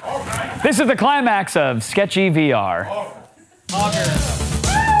off. This is the climax of Sketchy VR.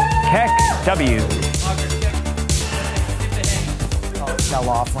 Heck W. Fell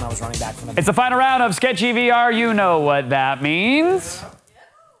off when I was running back from the... It's the final round of Sketchy VR. You know what that means.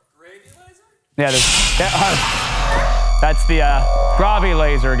 Yeah, that's the gravy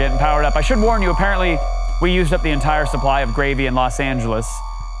laser getting powered up. I should warn you, apparently we used up the entire supply of gravy in Los Angeles.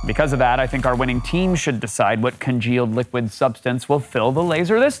 Because of that, I think our winning team should decide what congealed liquid substance will fill the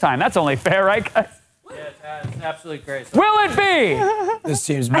laser this time. That's only fair, right, guys? Yeah, it's absolutely great. Will it be This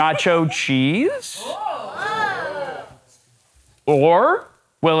team's nacho cheese? Or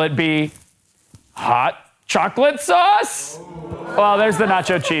will it be hot chocolate sauce? Well, there's the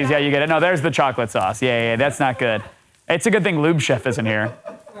nacho cheese. Yeah, you get it. No, there's the chocolate sauce. Yeah, that's not good. It's a good thing Lube Chef isn't here.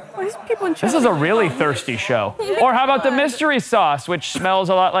 This is a really thirsty show. Or how about the mystery sauce, which smells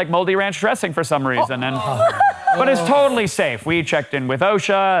a lot like moldy ranch dressing for some reason, but it's totally safe. We checked in with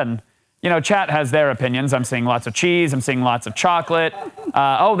OSHA, and you know, chat has their opinions. I'm seeing lots of cheese. I'm seeing lots of chocolate.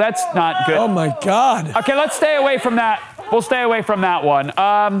 Oh, that's not good. Oh my God. Okay, let's stay away from that. We'll stay away from that one.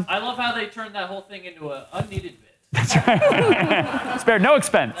 I love how they turned that whole thing into an unneeded bit. That's right. Spared no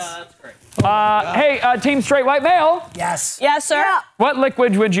expense. That's great. Hey, Team Straight White Male. Yes. Yes, sir. What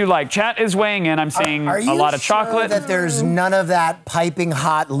liquid would you like? Chat is weighing in. I'm seeing a lot of chocolate. That there's none of that piping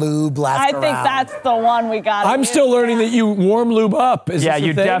hot lube left I think around? that's the one we got. I'm still learning that you warm lube up. Is Yeah, this a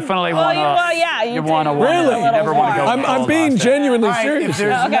you thing? definitely want to. you want to warm it Really? up. You never want to go. I'm being genuinely All right, serious.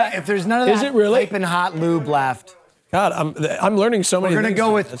 if there's none of that Is it really? piping hot lube left, God, I'm learning so many we're things. gonna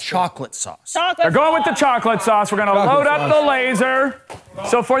go with chocolate sauce. They're going with the chocolate sauce. We're going to load up the laser.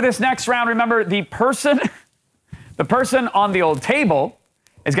 So for this next round, remember the person on the old table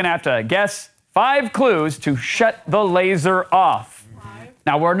is going to have to guess 5 clues to shut the laser off.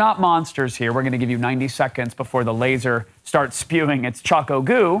 Now, we're not monsters here. We're going to give you 90 seconds before the laser starts spewing its choco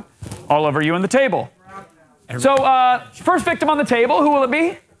goo all over you and the table. So, first victim on the table, who will it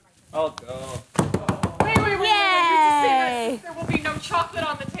be? I'll go. Wait. Yay. There will be no chocolate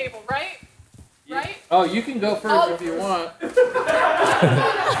on the table, right? Right? Oh, you can go first if you want.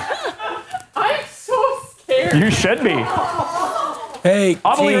 I'm so scared. You should be. Hey,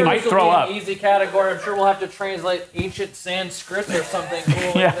 Ovilee might throw up. An easy category. I'm sure we'll have to translate ancient Sanskrit or something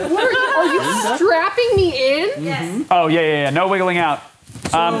cool. Yeah. Are you strapping me in? Yes. Oh, yeah. No wiggling out.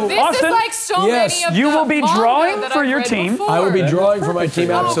 This Austin, is like so yes, many of you the will be manga drawing that for I've your read team. before. I will be drawing for my team,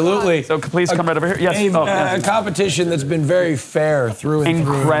 absolutely. So please come right over here. Yes. A competition that's been very fair through and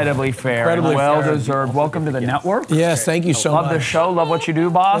through. Incredibly fair. Incredibly well fair. deserved. Welcome to the network. Yes, thank you so Love much. the show. Love what you do,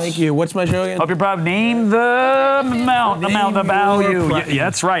 boss. Thank you. What's my show again? Hope you're proud. Name the amount, the value. Yeah,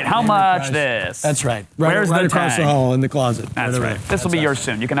 that's right. How much this? That's right. Where's right the across tag? the hall in the closet. That's right. This will be yours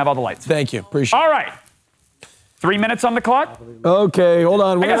soon. You can have all the lights. Thank you. Appreciate it. All right. 3 minutes on the clock? Okay, hold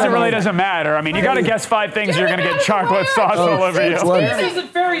on. I guess it really doesn't matter. I mean, you got to guess 5 things, you're going to get chocolate sauce all over you. Fairies and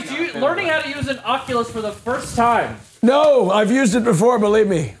fairies, learning how to use an Oculus for the first time. No, I've used it before, believe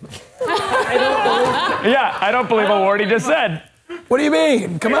me. Yeah, I don't believe a word he just said. What do you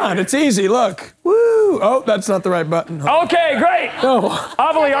mean? Come on, it's easy, look. Woo! Oh, that's not the right button. Okay, great. No.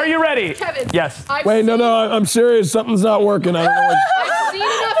 Ovilee, are you ready? Kevin. Yes. Wait, no, I'm serious. Something's not working. I don't know what... I've seen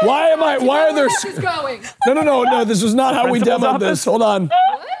enough. Why are there... Going. No, this is not how we Principal's demoed office? this. Hold on.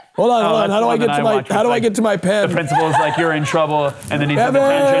 Hold on. How do I get to my pen? The principal's like, you're in trouble, and then he's in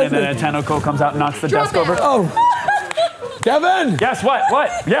detention, and then a tentacle comes out and knocks the desk over. Oh. Kevin! Yes, what?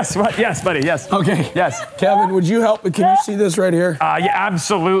 Yes, what? Yes, buddy, yes. Okay. Yes. Kevin, would you help? Can you see this right here? Yeah,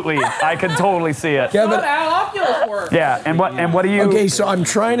 absolutely. I can totally see it. Kevin. That's not how Oculus works. Yeah, and what do you... Okay, so I'm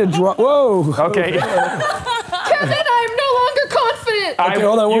trying to draw... Whoa! Okay. Kevin, I'm no longer confident. Okay,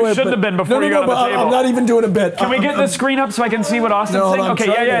 hold on, you wait, shouldn't have been before you got on the table. I'm not even doing a bit. Can we get the screen up so I can see what Austin's saying? Okay,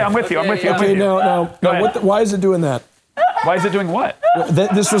 yeah, I'm with you. Okay, no. Why is it doing that? Why is it doing what?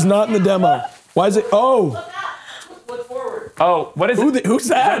 This was not in the demo. Why is it... Oh! Oh, what is it? Who's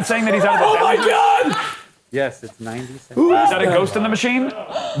that? Is that saying that he's out of the Oh my God! Yes, it's 90 seconds. Is that a ghost in the machine?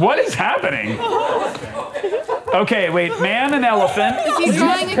 What is happening? Okay, wait, man and elephant. Is he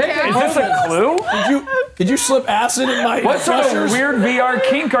drawing a cow? Is this a clue? Did you slip acid in my What sort of weird VR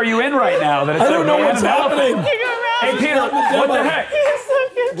kink are you in right now? That it's I don't know what's happening. Hey, Peter, what the heck?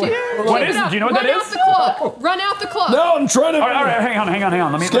 What is it? Do you know what that is? Run out the clock. No, I'm trying to... All right, hang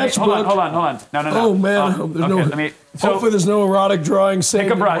on. Let me Sketchbook. hold on. No. Oh, man. Hopefully there's no erotic drawing. Pick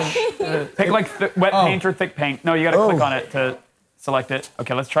a brush. Pick like wet paint or thick paint. No, you got to click on it to select it.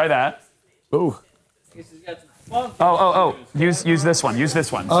 Okay, let's try that. Ooh. Oh. Use this one.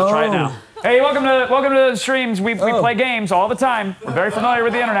 So try it now. Hey, welcome to the streams. We play games all the time. We're very familiar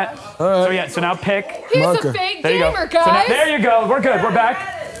with the internet. All right. So now pick. He's a fake gamer, guys. So now, there you go. We're good. We're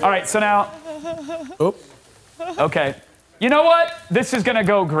back. All right. So now. Oh. Okay. You know what? This is gonna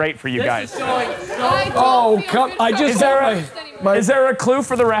go great for you guys. Is there a clue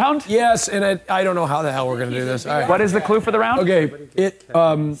for the round? Yes, and I don't know how the hell we're gonna do this. All right. What is the clue for the round? Okay.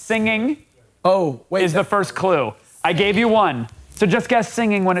 Singing. Oh, wait. Is the first clue. I gave you one. So just guess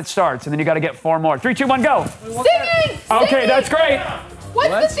singing when it starts, and then you got to get 4 more. 3, 2, 1, go. Singing! Okay, that's great.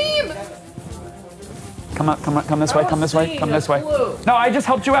 What's the theme? Come this way. No, I just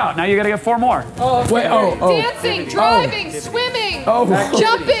helped you out. Now you got to get 4 more. Dancing, driving, swimming,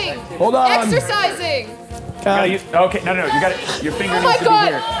 jumping, hold on. Exercising. Okay, no, you got it. Your fingernails Oh my to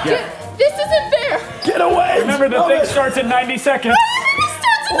God! be here. Yeah. This isn't fair. Get away! Remember, the thing starts in 90 seconds.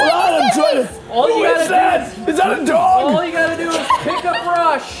 Hold on, I'm trying to... All you gotta do is that a dog? All you gotta do is pick a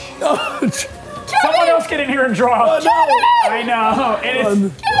brush. Someone else get in here and draw. Oh, no. I know. It is.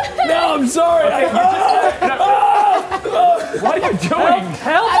 No, I'm sorry. What are you doing?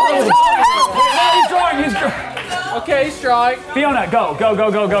 Help! He's drawing. Okay, he's drawing. Fiona, go.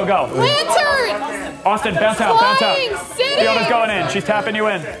 Lantern. Austin, bounce out. Flying city. Fiona's going in. She's tapping you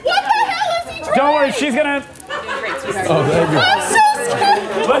in. What the hell is he drawing? Don't worry, she's gonna. Oh, thank you. I'm so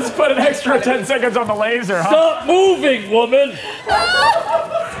scared. Let's put an extra 10 seconds on the laser, huh? Stop moving, woman.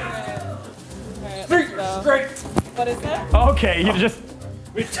 Great. What is that? Okay, you just.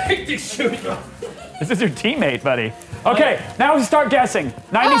 We take these shoes off. This is your teammate, buddy. Okay, now we start guessing.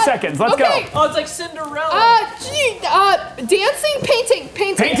 90 seconds. Let's go. Oh, it's like Cinderella. Dancing, painting.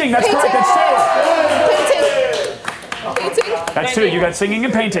 Painting. That's correct. That's 2. Painting. That's 2. You got singing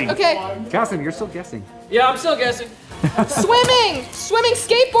and painting. Okay. Kassem, you're still guessing. Yeah, I'm still guessing. Swimming,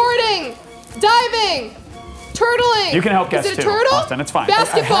 skateboarding, diving, turtling. You can help guess Is it a too, turtle? Austin. It's fine.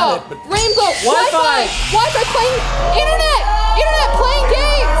 Basketball, rainbow, Wi-Fi, playing internet, playing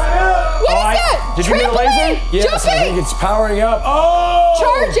games. What is that? Did you get a laser? Yes, Jumping. I think it's powering up. Oh!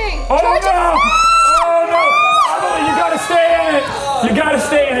 Charging. Oh no! Oh no! You gotta stay in it. You gotta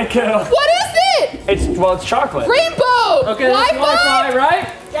stay in it, kiddo. What is it? It's chocolate. Rainbow. Okay, that's Wi-Fi,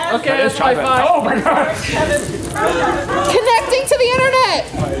 right? Yes. Okay, that's chocolate. Wi-Fi. Oh my God! Connecting to the internet.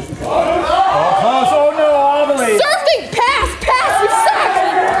 Oh no, Ovilee. Surfing. Pass. You suck.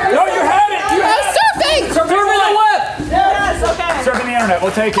 No, you had it. Surfing. Surfing the web. Yes, okay. Surfing the internet.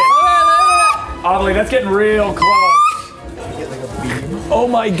 We'll take it. Ovilee, that's getting real close. Oh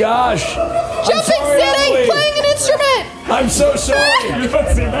my gosh. Jumping, sitting, Ovilee. playing an instrument. I'm so sorry. You don't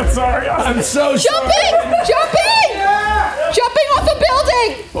seem that sorry. I'm so Jumping. Jumping off a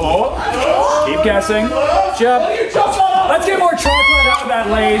building. Oh, keep guessing. Jump. Let's get more chocolate out of that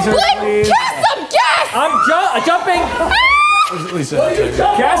laser, please. Guess. I'm jumping.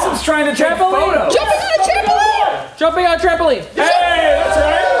 Kassem's trying to take a photo. Jumping on a trampoline. Jumping on a trampoline. Hey, that's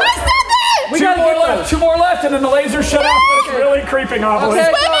right. I said that. We got two more left. 2 more left, and then the laser shut off. But it's really creeping off. Okay,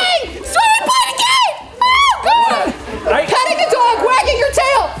 swimming! Swimming, play the game! Oh, God! Petting a dog, wagging your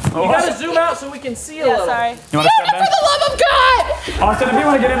tail! You gotta zoom out so we can see a little. Sorry. You want to step For back? the love of God! Austin, if you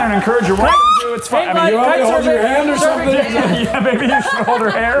want to get in there and encourage your wife to, it's fine. I mean, You want me to hold your hand or something? yeah, maybe you should hold her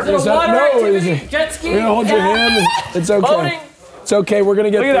hair. Is that, no, is it? Jet ski. We're gonna hold your hand. It's okay. Boating. It's okay. We're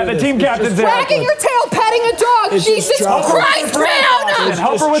gonna get Look at that. through The this. team It's captain's just there. Wagging your tail, petting a dog! It's just Jesus chocolate. Christ, And man!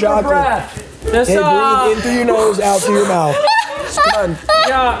 help her with her chocolate. breath. This, Hey, breathe in through your nose, out through your mouth. Come on,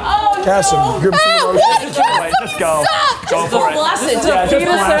 yeah. Kassem, grab some lotion. Just go. Go for it. Blast it. Yeah, just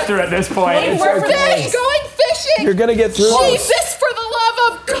blast her at this point. Fish, going fishing! You're gonna get through this. Jesus, for the love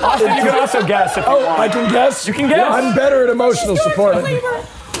of God! Austin, you can also guess if you want. I can guess? You can guess. Yeah, I'm better at emotional support.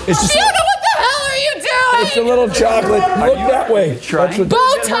 It's just Fiona, what the hell are you doing? it's a little chocolate. Look that way. That's what Bow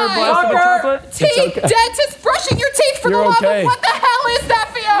Blast tie! with chocolate? Teeth, dentist, brushing your teeth for You're the love okay. of what the hell is that,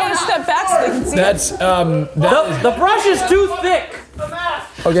 Fiona? Step back so they can see. That's The brush is too thick.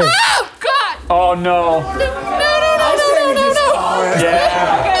 okay. Oh, God! Oh, no. No.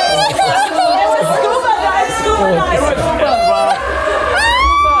 Yeah. Scuba dive, scuba dive.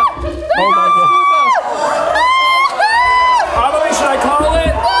 Oh my God. Ovilee, should I call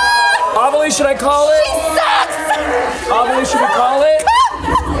it? Ovilee, should I call it? Ovilee, should we call it?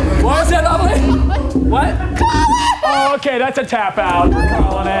 What was that, Ovilee? What? Oh, okay, that's a tap out. We're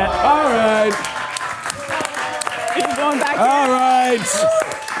calling it. All right. He's going back in. All right.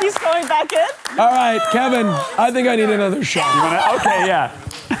 He's going back in. All right, Kevin. I think I need another shot. You wanna, okay, yeah.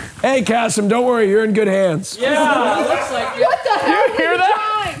 Hey, Kassem, don't worry. You're in good hands. Yeah, it looks like What the hell? You hear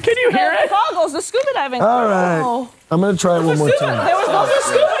that? Can you hear The it? goggles, the scuba diving. All right. Oh. I'm gonna try it one more time. There was those are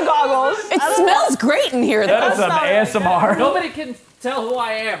scuba goggles. It smells great in here. That is some ASMR. nobody can tell who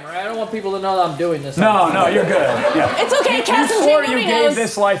I am, right? I don't want people to know that I'm doing this. No, you're good. Yeah. It's okay, You Kassem swore G you knows. gave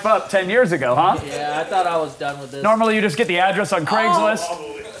this life up 10 years ago, huh? Yeah, I thought I was done with this. Normally you just get the address on Craigslist.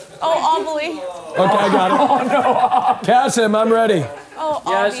 Oh, Ovilee. Okay, I got it. Oh, no. Kassem, I'm ready. Oh,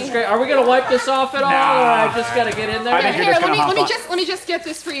 Yeah, this is great. Are we gonna wipe this off at all, or I just gotta get in there? I think you're Here, just let gonna me hop on. let me just get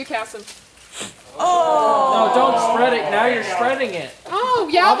this for you, Kassem. No, don't spread it. Now you're spreading it. Oh,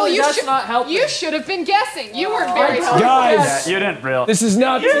 yeah, well, you that's should not helping. You should have been guessing. You weren't very helpful. Guys, You didn't real. this is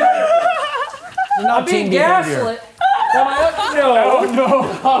not. I'm being team behavior. gaslit.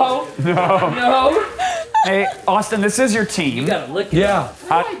 No. No. Hey, Austin, this is your team. You gotta lick it. Yeah.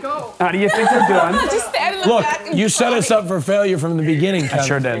 How do you think they're doing? Just stand in the Look, back and you set us up for failure from the beginning, I Kevin.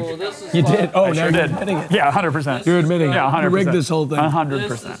 sure did. Well, this is You fun. did. Oh, I now sure you're did. admitting it. Yeah, 100%. You're admitting it. Yeah, 100%. You rigged this whole thing.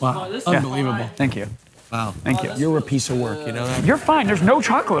 100%. Wow, This is unbelievable. Thank you. Wow. Thank you. You're a piece of work, you know that? You're fine. There's no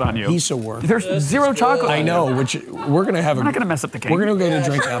chocolate on you. Piece of work. There's zero chocolate. I know, which we're gonna have. We're not gonna mess up the cake. We're gonna go get a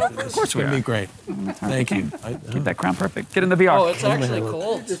drink after this. Of course we it's gonna are. be great. Thank you. Keep that crown perfect. Get in the VR. Oh, it's actually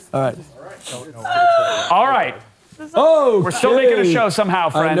cold. All right. All right. Oh, We're still making a show somehow,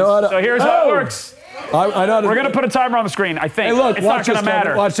 friends. know how to- So here's how it Oh. works. I know how to. We're gonna put a timer on the screen, I think. Hey, look, it's not watch gonna this, Kevin.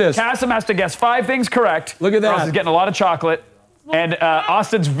 matter. Watch this. Kassem has to guess 5 things correct. Look at or else that. he's getting a lot of chocolate. And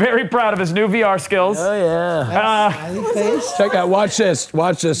Austin's very proud of his new VR skills. Oh yeah. Check out. Watch this.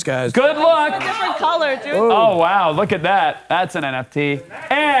 Watch this, guys. Good luck. Different color, dude. Oh wow, look at that. That's an NFT.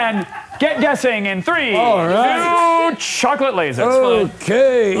 And get guessing in 3, All right. 2, chocolate lasers.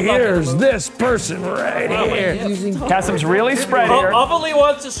 Okay, here's this person right here. Kassem's really spreadier. Ovilee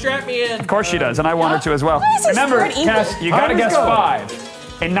wants to strap me in. Of course she does, and I want her to as well. is this Remember, word evil? Cass, you gotta guess 5.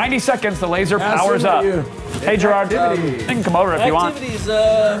 In 90 seconds, the laser powers up. Hey, Gerard, you can come over if you want. Activities,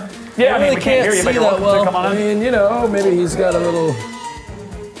 Yeah, I mean, really we can't hear you, but see you're that welcome well. to come on I in. mean, you know, maybe he's got a little.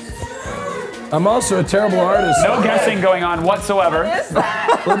 I'm also a terrible artist. No guessing going on whatsoever.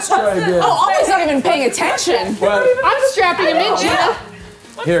 Let's try again. Oh, Ollie's not even paying attention. Well, I'm strapping him in, Gina.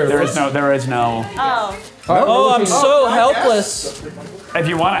 here. There is no. Oh. Oh, I'm so helpless. If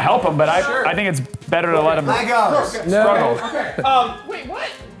you want to help him, but I think it's better to let him struggle. Wait, what?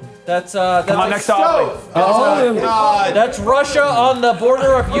 That's Come on, next topic. That's Russia on the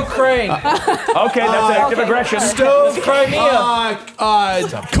border of Ukraine. Okay, that's active aggression. Stove Crimea.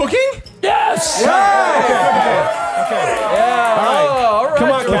 Cooking? Yes! Yeah. All right.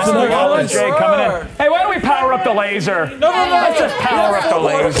 Come on, Kassem. Colin J coming in. Hey, why don't we power up the laser? No. Let's just power up the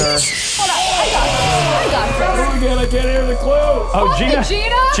laser. I can't hear the clue. Oh, Gina?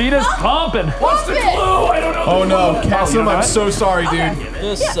 Gina's pumping. What's the clue? I don't know. Oh no, you Kassem, know I'm what? so sorry, dude.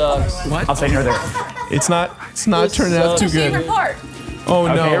 This sucks. I'll say you're there. It's not turning out too good. Favorite part. Oh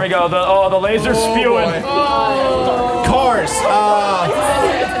no. Okay, here we go. The laser's spewing. Cars.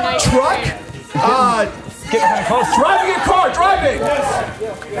 Truck. Get close. Driving a car. Driving.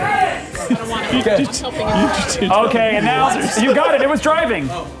 Okay, and now you got it. It was driving.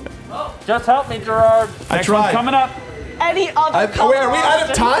 Just help me, Gerard. I tried. Coming up. Any other Wait, are we out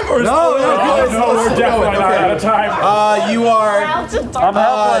of time or is No, we're definitely not out of time. You are. I'm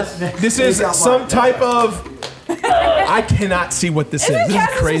helpless. This is some type of. I cannot see what this is. This is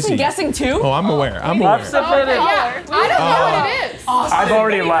crazy. Guessing too? Oh, I'm aware. I'm aware. Yeah, I don't know what it is. I've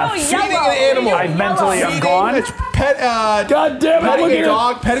already left. Feeding an animal. I mentally am gone. God damn it! Petting a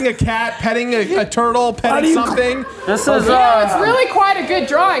dog, petting a cat, petting a turtle, petting something. This is. Yeah, it's really quite a good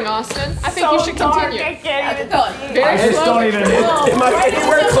drawing, Austin. I think you should continue. Very I just don't even. Am I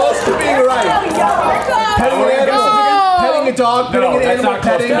anywhere close to being right? Petting an animal. Petting a dog, petting an animal,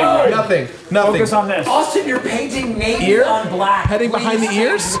 petting nothing. Focus on this. Austin, you're painting navy on black. Petting behind the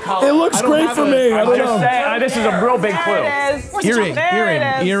ears? It looks great for me. I don't know. This is a real big clue. Earring.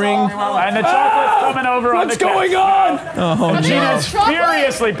 And the chocolate's coming over on the What's going on? Oh, no. Gina's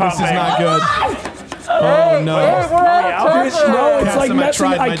furiously pumping. This is not good. Oh, no. No, it's like Kassem, messing.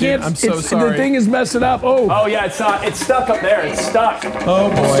 I can't. I'm so sorry. The thing is messing up. Oh, yeah, it's not. It's stuck up there. It's stuck. Oh,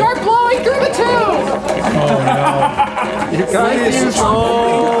 boy. Start blowing through the tube. Oh, no. You guys use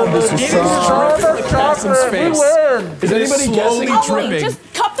This is so Kassem's face. Is anybody guessing? dripping? Just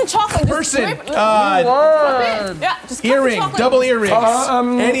cup the chocolate. Person. Yeah, just cup Earring. the chocolate. Double earrings.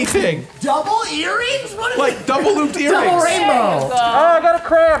 Anything. Double earrings? What is Like double looped earrings. Double rainbow. Oh, I got a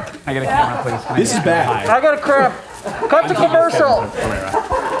cramp. I get a camera, please. This is bad. I got a cramp. Cut the commercial.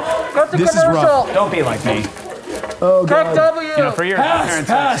 Cut the This is commercial. rough. Don't be like me. Oh, Cut God. W. You know, for your parents,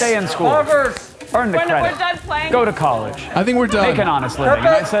 stay in school. Loggers. Earn the When we're credit. done playing. Go to college. I think we're done. Make an honest living. And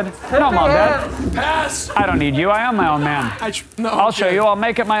I said, no, Mom, Dad. Pass. I don't need you. I am my own man. I'll show you. I'll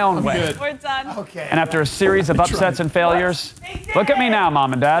make it my own way. Good. We're done. Okay. And after a series of upsets and failures, look at me now,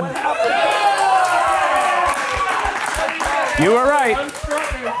 Mom and Dad. You were right.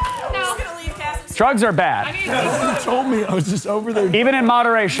 Drugs are bad. You told me. I was just over there. Even in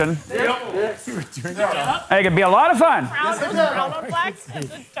moderation. They can be a lot of fun.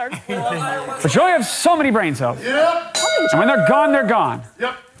 But you only have so many brain cells. And when they're gone, they're gone.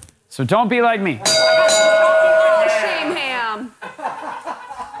 So don't be like me. Shame ham.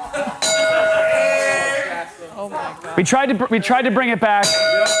 Oh my God. We tried to bring it back.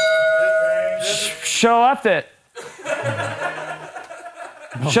 Should have left it.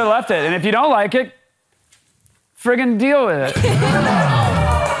 Should have left it. And if you don't like it, friggin' deal with it.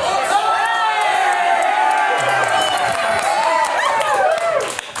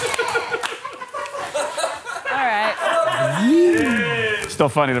 All right. Still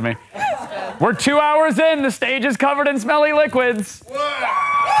funny to me. We're 2 hours in. The stage is covered in smelly liquids.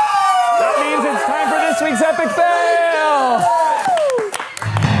 That means it's time for this week's epic fail.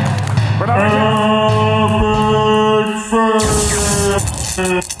 We're not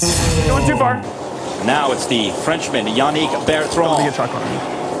going too far. Now it's the Frenchman, Yannick Bertrand.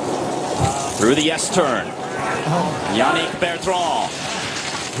 Through the S turn. Yannick Bertrand.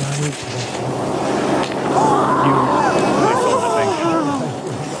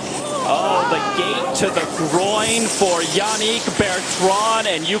 Oh, the gate to the groin for Yannick Bertrand,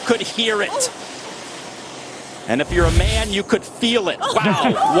 and you could hear it. And if you're a man, you could feel it.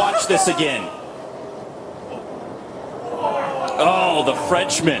 Wow, watch this again. Oh, the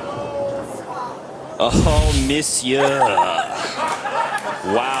Frenchman. Oh, monsieur.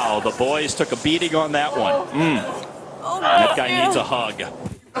 Wow, the boys took a beating on that one. That guy needs a hug.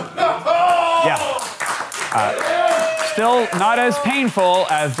 Yeah. Still not as painful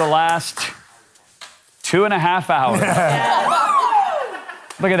as the last 2.5 hours.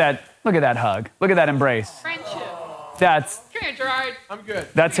 Look at that. Look at that hug. Look at that embrace. Friendship. That's. Come here, Gerard. I'm good.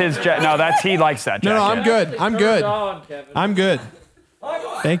 That's his. No, that's he likes that. No, jacket. I'm good. I'm good. I'm good.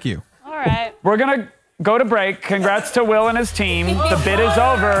 Thank you. All right. We're gonna go to break. Congrats to Will and his team. The bid is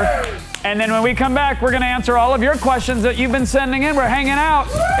over. And then when we come back, we're gonna answer all of your questions that you've been sending in. We're hanging out.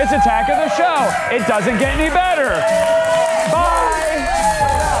 It's Attack of the Show. It doesn't get any better. Bye.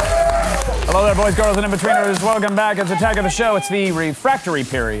 Hello there, boys, girls, and in-betweeners. Welcome back. It's Attack of the Show. It's the refractory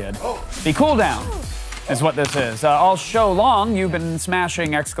period. The cooldown is what this is. All show long, you've been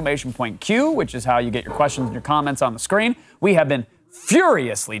smashing !Q, which is how you get your questions and your comments on the screen. We have been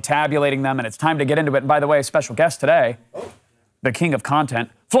furiously tabulating them, and it's time to get into it. And by the way, special guest today, the king of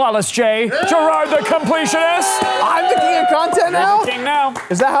content, Flawless J, Gerard the completionist. I'm the king of content now? You're the king now.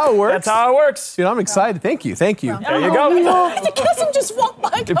 Is that how it works? That's how it works. Dude, I'm excited. Thank you. Thank you. There you go. Kassem just walked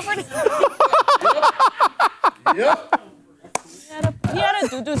by covered in.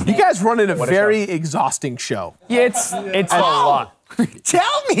 You guys running a very exhausting show. Yeah, it's a lot.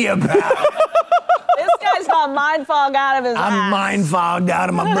 Tell me about it. This guy's got mind fog out of his ass. I'm mind fogged out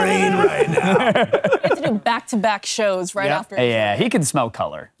of my brain right now. We have to do did back-to-back shows right after. Yeah, he can smell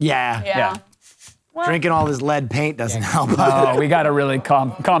color. Yeah. Well, Drinking all this lead paint doesn't help. Oh, we got to really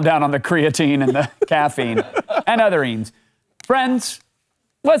calm down on the creatine and the caffeine and other enes. Friends,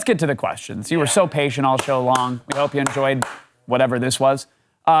 let's get to the questions. You were so patient all show long. We hope you enjoyed whatever this was.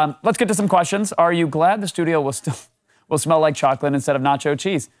 Let's get to some questions. Are you glad the studio will smell like chocolate instead of nacho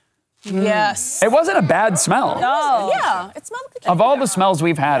cheese? Yes. It wasn't a bad smell. No. Yeah, it smelled good. Of all the smells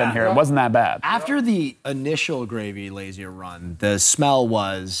we've had in here, it wasn't that bad. After the initial gravy lazier run, the smell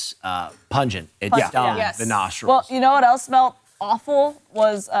was pungent. It stung the nostrils. Well, you know what else smelled awful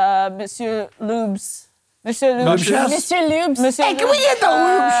was Monsieur Lube's. Monsieur Lube's. Hey, can we get the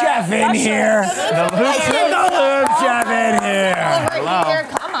lube chef in here? The lube chef in here. Over here,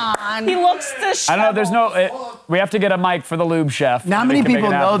 come on. He looks disheveled. I don't know, there's no... we have to get a mic for the lube chef. Not many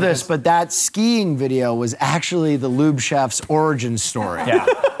people know this, but that skiing video was actually the lube chef's origin story. Yeah.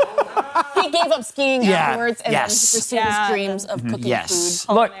 He gave up skiing afterwards and then he pursued his dreams of cooking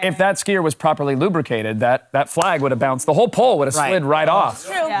food. Look, if that skier was properly lubricated, that flag would have bounced. The whole pole would have slid right off.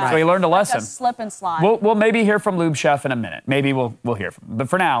 True. So he learned a lesson. Like a slip and slide. We'll maybe hear from Lube Chef in a minute. Maybe we'll hear from him. But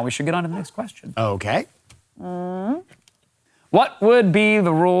for now, we should get on to the next question. Okay. What would be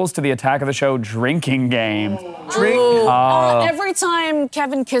the rules to the Attack of the Show drinking game? Every time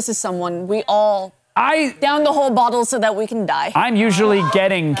Kevin kisses someone, we all down the whole bottle so that we can die. I'm usually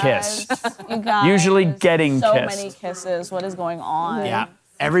getting kissed. You guys. Usually getting so kissed. many kisses. What is going on? Yeah.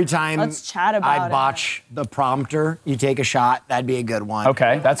 Every time Let's chat about I botch the prompter, you take a shot. That'd be a good one.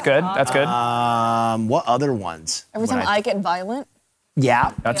 Okay, that's good. That's good. What other ones? Every time I get violent.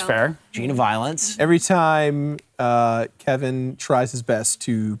 Yeah. That's fair. Gina Violence. Every time Kevin tries his best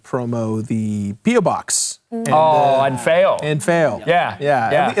to promo the P.O. Box. And fail. And fail. Yeah.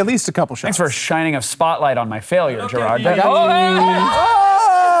 Yeah. At least a couple shots. Thanks for shining a spotlight on my failure, Gerard.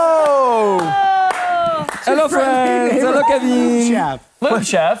 Hello, friends. Hello, Kevin. Lube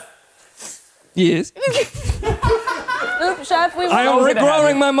Chef. Yes. Lube Chef, we I am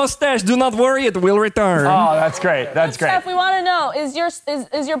regrowing my mustache. Do not worry, it will return. Oh, that's great. That's great. Chef, we want to know, is your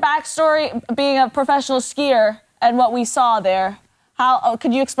backstory being a professional skier and what we saw there? How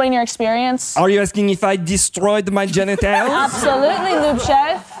could you explain your experience? Are you asking if I destroyed my genitals? Absolutely, Lube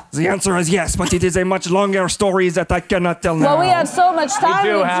Chef. The answer is yes, but it is a much longer story that I cannot tell now. Well, we have so much time, We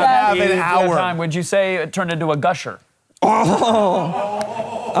do Lube have Chef. an hour. Time. Would you say it turned into a gusher?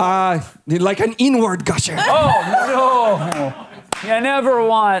 Like an inward gusher. Oh, no. You never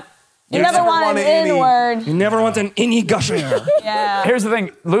want... You never want an inward. You never want an innie gusher. Yeah. Here's the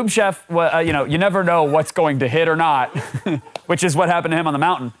thing, Lube Chef, you never know what's going to hit or not, which is what happened to him on the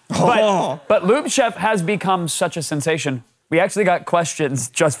mountain. But Lube Chef has become such a sensation. We actually got questions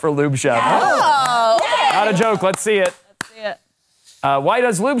just for Lube Chef. Oh, okay. Not a joke, let's see it. Let's see it. Why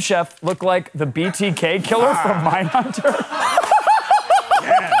does Lube Chef look like the BTK killer from Mindhunter?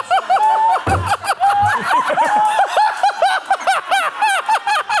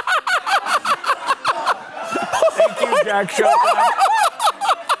 Thank you, Jack Chopin.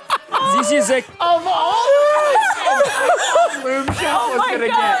 This is a... Of all Lube Chef was gonna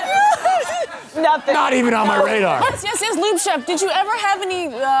get. Nothing. Not even on my radar. Yes, Lube Chef. Did you ever have any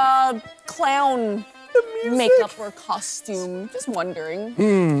clown makeup or costume? Just wondering.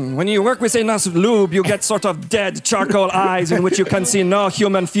 When you work with enough lube, you get sort of dead charcoal eyes in which you can see no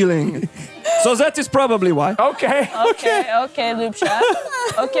human feeling. So that is probably why. Okay, Lube Chef.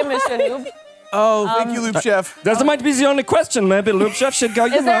 Okay, Mr. Lube. Oh, thank you, Lube Chef. That might be the only question. Maybe Lube Chef should go,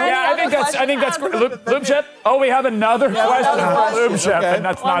 you know. Yeah, I think that's Lube Chef. Oh, we have another question for Lube Chef, and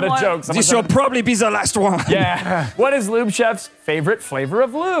that's not a joke. This will probably be the last one. Yeah. What is Lube Chef's favorite flavor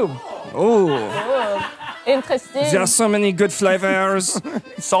of lube? Oh. Interesting. There are so many good flavors.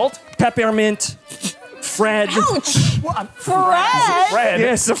 Salt? Peppermint. Fred. Ouch! Fred? Fred?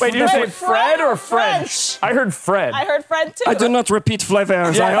 Yes. Wait, did you say Fred or French? I heard Fred. I heard Fred too. I do not repeat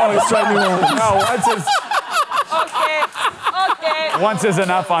flavors. I always try new ones. No, once is... Okay. Once is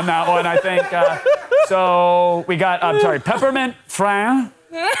enough on that one, I think. So we got, peppermint, fran,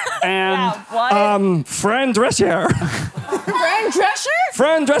 and... Fran Dressier. Fran Drescher?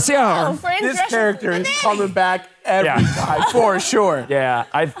 Fran Dressier. Oh, Fran This Drescher. character is coming back every time, for sure. Yeah,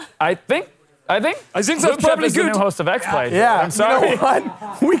 I think that's Lube probably Chef is the good. new host of X-Play. Yeah, I'm sorry. You know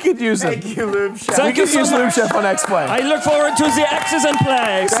what? We could use him. Thank you, Lube Chef. We Thank you could so use Lube much. Chef on X-Play. I look forward to the X's and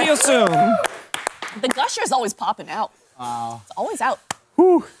play. See you soon. The gusher is always popping out. It's always out.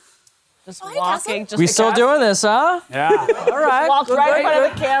 Just walking. Just We still doing this, huh? Yeah. All right. Walked right in front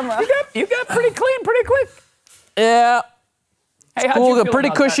of the camera. You got pretty clean pretty quick. Yeah. Hey, how'd Cool, you a feel pretty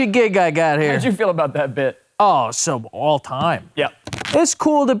about cushy gig I got here. How'd you feel about that bit? Oh, so all time. Yeah. It's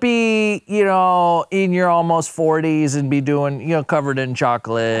cool to be, you know, in your almost 40s and be doing, you know, covered in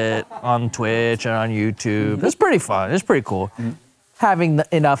chocolate on Twitch and on YouTube. It's pretty fun. It's pretty cool. Having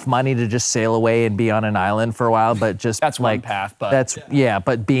enough money to just sail away and be on an island for a while, but just that's like one path. But that's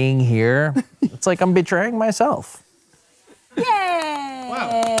but being here, it's like I'm betraying myself. Yay!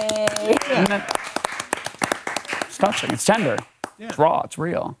 It's touching. It's tender. It's raw. It's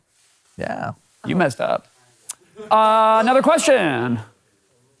real. Yeah. You messed up. Another question.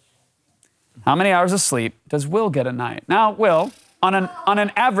 How many hours of sleep does Will get a night? Now, Will, on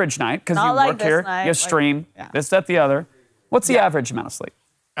an average night, because you like work this here, night, you stream, this, that, the other. What's the average amount of sleep?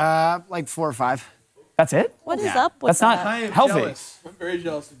 Like 4 or 5. That's it? What is up with That's not that? I am healthy. jealous. I'm very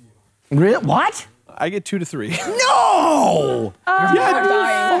jealous of you. Really? What? I get 2 to 3. No!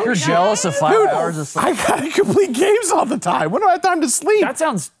 You're jealous of 5 hours of sleep. I gotta complete games all the time. When do I have time to sleep? That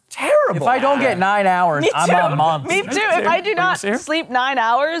sounds terrible. If I don't get 9 hours, Me I'm too. on month. Me too. If I do not sleep 9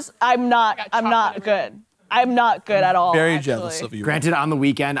 hours, I'm not good. I'm not good at all. Very actually. jealous of you. Granted, on the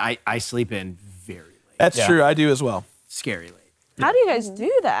weekend, I sleep in very late. That's true. I do as well. Scary late. How do you guys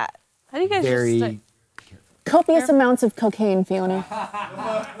do that? How do you guys Very just Copious amounts of cocaine, Fiona.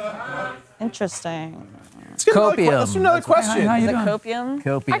 Interesting. Let's do another question. Is it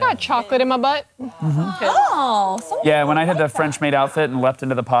copium? I got chocolate in my butt. Oh. Yeah, when I had the French maid outfit and leapt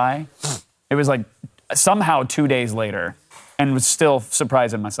into the pie, it was like somehow 2 days later and was still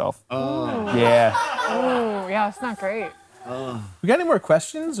surprising myself. Oh. Yeah. Oh, yeah, it's not great. We got any more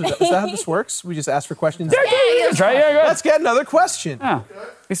questions? Is that how this works? We just ask for questions? That's right. Yeah, good. Let's get another question. Yeah.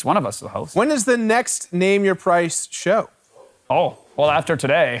 At least one of us is the host. When is the next Name Your Price show? Oh, well, after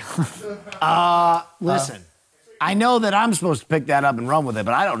today. Listen, I know that I'm supposed to pick that up and run with it,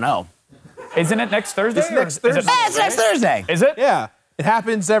 but I don't know. Isn't it next Thursday? It's next Thursday. It's next Thursday. Is it? Yeah. It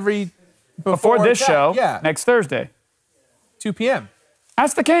happens before this show. Yeah. Next Thursday. 2 p.m.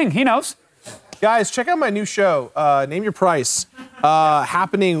 Ask the king. He knows. Guys, check out my new show, Name Your Price,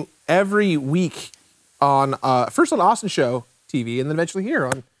 happening every week on first on AustinShow TV and then eventually here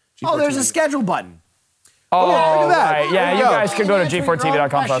on G4 Oh, there's TV. a schedule button. Oh, look at that. right. Yeah, There you we go. guys can go to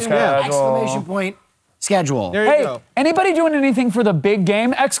g4tv.com/schedule. Exclamation point, schedule. There you Hey, go. anybody doing anything for the big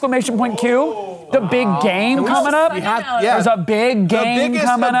game? Exclamation point Q. The big game coming up. There's a big game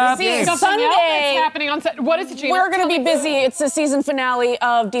coming up. See, Sunday. It's happening on set. What is it, Gina? We're going to be busy. It's the season finale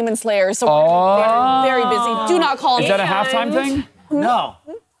of Demon Slayer, so we're gonna be very, very busy. Do not call me. Is that a halftime thing? No.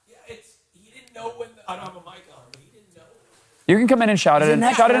 You can come in and shout it into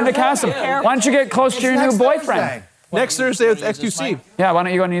Kassem. Why don't you get close to your new boyfriend? Next Thursday with XQC. Yeah, why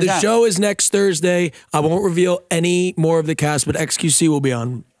don't you go and use The that? show is next Thursday. I won't reveal any more of the cast, but XQC will be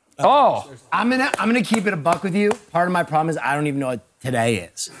on. Oh. I'm gonna keep it a buck with you. Part of my problem is I don't even know what today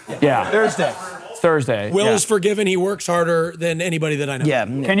is. Yeah. Thursday. It's Thursday. Will yeah. is forgiven. He works harder than anybody that I know. Yeah.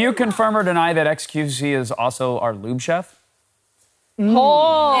 Can you confirm or deny that XQC is also our lube chef?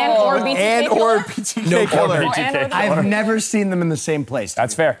 Oh. And or BTK And killer? or BTK killer. I've never seen them in the same place.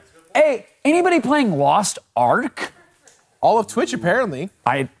 That's fair. Hey, anybody playing Lost Ark? All of Twitch, apparently.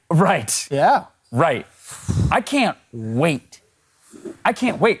 Right. Yeah. Right. I can't wait.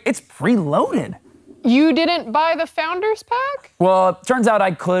 It's preloaded. You didn't buy the Founders Pack? Well, it turns out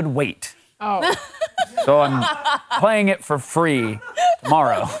I could wait. Oh. So I'm playing it for free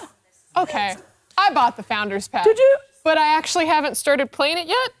tomorrow. Okay. I bought the Founders Pack. Did you? But I actually haven't started playing it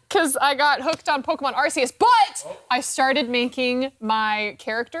yet because I got hooked on Pokemon Arceus. But I started making my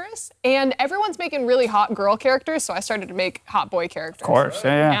characters, and everyone's making really hot girl characters, so I started to make hot boy characters. Of course,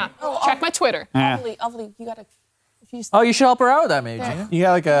 yeah. Check my Twitter. Yeah. Ovilee, you gotta. Oh, you should help her out with that, maybe. Yeah. You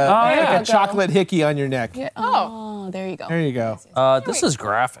got like a chocolate hickey on your neck. Yeah. Oh, there you go. There you go. This is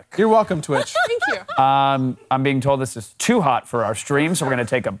graphic. You're welcome, Twitch. Thank you. I'm being told this is too hot for our stream, so we're going to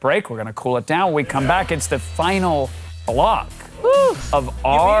take a break. We're going to cool it down. When we come back, it's the final block of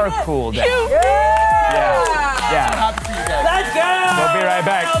our cool down. Yeah. Let's go! We'll be right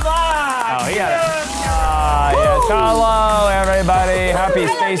back. Oh, he got it. Yes. Hello, everybody. Happy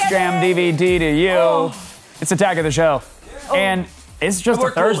Space Jam DVD to you. It's Attack of the Show. And it's just a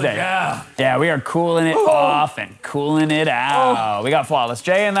Thursday. Yeah, we are cooling it off and cooling it out. We got Flawless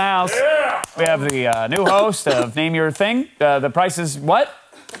Jay in the house. We have the new host of Name Your Thing. The price is what?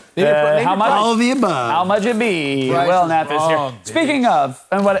 How much? All of the above. How much it be? Will Neff is here. Speaking of,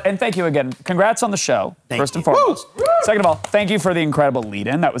 and thank you again. Congrats on the show, first and foremost. Second of all, thank you for the incredible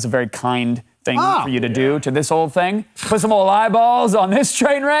lead-in. That was a very kind thing for you to do to this old thing. Put some old eyeballs on this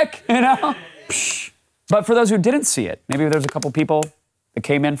train wreck, you know? But for those who didn't see it, maybe there's a couple people that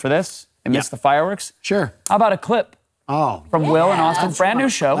came in for this and missed the fireworks. Sure. How about a clip from Will and Austin's brand new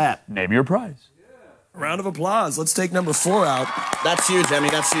show, Name Your Prize. Round of applause. Let's take number 4 out. That's huge, Emmy.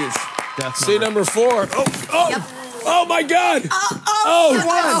 That's huge. See number 4. Oh my God!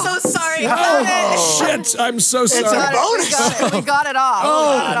 I'm so sorry. Shit! I'm so sorry. It's a bonus. We got it off.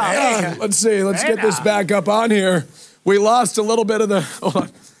 Man. Let's see. Let's get this back up on here. We lost a little bit of the. Hold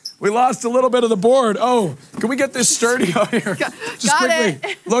on. We lost a little bit of the board. Oh, can we get this sturdy out here? Just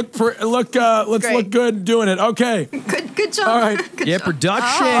quickly. Let's look good doing it. Okay. Good job. All right. Yeah,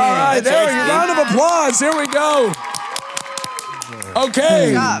 production. All right, there you go. Round of applause. Here we go.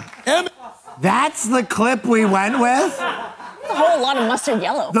 Okay. That's the clip we went with? A whole lot of mustard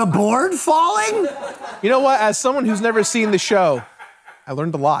yellow. The board falling? You know what? As someone who's never seen the show, I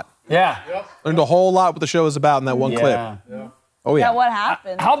learned a lot. Yeah. Learned a whole lot what the show is about in that one clip. Oh, yeah. Yeah, what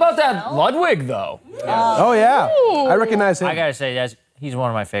happened? How about that Ludwig, though? Oh, yeah. I recognize him. I gotta say, he's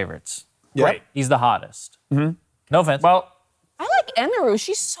one of my favorites. Yeah. Right. He's the hottest. No offense. Well, I like Emiru.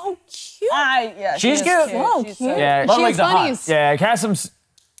 She's so cute. Yeah, she's cute. So cute. Yeah, She's funnies. Yeah, Kassem's.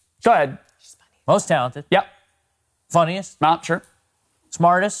 Go ahead. Most talented. Yep. Funniest. Not sure.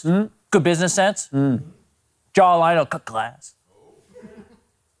 Smartest. Good business sense. Jawline will cut glass.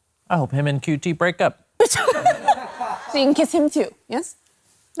 I hope him and QT break up. So you can kiss him too, yes?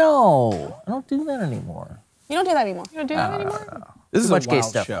 No, I don't do that anymore. You don't do that anymore. You don't do that anymore? This is Too much a gay wild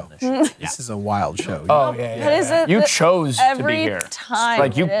stuff show. on this show. This is a wild show. Oh, yeah. But is it You that chose to be every here. time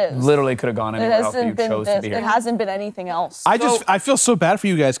Like, you it is. literally could have gone It anywhere else, but you hasn't been chose this. to be here. It hasn't been anything else. I feel so bad for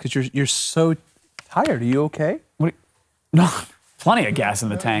you guys because you're so tired. Are you okay? No, plenty of gas in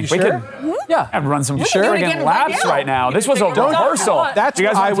the tank. You we sure? could, I'd run some We can do it friggin' again laps right now. right now. This was a Don't- rehearsal. That's you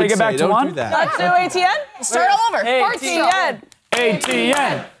guys what I want to would take it back say. to Don't one? do that. Let's do ATN. Start all over. ATN.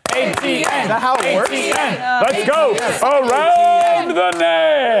 ATN. ATN. Is that how it works? ATN. Let's go around the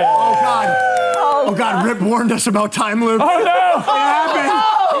net. Oh, God. Oh, God. Rip warned us about time loop. Oh, no. It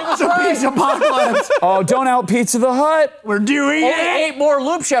happened. It's a pizza apocalypse. Oh, don't out Pizza the Hut. We're doing Only it. 8 more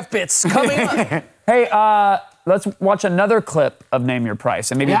Loop Chef bits coming up. Hey, let's watch another clip of Name Your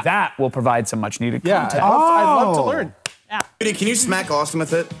Price, and maybe that will provide some much needed content. I'd love to learn. Judy, can you smack Austin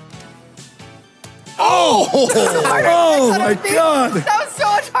with it? Oh! Oh, my God. That was so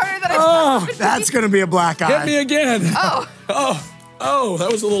much harder than I Oh, thought. that's going to be a black eye. Hit me again. Oh. Oh,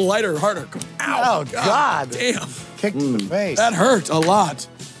 that was a little lighter, harder. Ow. Oh, God. Damn. Kicked in the face. That hurt a lot.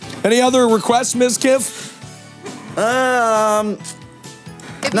 Any other requests, Ms. Kiff?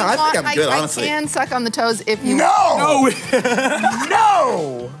 If No, you I want, think I'm good, honestly. I can suck on the toes if you No!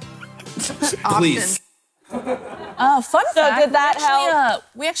 No. No! Please. Fun fact. did that help?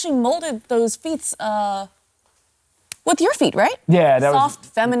 We actually molded those feet with your feet, right? Yeah, that was soft,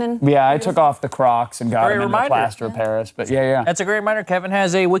 feminine. Yeah, I took off the Crocs and got Great them in the reminder. plaster of Paris. But yeah. That's a great reminder. Kevin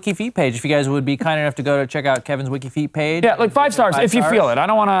has a Wiki Feet page. If you guys would be kind enough to go to check out Kevin's Wiki Feet page. Yeah, like 5 stars if you feel it. I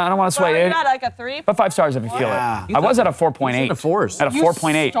don't want to sway You it. got like a 3. But 5 stars if you feel it. I was at a 4.8. At a 4s. At a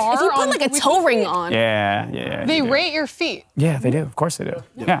 4.8. If you put like a toe ring on. Yeah. They rate your feet. Yeah, they do. Of course they do.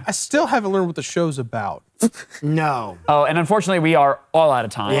 Yeah. I still haven't learned what the show's about. No. Oh, and unfortunately, we are all out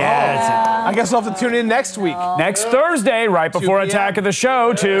of time. Yeah. I guess I'll have to tune in next week. Next Thursday, right before 2 p.m. Attack of the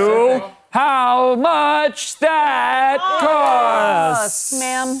Show, to How Much That Costs.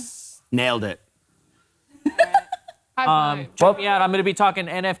 Ma'am. Nailed it. Check me out. I'm going to be talking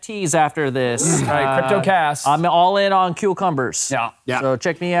NFTs after this. Right, CryptoCast. I'm all in on cucumbers. Yeah. So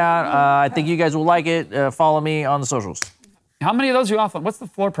check me out. I think you guys will like it. Follow me on the socials. How many of those are you off on? What's the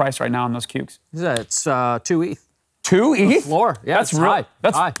floor price right now on those cukes? It's 2 ETH. 2 ETH? Floor. Yeah, That's it's real. high.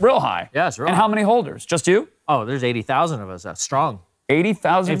 That's high. real high. Yeah, it's real And high. how many holders? Just you? Oh, there's 80,000 of us. That's strong.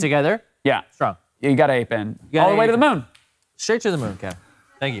 80,000? Ape together? Yeah. Strong. You got to ape in. You gotta All the way to ape the in. moon. Straight to the moon, Kev.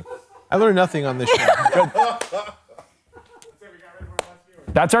 Thank you. I learned nothing on this show.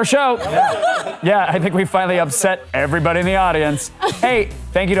 That's our show. Yeah, I think we finally upset everybody in the audience. Hey,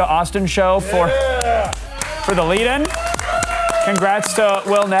 thank you to AustinShow for the lead-in. Congrats to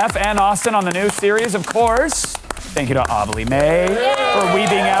Will Neff and Austin on the new series, of course. Thank you to Ovilee May for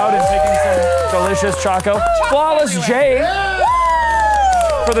weeding out and taking some delicious choco. Flawless Jay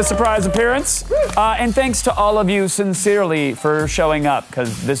for the surprise appearance. And thanks to all of you sincerely for showing up,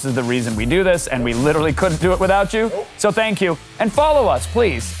 because this is the reason we do this, and we literally couldn't do it without you. So thank you. And follow us,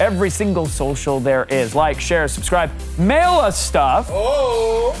 please. Every single social there is. Like, share, subscribe. Mail us stuff.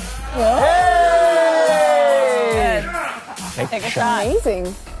 Take a shot.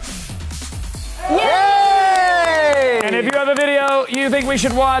 Amazing. Yay! And if you have a video you think we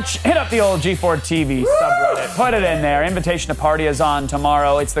should watch, hit up the old G4 TV subreddit. Put it in there. Invitation to Party is on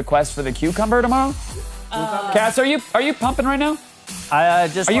tomorrow. It's the quest for the cucumber tomorrow. Cass, are you pumping right now? Are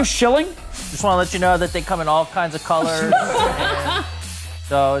you shilling? Just want to let you know that they come in all kinds of colors.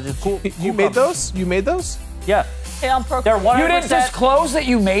 So it's just cool. You made those? You made those? Yeah. Hey, I'm They're 100%. You didn't disclose that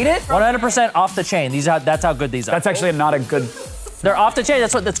you made it? 100% off the chain. That's how good these are. That's actually not a good. They're off the chain.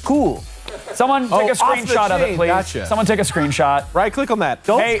 That's cool. Someone take a screenshot of it, please. Gotcha. Someone take a screenshot. Right click on that.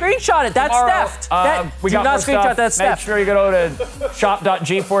 Don't screenshot it. That's tomorrow, theft. We Do got not more screenshot stuff. that Make stuff. sure you go to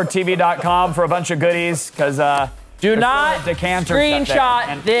shop.g4tv.com for a bunch of goodies, because do not decanter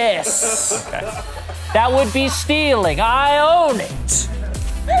screenshot this. Okay. That would be stealing. I own it.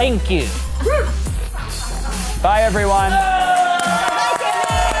 Thank you. Bye, everyone.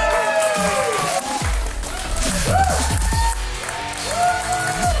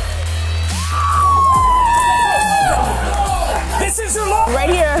 This is your law. Right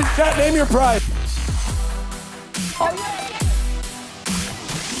here. Chat, name your prize. Oh,